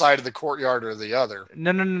one side of the courtyard or the other.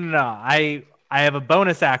 No. I have a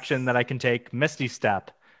bonus action that I can take, Misty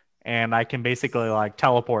Step, and I can basically like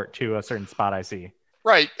teleport to a certain spot I see.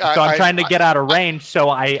 Right. So I'm trying to get out of range so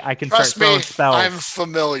I can start Trust throwing me, spells. I'm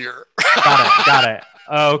familiar. Got it.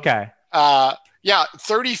 Oh, okay. Yeah,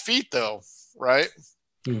 30 feet though, right?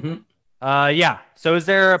 Mm-hmm. Yeah. So is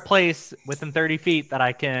there a place within 30 feet that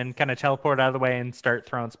I can kind of teleport out of the way and start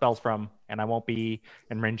throwing spells from, and I won't be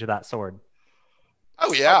in range of that sword?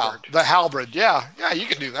 Oh yeah, Halberd. the halberd. Yeah, you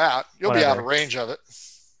can do that. You'll be out Whatever. of range of it.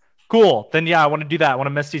 Cool. Then yeah, I want to do that. I want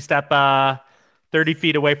to Misty Step 30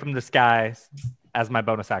 feet away from this guy as my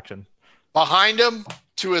bonus action. Behind him,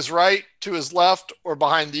 to his right, to his left, or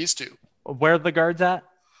behind these two. Where are the guards at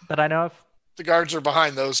that I know of? The guards are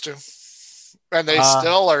behind those two, and they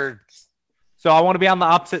still are. So I want to be on the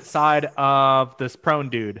opposite side of this prone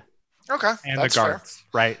dude Okay, and that's the guards,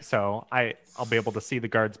 right? So I'll be able to see the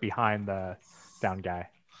guards behind the down guy.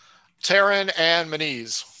 fair. Taryn and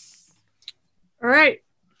Maniz. All right.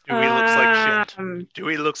 Dewey looks like shit.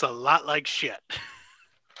 Dewey looks a lot like shit.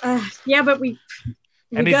 Yeah, but we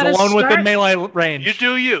And he's gotta alone within start- melee range. You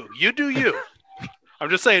do you. You do you. I'm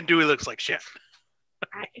just saying Dewey looks like shit.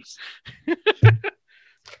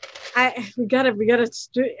 we gotta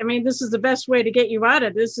do. I mean, this is the best way to get you out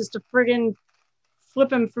of this is to friggin'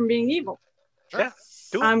 flip him from being evil. Yeah.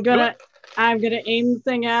 Do it. I'm Do gonna it. aim the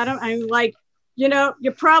thing at him. I'm like, you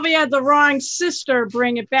probably had the wrong sister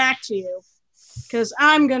bring it back to you, because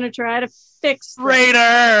I'm gonna try to fix this.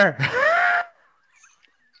 Raider.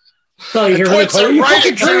 So you hear him Points call, it "You right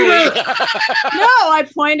fucking at Dewey. traitor!" No, I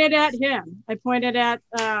pointed at him. I pointed at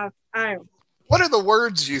Io. What are the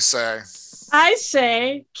words you say? I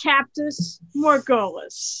say Captus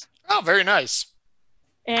Morgulus, Oh, very nice.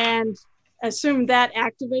 and assume that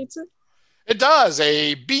activates it. It does.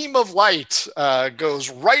 A beam of light goes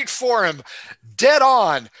right for him, dead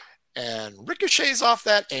on, and ricochets off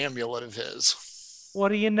that amulet of his. What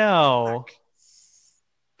do you know?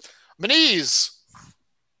 Maniz,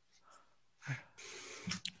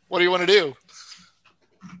 what do you want to do?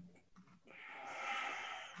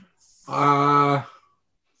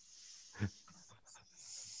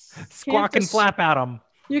 Squawk and dis- flap at him.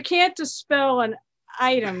 You can't dispel an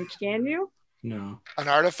item, can you? No. An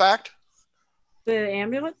artifact? The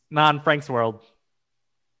amulet? Not in Frank's world.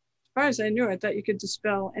 As far as I knew, I thought you could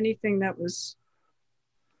dispel anything that was.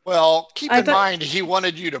 Well, keep I in thought- mind he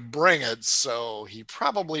wanted you to bring it, so he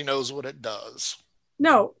probably knows what it does.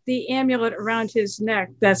 No, the amulet around his neck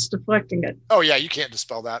that's deflecting it. Oh, yeah, you can't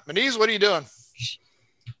dispel that. Maniz, what are you doing?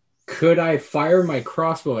 Could I fire my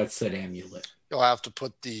crossbow at said amulet? You'll have to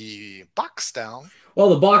put the box down. Well,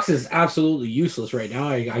 the box is absolutely useless right now.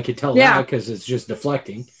 I could tell Yeah. that because it's just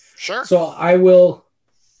deflecting. Sure. So I will.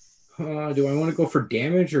 Do I want to go for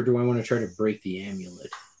damage or do I want to try to break the amulet?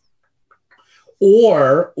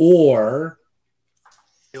 Or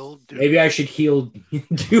maybe I should heal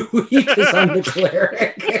Dewey because I'm the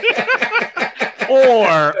cleric.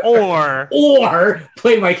 or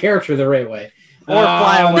play my character the right way. Or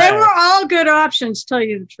fly away. They were all good options, tell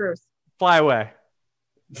you the truth. Fly away.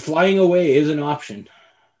 Flying away is an option.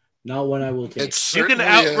 Not one I will take. You can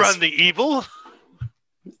outrun the evil.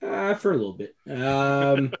 For a little bit.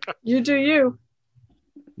 You do you.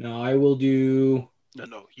 No, I will do.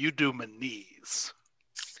 No, you do my knees.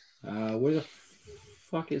 Where the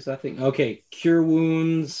fuck is that thing? Okay, cure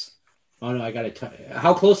wounds. Oh no, I gotta.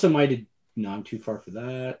 How close am I to? No, I'm too far for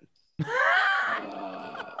that. This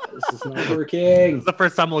is not working. It's the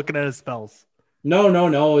first time looking at his spells.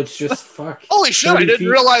 No. It's just fuck. Holy shit! I didn't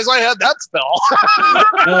realize I had that spell.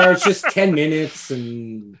 No, it's just 10 minutes,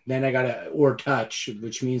 and then I gotta touch,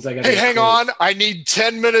 which means I gotta. Hey, hang on! I need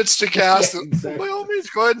 10 minutes to cast. Yeah, exactly. By all means,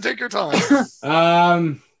 go ahead and take your time.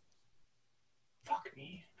 Fuck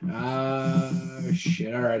me.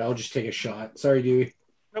 Shit. All right, I'll just take a shot. Sorry, Dewey.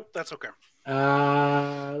 Nope, that's okay.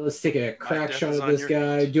 Let's take a crack death shot is at on this your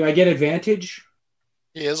guy. Do I get advantage?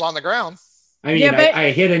 He is on the ground. I mean, Yeah, but-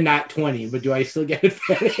 I hit a nat 20, but do I still get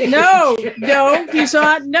advantage? No, you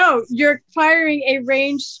saw it. No, you're firing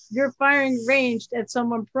ranged at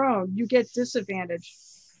someone prone. You get disadvantage.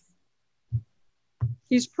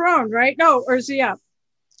 He's prone, right? No, or is he up?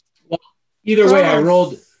 Well, either way, I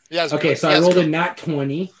rolled. Yes. Okay, so I rolled a nat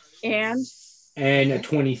 20 And a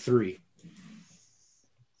 23.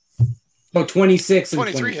 Oh, 26 and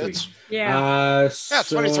 23 23. hits. yeah. Yeah,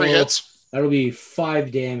 23 hits. That'll be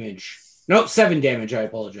 5 damage. No, 7 damage. I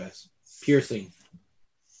apologize. Piercing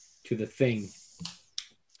to the thing.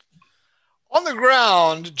 On the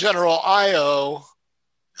ground, General Io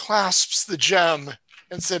clasps the gem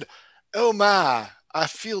and said, "Oh my, I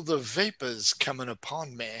feel the vapors coming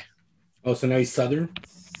upon me." Oh, so now he's southern?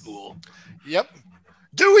 Cool. Yep.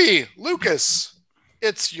 Dewey, Lucas,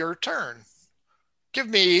 it's your turn. Give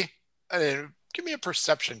me a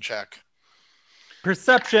perception check.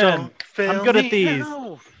 Perception. Don't fail I'm good at me these.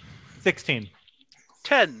 now. 16.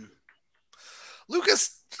 10.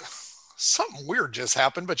 Lucas, something weird just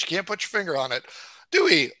happened, but you can't put your finger on it.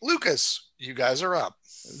 Dewey, Lucas, you guys are up.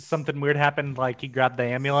 Something weird happened, like he grabbed the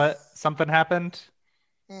amulet. Something happened.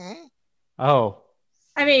 Mm-hmm. Oh.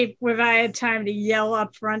 I mean, if I had time to yell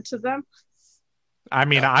up front to them, I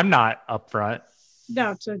mean, I'm not up front.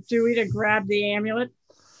 no, to Dewey to grab the amulet.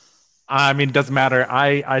 I mean, it doesn't matter.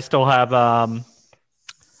 I still have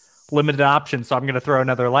limited options, so I'm going to throw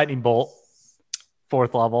another lightning bolt,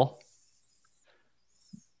 4th level.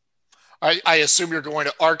 I assume you're going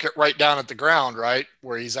to arc it right down at the ground, right?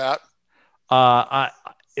 Where he's at?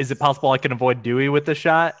 Is it possible I can avoid Dewey with the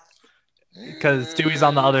shot? Because Dewey's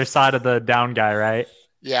on the other side of the down guy, right?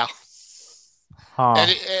 Yeah. Huh.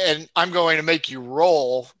 And I'm going to make you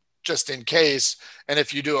roll just in case. And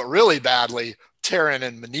if you do it really badly, Terran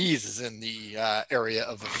and Maniz is in the area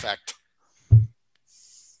of effect.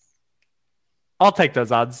 I'll take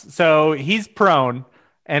those odds. So he's prone,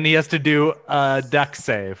 and he has to do a dex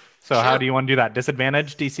save. So Sure. How do you want to do that?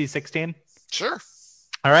 Disadvantage, DC 16? Sure.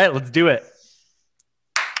 All right, let's do it.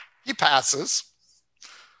 He passes.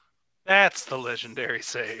 That's the legendary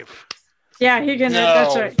save. Yeah, he can. No,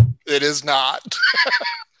 That's right. it is not.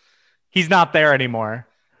 He's not there anymore.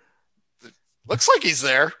 Looks like he's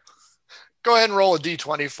there. Go ahead and roll a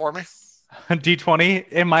d20 for me.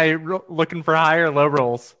 D20. Am I looking for high or low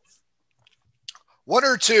rolls? 1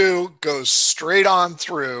 or 2 goes straight on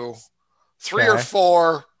through. 3 or Okay.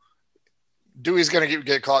 4, Dewey's going to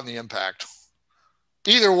get caught in the impact.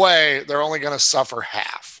 Either way, they're only going to suffer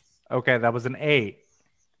half. Okay, that was an 8.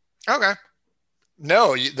 Okay.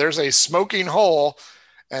 No, there's a smoking hole,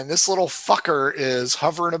 and this little fucker is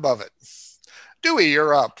hovering above it. Dewey,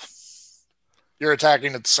 you're up. You're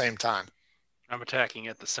attacking at the same time. I'm attacking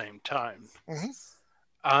at the same time. Mhm.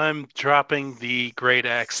 I'm dropping the great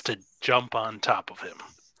axe to jump on top of him.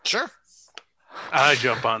 Sure. I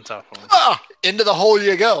jump on top of him. Into the hole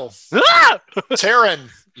you go. Ah! Taryn,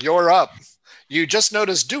 you're up. You just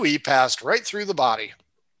noticed Dewey passed right through the body.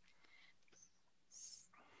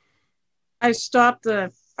 I stopped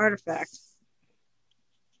the artifact.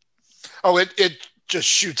 Oh, it just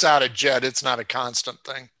shoots out a jet. It's not a constant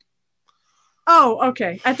thing. Oh,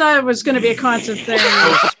 okay. I thought it was going to be a constant thing.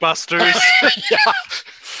 Ghostbusters. Yeah.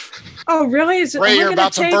 Oh, really? Is it? Ray, am I you're gonna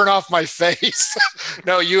about to take- burn off my face.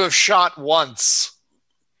 No, you have shot once.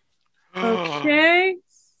 Okay.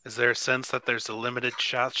 Is there a sense that there's a limited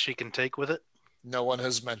shot she can take with it? No one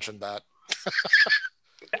has mentioned that.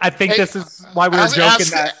 I think Hey, this is why we were joking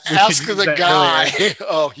that we ask should the use it guy. earlier.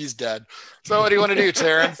 Oh, he's dead. So what do you want to do,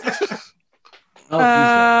 Taryn? Oh,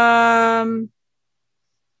 he's dead.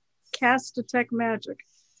 Cast detect magic.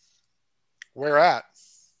 Where at?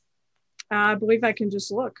 I believe I can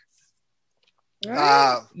just look.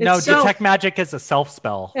 Right? No, It's self- detect magic is a self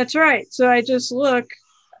spell. That's right. So I just look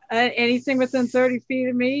at anything within 30 feet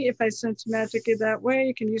of me. If I sense magic in that way,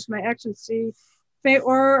 you can use my action to see faint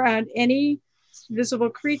aura on any visible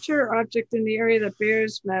creature or object in the area that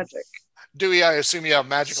bears magic. Dewey, I assume you have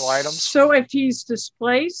magical items. So if he's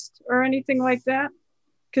displaced or anything like that,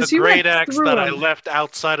 The great axe that I left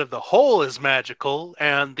outside of the hole is magical,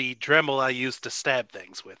 and the Dremel I used to stab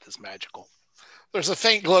things with is magical. There's a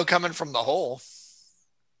faint glow coming from the hole.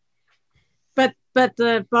 But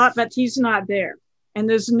he's not there, and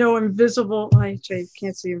there's no invisible. I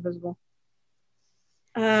can't see invisible.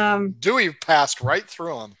 Dewey passed right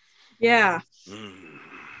through him. Yeah.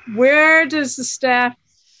 Where does the staff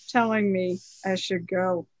telling me I should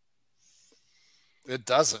go? It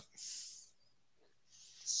doesn't.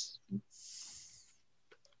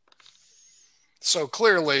 So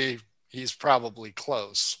clearly, he's probably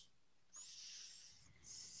close.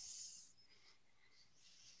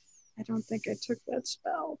 I don't think I took that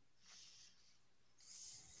spell.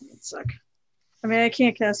 It suck. I mean, I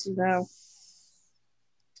can't cast it now.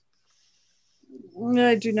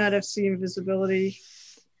 I do not have see invisibility.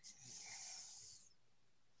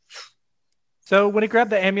 So when he grabbed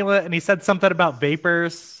the amulet and he said something about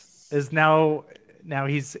vapors, is now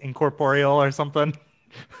he's incorporeal or something?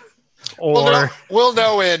 Or we'll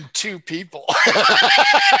know in 2 people.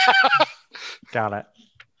 Got it.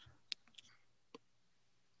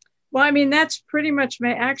 Well, I mean, that's pretty much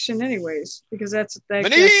my action anyways, because that's that.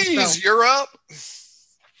 Manise, you're up.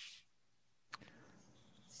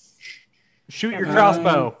 Shoot your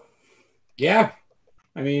crossbow. Yeah.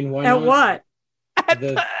 I mean, why At not? what? At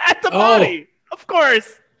the body. Of course.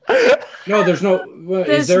 No, there's no.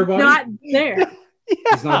 Is there a body? Not there. Yeah.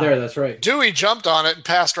 It's not there. That's right. Dewey jumped on it and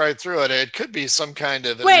passed right through it. It could be some kind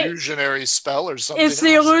of illusionary spell or something. Is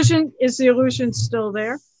the illusion still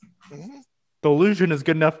there? Mm-hmm. The illusion is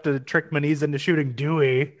good enough to trick Manise into shooting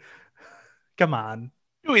Dewey. Come on.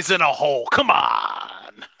 Dewey's in a hole. Come on.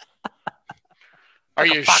 Are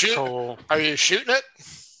you shooting it?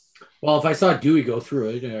 Well, if I saw Dewey go through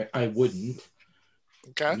it, I wouldn't.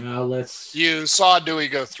 Okay. Now let's. You saw Dewey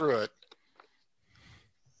go through it.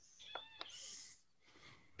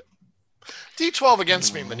 D12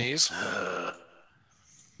 against me, Manise.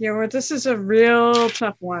 Yeah, well, this is a real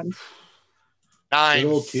tough one. 9.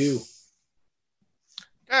 Roll 2.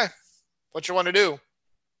 Okay. What you want to do?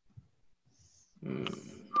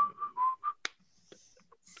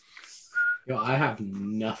 I have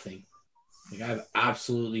nothing. I have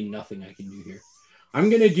absolutely nothing I can do here. I'm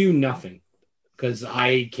going to do nothing because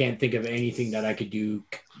I can't think of anything that I could do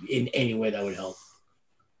in any way that would help.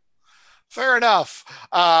 Fair enough.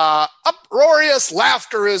 Uproarious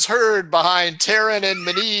laughter is heard behind Taryn and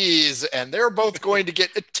Manise, and they're both going to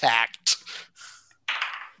get attacked.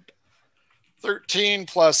 13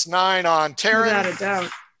 plus 9 on Taryn. Without a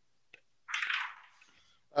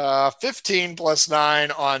doubt. 15 plus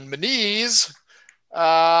 9 on Manise.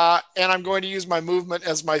 And I'm going to use my movement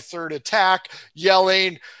as my third attack,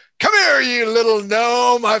 yelling, "Come here, you little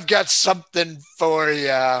gnome. I've got something for you."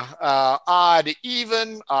 Odd,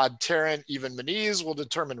 Taryn, even Manise will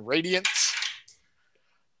determine radiance.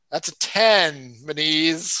 That's a 10,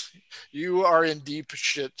 Manise. You are in deep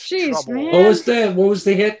trouble. Man. What was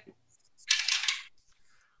the hit?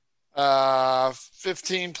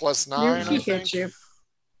 15 plus 9. He hit you.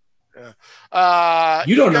 Yeah.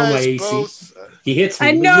 You don't know my AC. He hits me.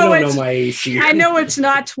 I know you don't know my AC. I know it's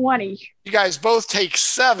not 20. You guys both take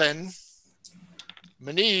 7.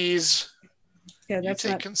 Manise, Yeah, you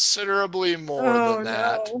take considerably more than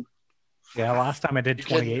that. No. Yeah, last time I did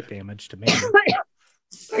 28 damage to me.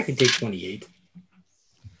 I can take 28.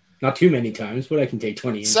 Not too many times, but I can take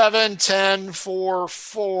 28. 7, 10, 4,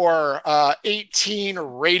 4, 18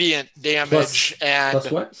 radiant damage.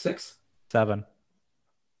 Plus what? 6? 7.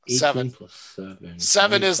 7 plus 7.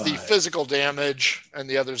 7 is the physical damage, and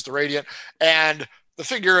the other is the radiant. And the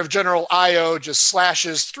figure of General Io just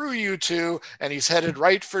slashes through you two, and he's headed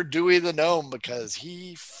right for Dewey the gnome because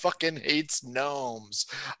he fucking hates gnomes.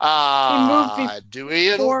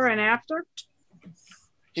 Dewey, before and after?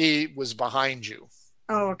 he was behind you.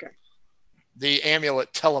 Oh, okay. The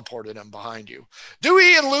amulet teleported him behind you.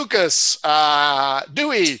 Dewey and Lucas.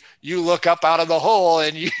 Dewey, you look up out of the hole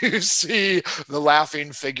and you see the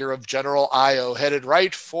laughing figure of General Io headed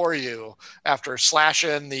right for you after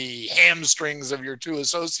slashing the hamstrings of your two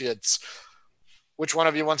associates. Which one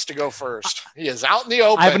of you wants to go first? He is out in the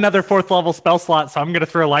open. I have another 4th level spell slot, so I'm going to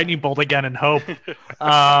throw a lightning bolt again and hope.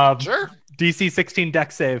 Sure. DC 16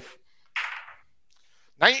 dex save.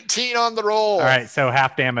 19 on the roll. All right, so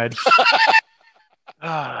half damage.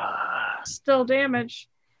 Still damage.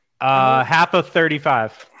 Half of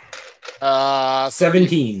 35.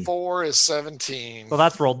 17. 4 is 17. Well,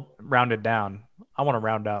 that's rounded down. I want to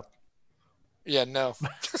round up. Yeah, no.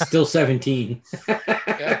 Still 17.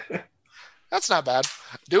 Yeah. That's not bad.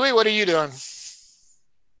 Dewey, what are you doing?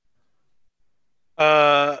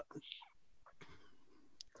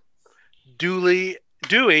 Dewey,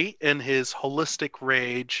 in his holistic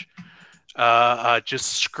rage,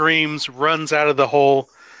 just screams, runs out of the hole,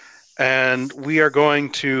 and we are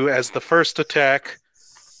going to, as the first attack,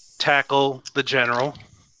 tackle the general.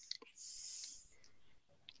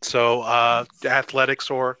 So, athletics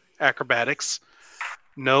or acrobatics.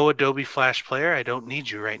 No Adobe Flash player. I don't need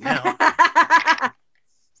you right now.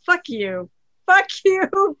 Fuck you. Fuck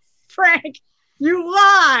you, Frank. You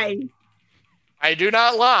lie. I do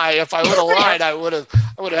not lie. If I would have lied, I would have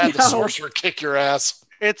had the sorcerer kick your ass.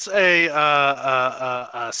 It's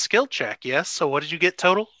a skill check, yes. So what did you get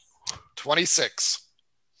total? 26.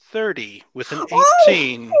 30 with an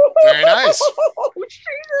 18. Very nice. Oh,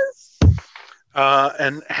 Jesus.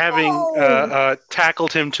 And having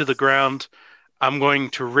tackled him to the ground, I'm going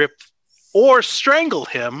to rip or strangle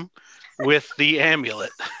him with the amulet.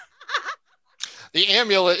 The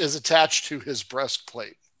amulet is attached to his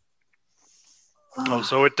breastplate. Oh,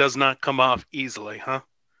 so it does not come off easily, huh?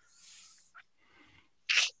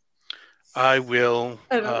 I will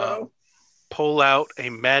pull out a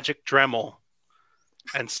magic Dremel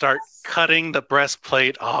and start cutting the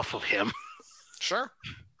breastplate off of him. Sure.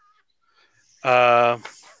 What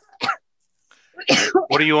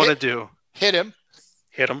do you want to do? Hit him.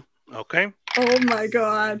 Hit him. Okay. Oh my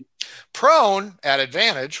God. Prone at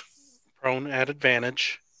advantage. Prone at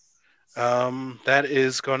advantage. That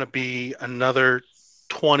is going to be another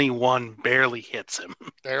 21. Barely hits him.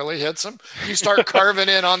 Barely hits him. You start carving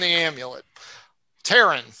in on the amulet.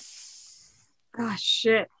 Taryn. Oh,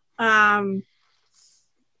 shit. I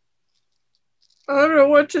don't know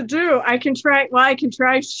what to do. I can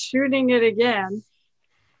try shooting it again.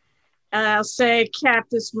 And I'll say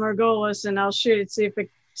Captus Margolis, and I'll shoot it, see if it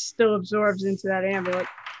still absorbs into that amulet.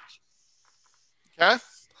 Okay.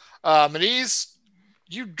 Maniz,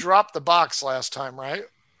 you dropped the box last time, right?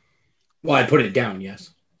 Well, I put it down, yes.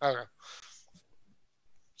 Okay.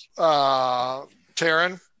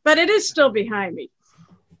 Taryn? But it is still behind me.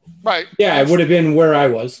 Right. Yeah, it would have been where I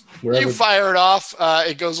was. Wherever. You fire it off.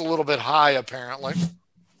 It goes a little bit high, apparently.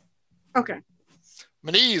 Okay.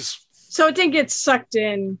 Maniz. So it didn't get sucked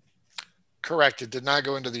in. Correct. It did not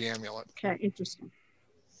go into the amulet. Okay, interesting.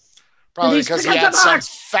 Probably Maniz, because he pick up had the some box.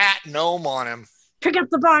 fat gnome on him. Pick up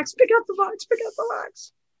the box. Pick up the box. Pick up the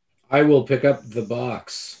box. I will pick up the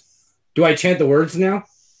box. Do I chant the words now?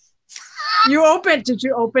 You opened. Did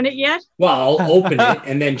you open it yet? Well, I'll open it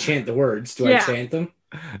and then chant the words. Do I chant them?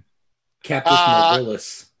 Captus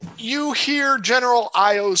Margolis. You hear General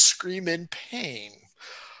Io scream in pain.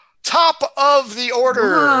 Top of the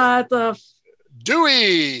order. What the?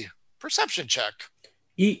 Dewey. Perception check.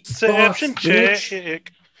 Perception box,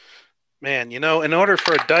 check. Man, in order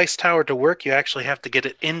for a dice tower to work, you actually have to get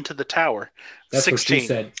it into the tower. That's 16. what she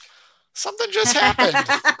said. Something just happened.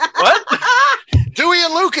 What? Dewey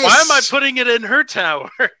and Lucas. Why am I putting it in her tower?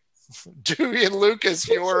 Dewey and Lucas,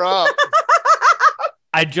 you're up.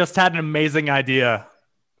 I just had an amazing idea.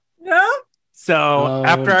 Yeah. So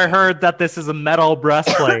after I heard that this is a metal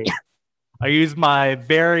breastplate, I use my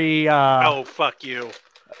very oh, fuck you.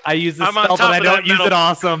 I use this I'm on spell, but top I of don't that use metal. it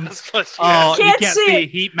awesome. Yeah. Oh, you Can't can't see see it.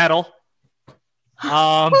 heat metal.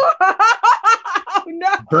 Oh no.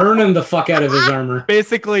 Burn him the fuck out of his armor.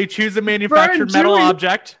 Basically, choose a manufactured Burn metal Dewey.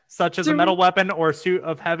 object, such as a Dewey. metal weapon or suit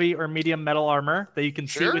of heavy or medium metal armor that you can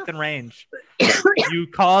see Sure. within range. You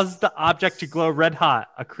cause the object to glow red hot.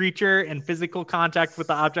 A creature in physical contact with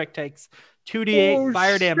the object takes 2d8 Oh,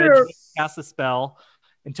 fire shit. damage when you cast the spell.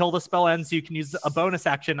 Until the spell ends, you can use a bonus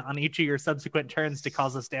action on each of your subsequent turns to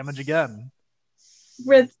cause this damage again.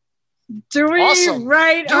 With Dewey Awesome.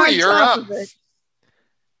 right Dewey, on you're top up. of it.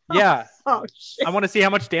 Yeah, Oh shit. I want to see how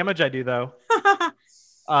much damage I do, though.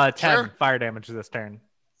 10 Sure. fire damage this turn.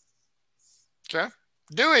 Okay.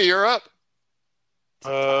 Dewey, you're up.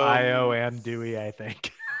 Io and Dewey, I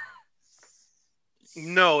think.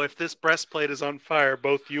 No, if this breastplate is on fire,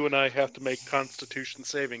 both you and I have to make Constitution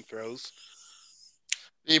saving throws.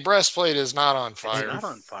 The breastplate is not on It's fire, not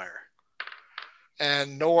on fire.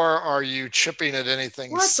 and nor are you chipping at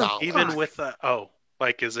anything What the solid. Even with the... Oh,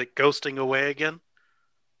 like, is it ghosting away again?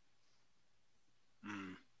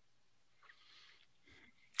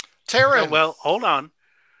 Taryn, Well, hold on.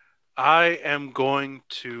 I am going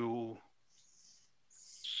to...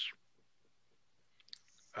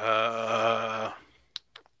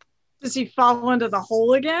 Does he fall into the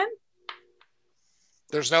hole again?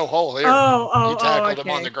 there's no hole here. Oh, You tackled him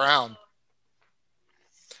on okay. the ground.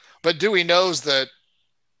 But Dewey knows that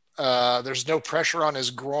there's no pressure on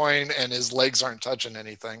his groin and his legs aren't touching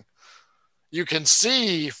anything. You can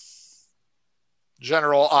see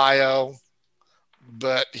General Io,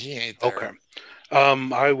 but he ain't there. Okay.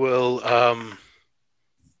 I will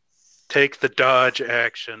take the dodge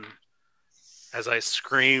action as I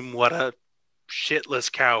scream what a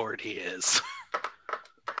shitless coward he is.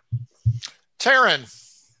 Taryn,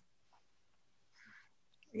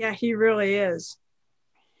 Yeah, he really is.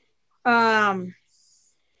 Turn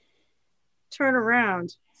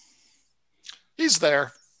around. he's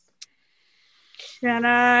there. Can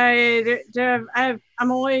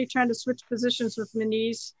I'm only trying to switch positions with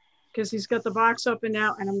Maniz because he's got the box open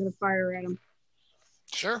now, and I'm going to fire at him.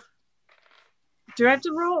 Sure. Do I have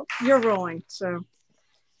to roll? You're rolling, so you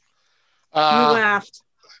Uh, laughed.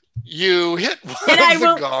 you hit one And of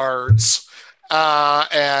the guards,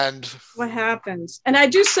 and What happens? And I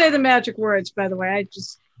do say the magic words, by the way. the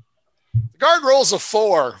guard rolls a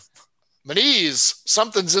 4. Maniz,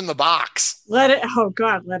 something's in the box. Let it. Oh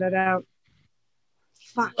God, let it out.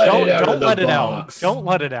 Fuck. Let it out Don't of the let it out. box. Don't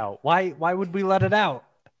let it out. Why would we let it out?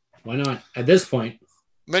 Why not? At this point,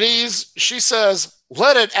 Maniz, she says,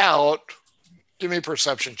 let it out. Give me a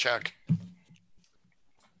perception check.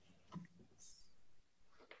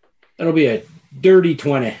 that'll be a dirty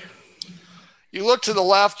 20. You look to the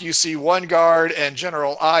left, you see one guard and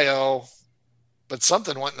General Io, but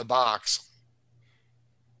something went in the box.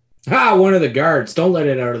 One of the guards. Don't let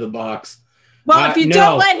it out of the box. Well, if you no.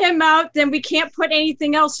 don't let him out, then we can't put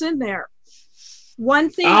anything else in there.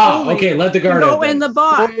 One thing only Okay, let the guard can out go then. in the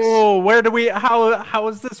box. Oh, where do we? How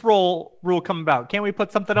is this rule come about? Can't we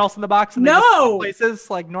put something else in the box? And they No. just swap places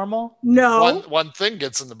like normal. No, One thing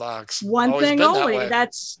gets in the box. one Always thing been that only. way.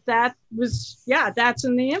 That's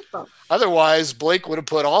in the info. Otherwise, Blake would have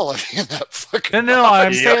put all of you in that fucking No. box.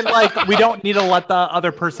 I'm saying like we don't need to let the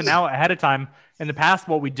other person out ahead of time. In the past,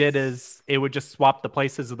 what we did is it would just swap the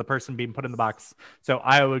places of the person being put in the box. So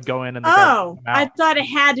I would go in and the guard Oh, would come I out. thought it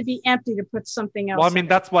had to be empty to put something else. Well, I in mean it.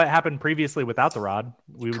 that's what happened previously without the rod.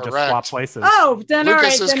 We would just Correct. swap places. Oh, then all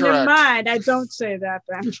Lucas right. is Then never correct. mind. I don't say that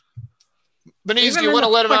then. Maniz, Leave do him you in want to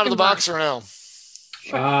the let him out of the fucking box or no?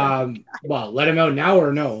 Well, let him out now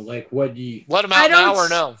or no? Like, what do you... Let him I out don't now or s-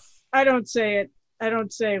 no? I don't say it. I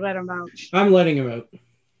don't say let him out. I'm letting him out.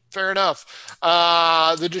 Fair enough.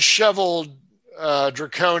 The disheveled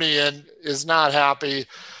draconian is not happy.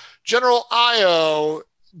 General Io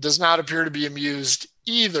does not appear to be amused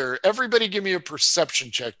either. Everybody give me a perception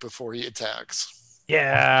check before he attacks.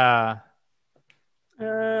 Yeah.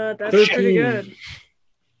 That's 13. pretty good.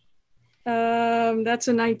 That's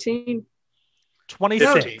a 19.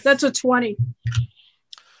 26. No, that's a 20.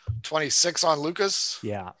 26 on Lucas.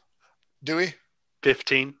 Yeah. Dewey?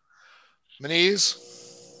 15. Maniz?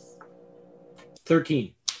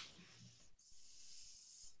 13.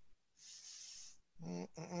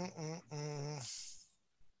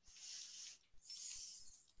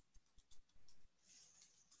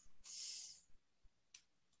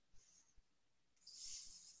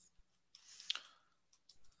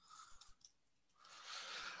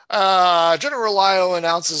 General Lio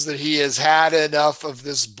announces that he has had enough of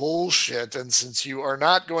this bullshit, and since you are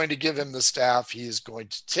not going to give him the staff, he is going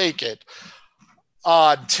to take it.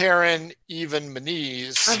 Odd, Taryn, even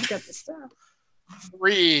Maniz. I've got the stuff.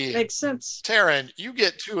 3. Makes sense. Taryn, you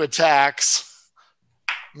get 2 attacks.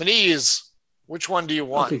 Maniz, which one do you I'll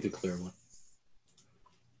want? take the clear one.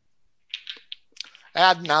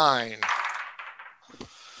 Add 9.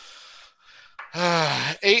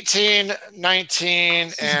 18,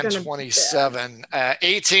 19, and gonna be 27.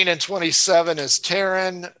 18 and 27 is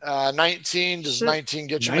Taryn. 19, does Shit. 19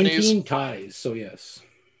 get you 19 Maniz? ties, so yes.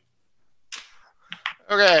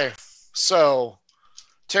 Okay, so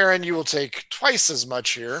Taryn, you will take twice as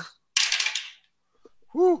much here.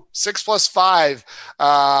 Woo, 6 plus 5,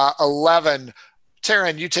 11.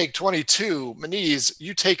 Taryn, you take 22. Maniz,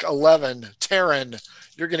 you take 11. Taryn,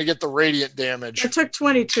 you're going to get the radiant damage. I took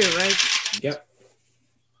 22, right? Yep.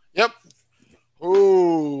 Yep.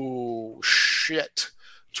 Oh, shit.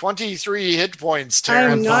 23 hit points, I am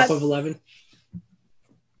Taryn. On not- top of 11.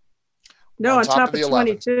 No, on top of the 11.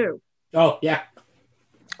 22. Oh, yeah.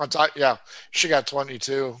 On top, yeah. She got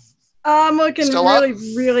 22. I'm looking Still up?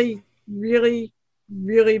 really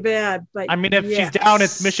bad. But I mean, if yes. she's down,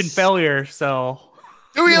 it's mission failure. So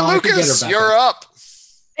Dewey and No, I can get her Lucas, back you're up.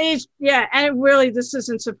 Yeah, and really, this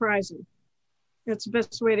isn't surprising. That's the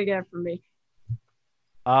best way to get it for me.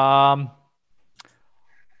 Oh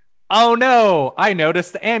no! I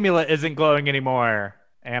noticed the amulet isn't glowing anymore,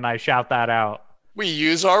 and I shout that out. We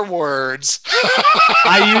use our words.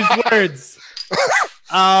 I use words.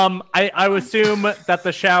 I would assume that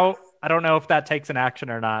the shout. I don't know if that takes an action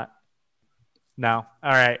or not. No.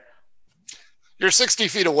 All right. You're 60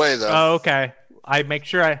 feet away, though. Oh, okay. I make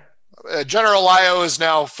sure I. General Io is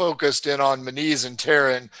now focused in on Maniz and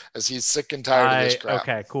Taryn as he's sick and tired of this crap.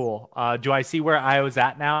 Okay, cool. Do I see where I was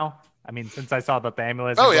at now? I mean, since I saw that the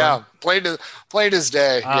amulet. Oh yeah, played his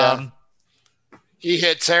day. Yeah, he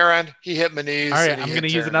hit Taryn. He hit Maniz. All right, I'm going to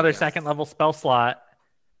use another second level spell slot,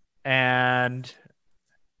 and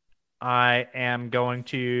I am going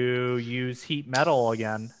to use heat metal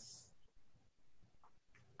again.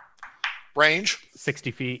 Range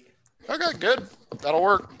 60 feet. Okay, good. That'll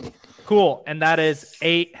work. Cool, and that is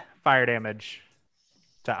 8 fire damage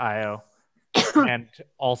to Io. And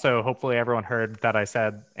also, hopefully, everyone heard that I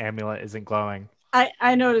said amulet isn't glowing.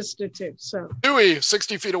 I noticed it too. So Dewey,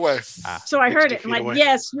 60 feet away. so I heard 60 it. I'm feet like, away.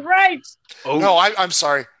 yes, you're right. Oh, No, I'm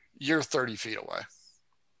sorry. You're 30 feet away.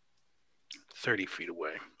 30 feet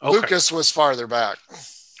away. Okay. Lucas was farther back.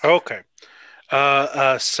 Okay.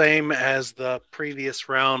 Same as the previous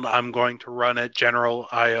round, I'm going to run at General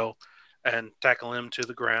Io and tackle him to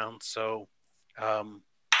the ground. So,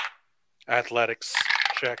 athletics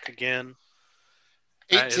check again.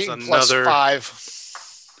 That is 18 plus another 5.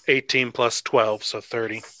 18 plus 12, so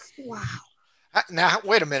 30. Wow. Now,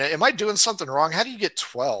 wait a minute. Am I doing something wrong? How do you get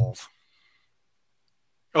 12?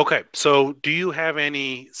 Okay, so do you have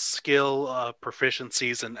any skill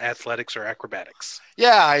proficiencies in athletics or acrobatics?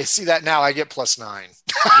 Yeah, I see that now. I get plus 9.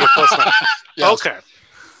 You get plus 9. Yes. Okay.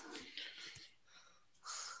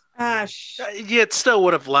 Yeah, It still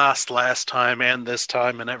would have lost last time and this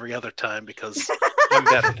time and every other time because I'm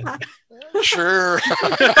better than you. Sure.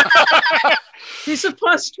 he's a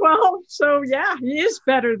plus 12, so yeah, he is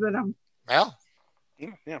better than him. Well,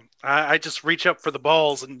 Yeah. I just reach up for the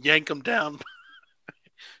balls and yank them down.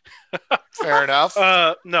 fair enough.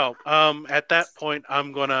 No. At that point,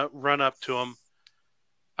 I'm going to run up to him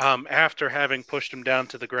after having pushed him down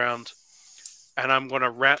to the ground, and I'm going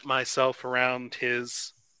to wrap myself around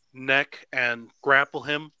his neck and grapple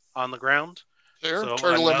him on the ground. Sure. So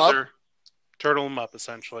Turtle him up. Turtle him up,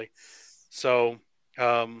 essentially. So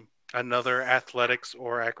another athletics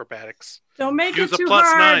or acrobatics. Don't make Use it a too plus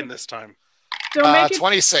hard. 9 this time. Don't make it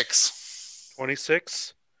 26.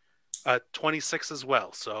 26. 26 as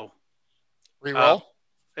well. So Reroll.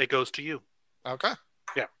 it goes to you. Okay.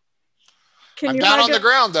 Can I'm you down hug on the him-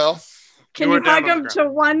 ground, though. Can You you are down hug on the him to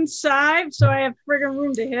one side so I have friggin'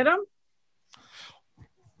 room to hit him?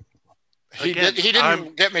 He Again,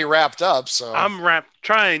 didn't get me wrapped up, so I'm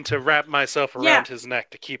trying to wrap myself around Yeah. his neck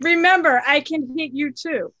to keep him. Remember, I can hit you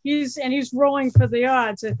too. He's rolling for the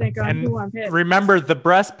odds, I think, on And who I'm hitting. remember, the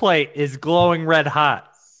breastplate is glowing red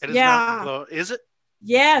hot. It is Yeah. not low. Is it?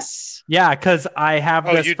 Yes. Yeah, because I have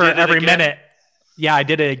Oh, this you for did it every again? minute. Yeah, I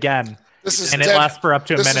did it again. this is And it lasts for up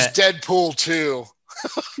to a this minute. is Deadpool 2.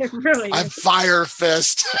 It really I'm is. Fire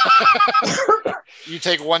Fist. You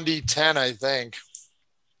take 1d10, I think.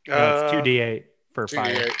 It's 2d8 for 2d8.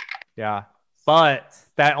 fire. Yeah. But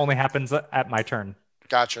that only happens at my turn.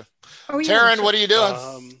 Gotcha. Oh, yeah, Taryn, what are you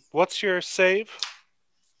doing? What's your save?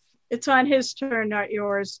 It's on his turn, not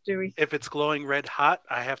yours, Dewey. If it's glowing red hot,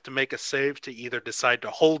 I have to make a save to either decide to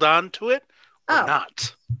hold on to it or Oh.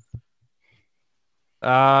 not.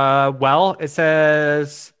 Well, it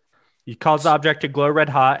says you cause the object to glow red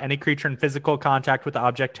hot. Any creature in physical contact with the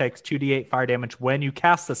object takes 2d8 fire damage when you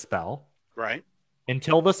cast the spell. Right?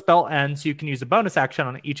 Until the spell ends, you can use a bonus action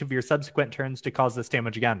on each of your subsequent turns to cause this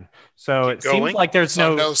damage again. So Keep it seems going. like there's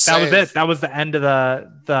So no no that was save. it. That was the end of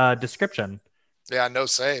the description. Yeah, no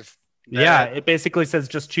save. Yeah, it basically says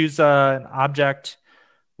just choose an object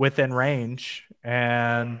within range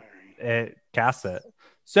and it casts it.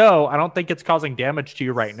 So I don't think it's causing damage to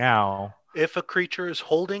you right now. If a creature is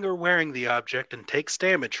holding or wearing the object and takes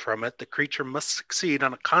damage from it, the creature must succeed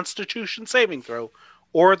on a Constitution saving throw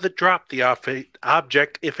or drop the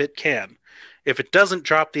object if it can. If it doesn't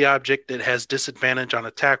drop the object, it has disadvantage on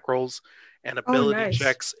attack rolls and ability nice.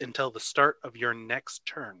 checks until the start of your next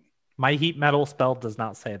turn. My heat metal spell does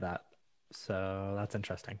not say that. So that's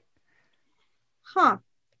interesting. Huh.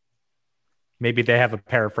 Maybe they have a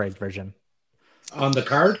paraphrased version. On the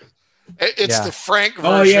card? It's Yeah. the Frank version.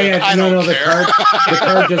 Oh yeah. I No, don't the care.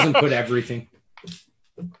 card doesn't put everything.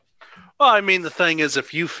 Well, I mean, the thing is,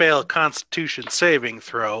 if you fail a Constitution saving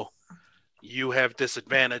throw, you have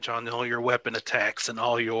disadvantage on all your weapon attacks and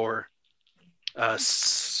all your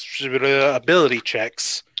ability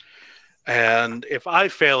checks. And if I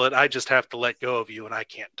fail it, I just have to let go of you, and I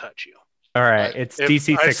can't touch you. All right, it's If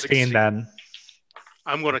DC I 16 succeed, then.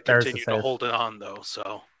 I'm going to There's the continue to save. hold it on, though.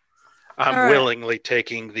 So I'm All right. willingly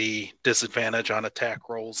taking the disadvantage on attack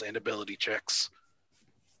rolls and ability checks.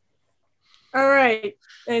 All right.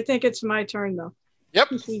 I think it's my turn though. Yep.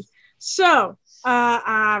 So,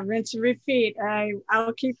 rinse and repeat.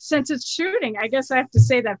 I'll keep, since it's shooting, I guess I have to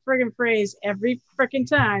say that friggin' phrase every frickin'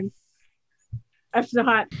 time. If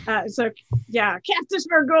not, so yeah, Cactus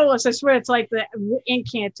Virgolis. I swear it's like the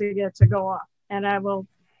incant to get to go off, and I will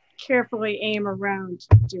carefully aim around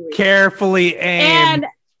Dewey. Carefully aim.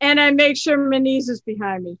 And I make sure Maniz is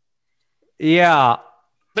behind me. Yeah.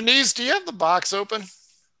 Beniz, do you have the box open?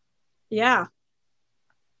 Yeah.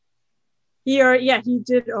 He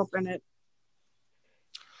did open it.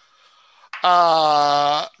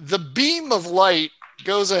 The beam of light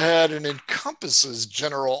goes ahead and encompasses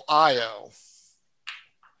General Io.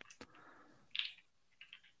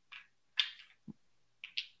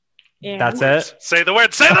 And That's it. Say the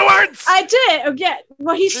words. Say the words. I did. Okay.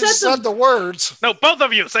 Well, he She said said the words. No, both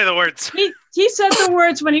of you say the words. he said the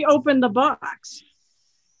words when he opened the box.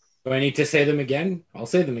 Do I need to say them again? I'll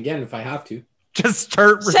say them again if I have to. Just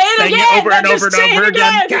start Say it saying again. it over and Just over and say it over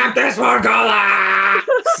again. Cactus Virgolis!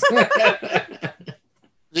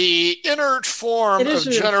 The inert form It of is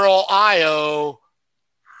true. General Io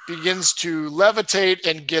begins to levitate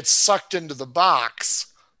and gets sucked into the box.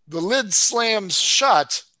 The lid slams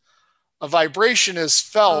shut. A vibration is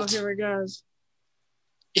Oh, felt here it goes.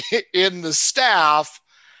 in the staff,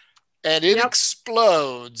 and it Yep.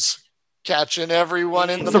 explodes, catching everyone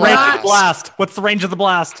in What's the the range of the blast. blast? What's the range of the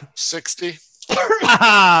blast? 60.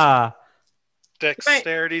 Ah,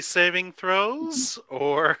 Dexterity saving throws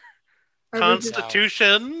or Are we just-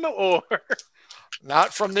 Constitution or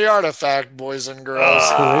Not from the artifact, boys and girls.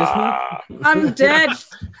 Ah. I'm dead.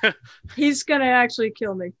 He's gonna actually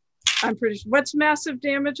kill me. I'm pretty sure. What's massive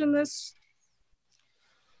damage in this?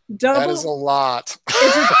 That is a Double? lot.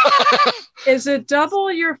 Is it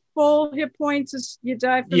double your full hit points as you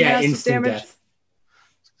die from Yeah, massive instant damage? death.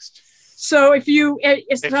 So if you,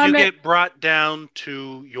 it's if not you ma- get brought down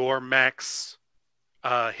to your max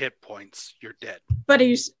hit points, you're dead. but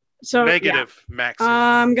he's so Negative max. Yeah. hit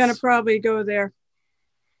I'm points. gonna probably go there.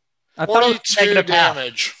 I thought it was 42 negative half.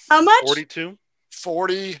 damage. How much? 42.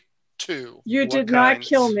 42. You What did not kinds?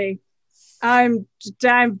 kill me. I'm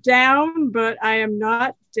down, but I am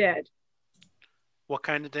not dead. What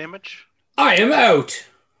kind of damage? I am out.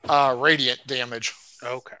 Radiant damage.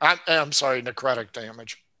 Okay. I'm sorry, necrotic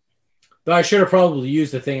damage. Though I should have probably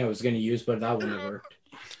used the thing I was going to use, but that wouldn't have worked.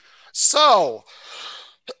 So,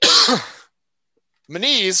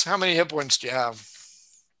 Maniz, how many hit points do you have?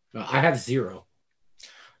 I have 0.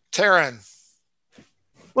 Taryn,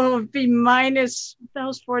 Well, it'd be minus, that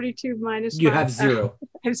was 42 minus You 5. have 0.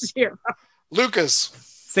 I have 0. Lucas,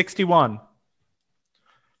 61.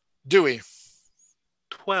 Dewey.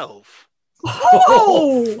 12.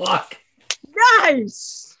 Oh, fuck.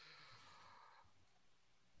 nice.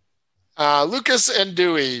 Lucas and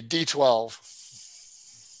Dewey, D12.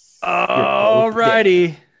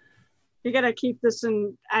 Alrighty. You gotta keep this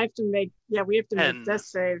in. I have to make. Yeah, we have to 10. make death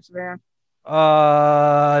saves, man.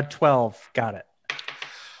 12. Got it.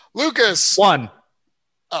 Lucas. 1.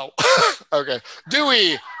 Oh, okay.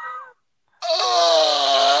 Dewey.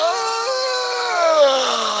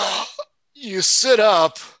 You sit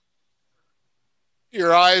up.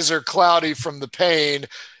 Your eyes are cloudy from the pain.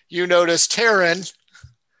 You notice Taryn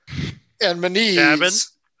and Maniz Gavin?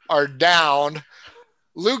 are down.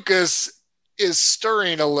 Lucas is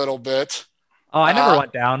stirring a little bit. Oh, I never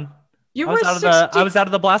went down. You I were was out of 60. I was out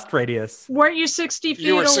of the blast radius. Weren't you 60 feet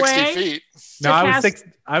You were 60 away? feet. No, I was cast-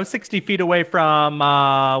 I was 60 feet away from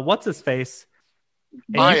what's his face,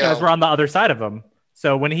 and Io. you guys were on the other side of him.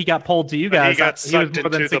 So when he got pulled to you But guys, he got he was sucked more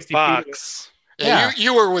than into the 60 feet away. box. Yeah,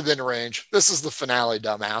 you were within range. This is the finale,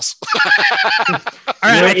 dumbass. All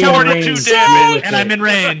right, You're I told in you range. to damage, Say- and I'm in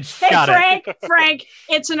range. Hey, Got it. Frank,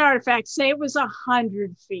 it's an artifact. Say it was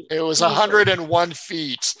 100 feet. It was 101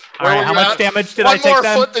 feet. All right, Where how were you much at? damage did I One take more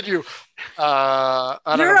then? foot than you. I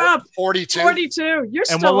don't You're know, up. 42. 42. You're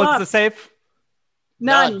And still what was up. the save?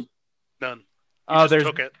 None. None. You Oh, just there's.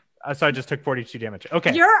 took it. So I just took 42 damage.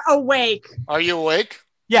 Okay. You're awake. Are you awake?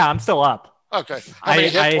 Yeah, I'm still up. Okay. How many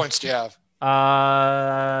hit I- points do you have?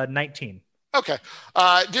 19. Okay.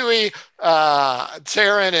 Dewey,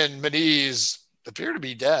 Taryn, and Maniz appear to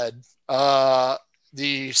be dead.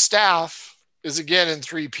 The staff is again in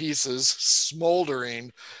 3 pieces,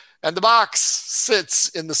 smoldering, and the box sits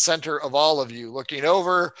in the center of all of you. Looking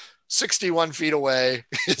over, 61 feet away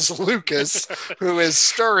is Lucas, who is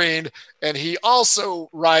stirring, and he also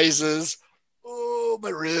rises. Oh, my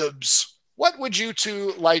ribs. What would you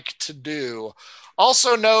two like to do?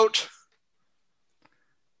 Also note,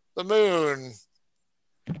 the moon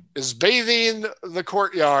is bathing the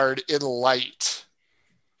courtyard in light.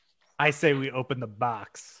 I say we open the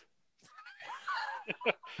box.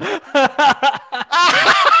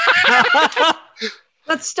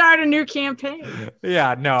 Let's start a new campaign.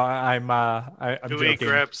 Yeah, no, I'm Dewey joking.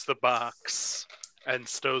 grabs the box and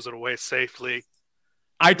stows it away safely.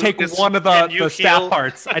 I take Lucas, one of can the you staff heal?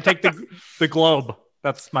 parts. I take the globe.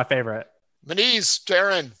 That's my favorite. Maniz,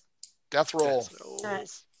 Taryn, death roll.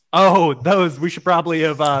 Rolls. Oh, those. We should probably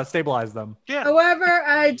have stabilized them. Yeah. However,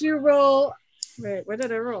 I do roll. Wait, what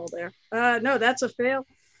did I roll there? No, that's a fail.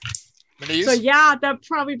 Maniz? So yeah, that'd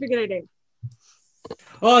probably be a good idea.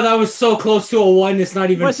 Oh, that was so close to a 1. It's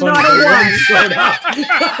not even Was funny. not a The 1. showed up.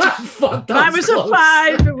 Fuck, that I was a close.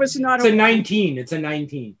 5. It was not It's a a 1. 19. It's a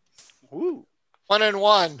 19. Woo. 1 and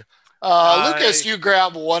 1. Lucas, you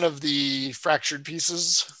grab one of the fractured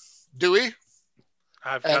pieces. Dewey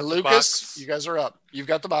I've got and the Lucas, box. you guys are up. You've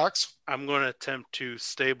got the box. I'm going to attempt to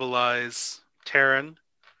stabilize Taryn,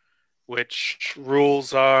 which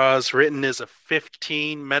rules are as written as a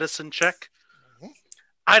 15 medicine check. Mhm.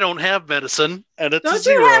 I don't have medicine, and it's a Don't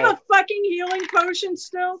 0. you have a fucking healing potion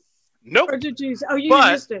still? Nope. Or did you use? Oh, you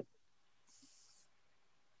But- used it.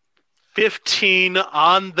 15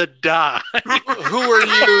 on the die.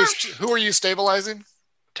 Who are you stabilizing?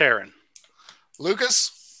 Taryn.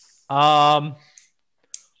 Lucas?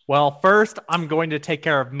 Well, first I'm going to take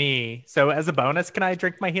care of me. So as a bonus, can I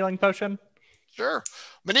drink my healing potion? Sure.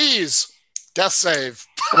 Maniz, death save.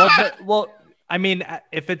 Well, I mean,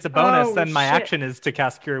 if it's a bonus, Oh, then my shit. action is to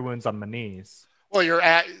cast Cure Wounds on my knees.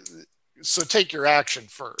 Well, so take your action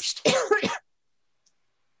first.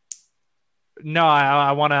 No,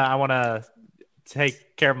 I wanna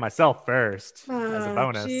take care of myself first as a Oh,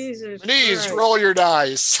 bonus. Jesus Maniz, Christ. roll your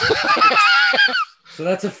dice. So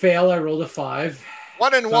that's a fail. I rolled a 5.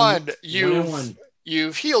 1 and So 1. 1 and 1.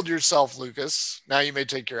 You've healed yourself, Lucas. Now you may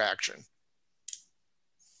take your action.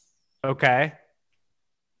 Okay.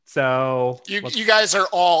 So You guys are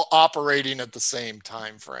all operating at the same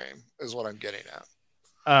time frame, is what I'm getting at.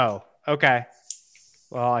 Oh, okay.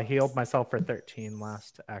 Well, I healed myself for 13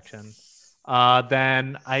 last action.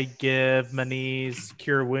 Then I give Maniz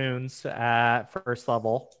Cure Wounds at first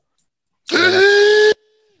level.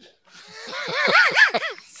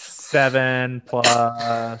 7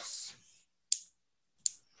 plus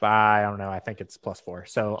 5. I don't know. I think it's plus 4.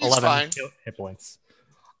 So He's 11 fine. hit points.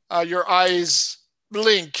 Your eyes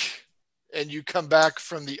blink, and you come back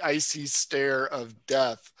from the icy stare of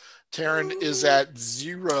death. Taryn is at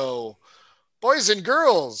 0. Boys and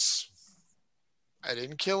girls, I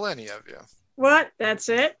didn't kill any of you. What? That's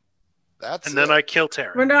it? That's And then it. I kill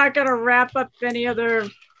Taryn. We're not going to wrap up any other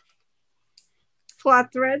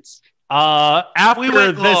plot threads? After We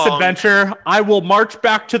went this long. adventure, I will march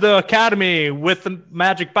back to the academy with the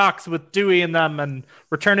magic box with Dewey and them and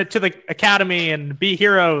return it to the academy and be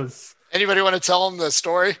heroes. Anybody want to tell them the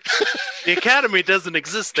story? The academy doesn't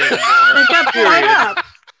exist It anymore. got blown Period. up.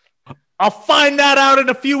 I'll find that out in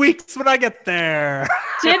a few weeks when I get there.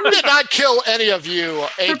 Didn't Did not kill any of you.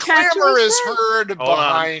 A Perpetuous clamor is death? heard on.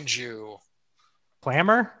 behind you.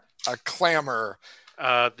 Clamor? A clamor.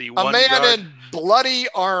 The A one man guard, in bloody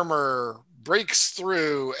armor breaks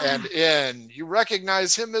through and in. You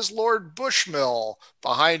recognize him as Lord Bushmill.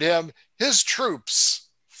 Behind him, his troops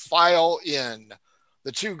file in.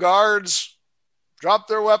 The 2 guards drop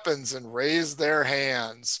their weapons and raise their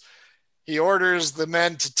hands. He orders the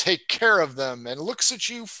men to take care of them and looks at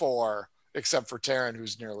you 4, except for Taryn,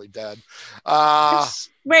 who's nearly dead.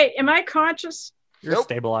 Wait, am I conscious? You're Nope,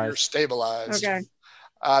 stabilized. You're stabilized. Okay.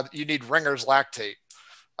 You need Ringer's lactate.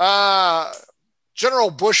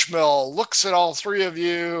 General Bushmill looks at all 3 of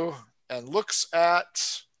you and looks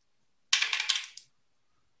at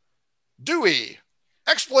Dewey.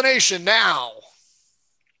 Explanation now.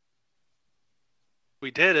 we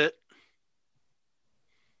did it.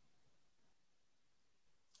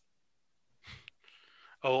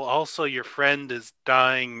 Oh, also, your friend is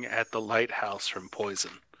dying at the lighthouse from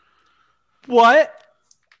poison. What?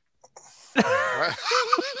 Right?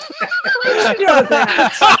 You know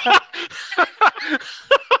that.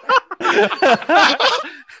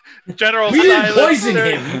 General We didn't Silence poison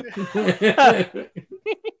there- him.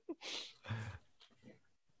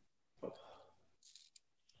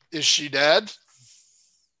 Is she dead?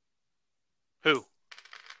 Who?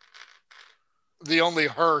 The only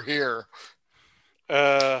her here.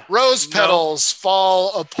 No. Rose petals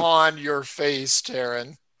fall upon your face,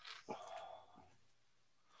 Taryn.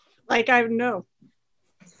 Like I know.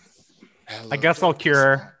 I guess I'll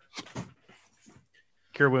cure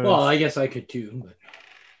wounds. Well, I guess I could too. But...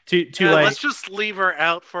 Too late. Let's just leave her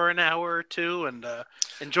out for an hour or two and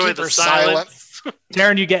enjoy Keep the her silence.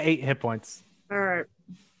 Taryn, you get 8 hit points. All right.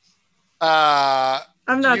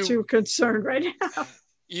 I'm not too concerned right now.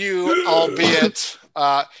 You, albeit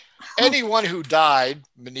anyone who died,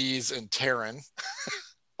 Maniz and Taryn,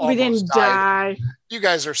 We didn't die. You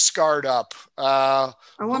guys are scarred up. I'm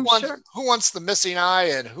sure. Who wants the missing eye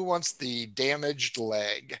and who wants the damaged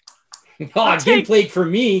leg? Oh, game played for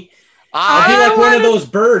me. I I'd be like one of those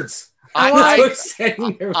birds. Taryn,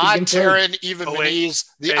 even Maniz,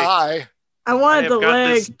 the eye. I wanted the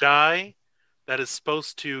leg. This die that is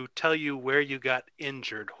supposed to tell you where you got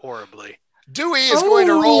injured horribly. Dewey is going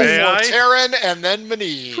to roll for Taryn and then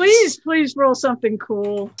Maniz. Please roll something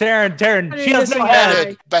cool. Taryn, she has no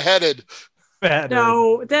beheaded.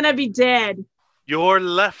 No, then I'd be dead. Your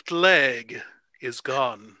left leg is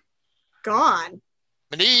gone. Gone?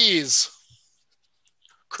 Maniz.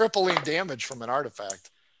 Crippling damage from an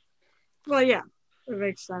artifact. Well, yeah, that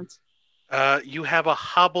makes sense. You have a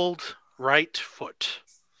hobbled right foot.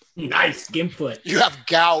 Nice, Gimpfoot. You have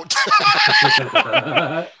gout.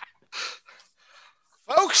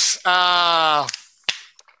 Folks,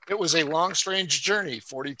 it was a long, strange journey.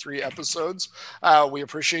 43 episodes. We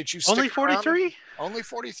appreciate you sticking Only 43? around. Only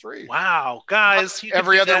 43. Wow, guys.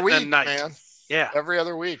 Every other week, man. Yeah. Every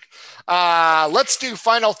other week. Let's do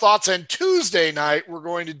final thoughts. And Tuesday night, we're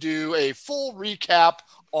going to do a full recap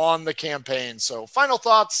on the campaign. So final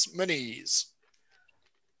thoughts, Maniz.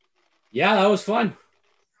 Yeah, that was fun.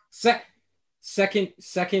 Second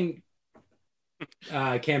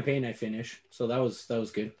campaign I finished, so that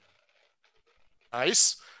was good.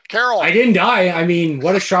 Nice. Carol. I didn't die. I mean,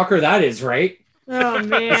 what a shocker that is, right? Oh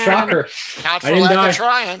man. A shocker. Not for lack of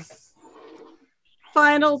trying.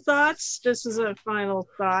 Final thoughts. This is a final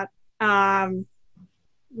thought.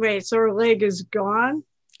 Wait, so her leg is gone?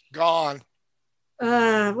 Gone.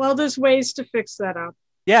 Well, there's ways to fix that up.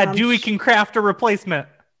 Yeah, Dewey can craft a replacement.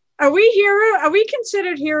 Are we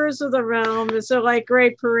considered heroes of the realm? Is there like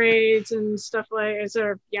great parades and stuff like? Is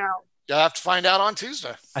there, You'll have to find out on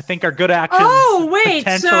Tuesday. I think our good actions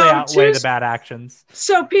potentially outweigh the bad actions.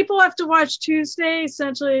 So people have to watch Tuesday.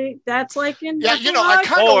 Essentially, that's like in I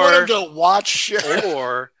kind of wanted to watch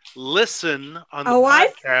or listen on the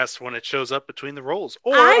podcast when it shows up between the rolls,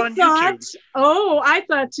 or on YouTube. I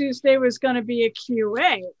thought Tuesday was going to be a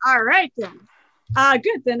QA. All right then.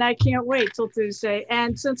 Good. Then I can't wait till Tuesday.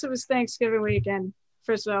 And since it was Thanksgiving weekend,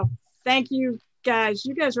 first of all, thank you guys.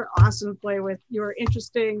 You guys were awesome to play with. You were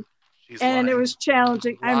interesting. It was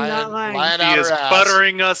challenging. I'm not lying. He is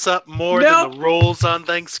buttering us up more than the rolls on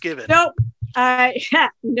Thanksgiving. Nope.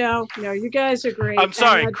 No, you guys are great. I'm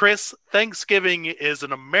sorry, Chris. Thanksgiving is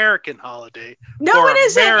an American holiday. No, it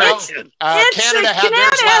isn't. Canada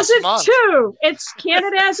has it too.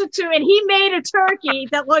 Canada has it too, and he made a turkey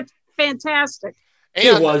that looked fantastic.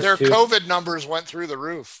 And their COVID numbers went through the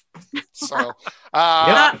roof. So,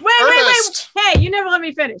 wait. Hey, you never let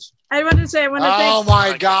me finish. I wanted to say, oh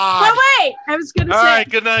my God. But wait, I was going to say. All right,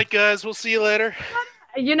 good night, guys. We'll see you later.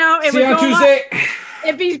 See you on Tuesday.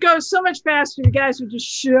 If he goes so much faster, you guys would just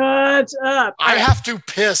shut up. I have to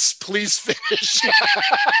piss. Please finish.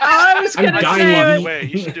 All I was going to say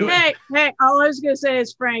you should do hey, all I was going to say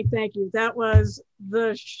is, Frank, thank you. That was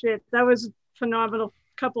the shit. That was phenomenal.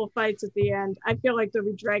 Couple of fights at the end. I feel like that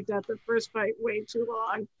we dragged out the first fight way too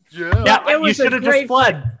long. Yeah, it was you should have just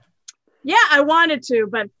fled. Yeah, I wanted to,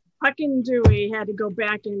 but fucking Dewey had to go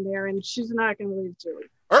back in there, and she's not going to leave Dewey.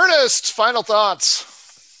 Ernest, final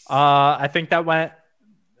thoughts. I think that went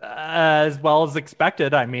as well as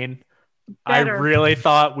expected. I mean, better. I really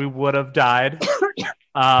thought we would have died.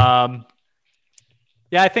 I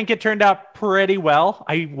think it turned out pretty well.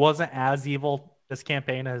 I wasn't as evil this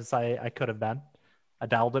campaign as I could have been. I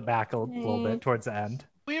dialed it back a little bit towards the end.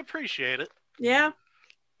 We appreciate it. Yeah.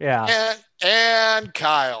 And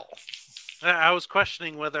Kyle. I was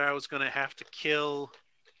questioning whether I was going to have to kill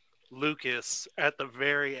Lucas at the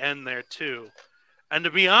very end there too. And to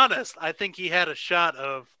be honest, I think he had a shot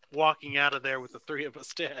of walking out of there with the three of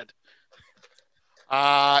us dead.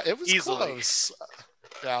 It was easily close.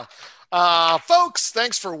 Yeah. Folks,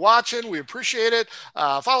 thanks for watching. We appreciate it.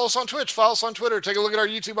 Follow us on Twitch, follow us on Twitter, take a look at our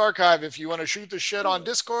YouTube archive. If you want to shoot the shit on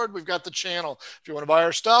Discord, we've got the channel. If you want to buy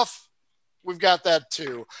our stuff, we've got that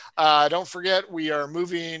too. Don't forget, we are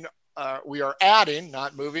moving we are adding,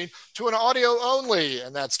 not moving, to an audio only,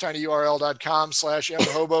 and that's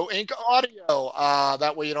tinyurl.com/mhobo inc audio.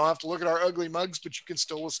 That way you don't have to look at our ugly mugs, but you can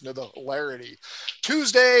still listen to the hilarity.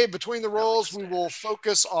 Tuesday, between the rolls, we will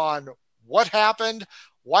focus on what happened,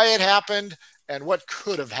 why it happened, and what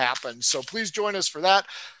could have happened. So please join us for that.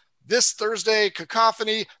 This Thursday,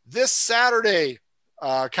 Cacophony. This Saturday,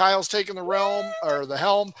 Kyle's taking the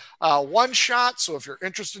helm. One shot. So if you're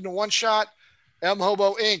interested in one shot,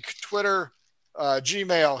 mhobo inc, Twitter,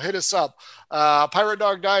 Gmail, hit us up. Pirate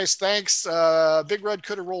Dog Dice, thanks. Big Red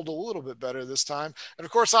could have rolled a little bit better this time. And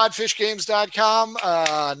of course,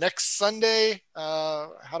 oddfishgames.com. Next Sunday,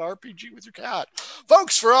 how to RPG with your cat.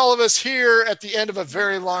 Folks, for all of us here at the end of a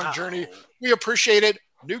very long journey, we appreciate it.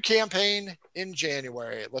 New campaign in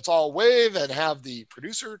January. Let's all wave and have the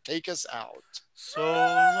producer take us out. So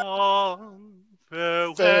long.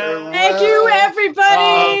 Farewell. Thank you,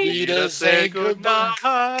 everybody. Say Good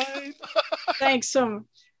night. Thanks so much.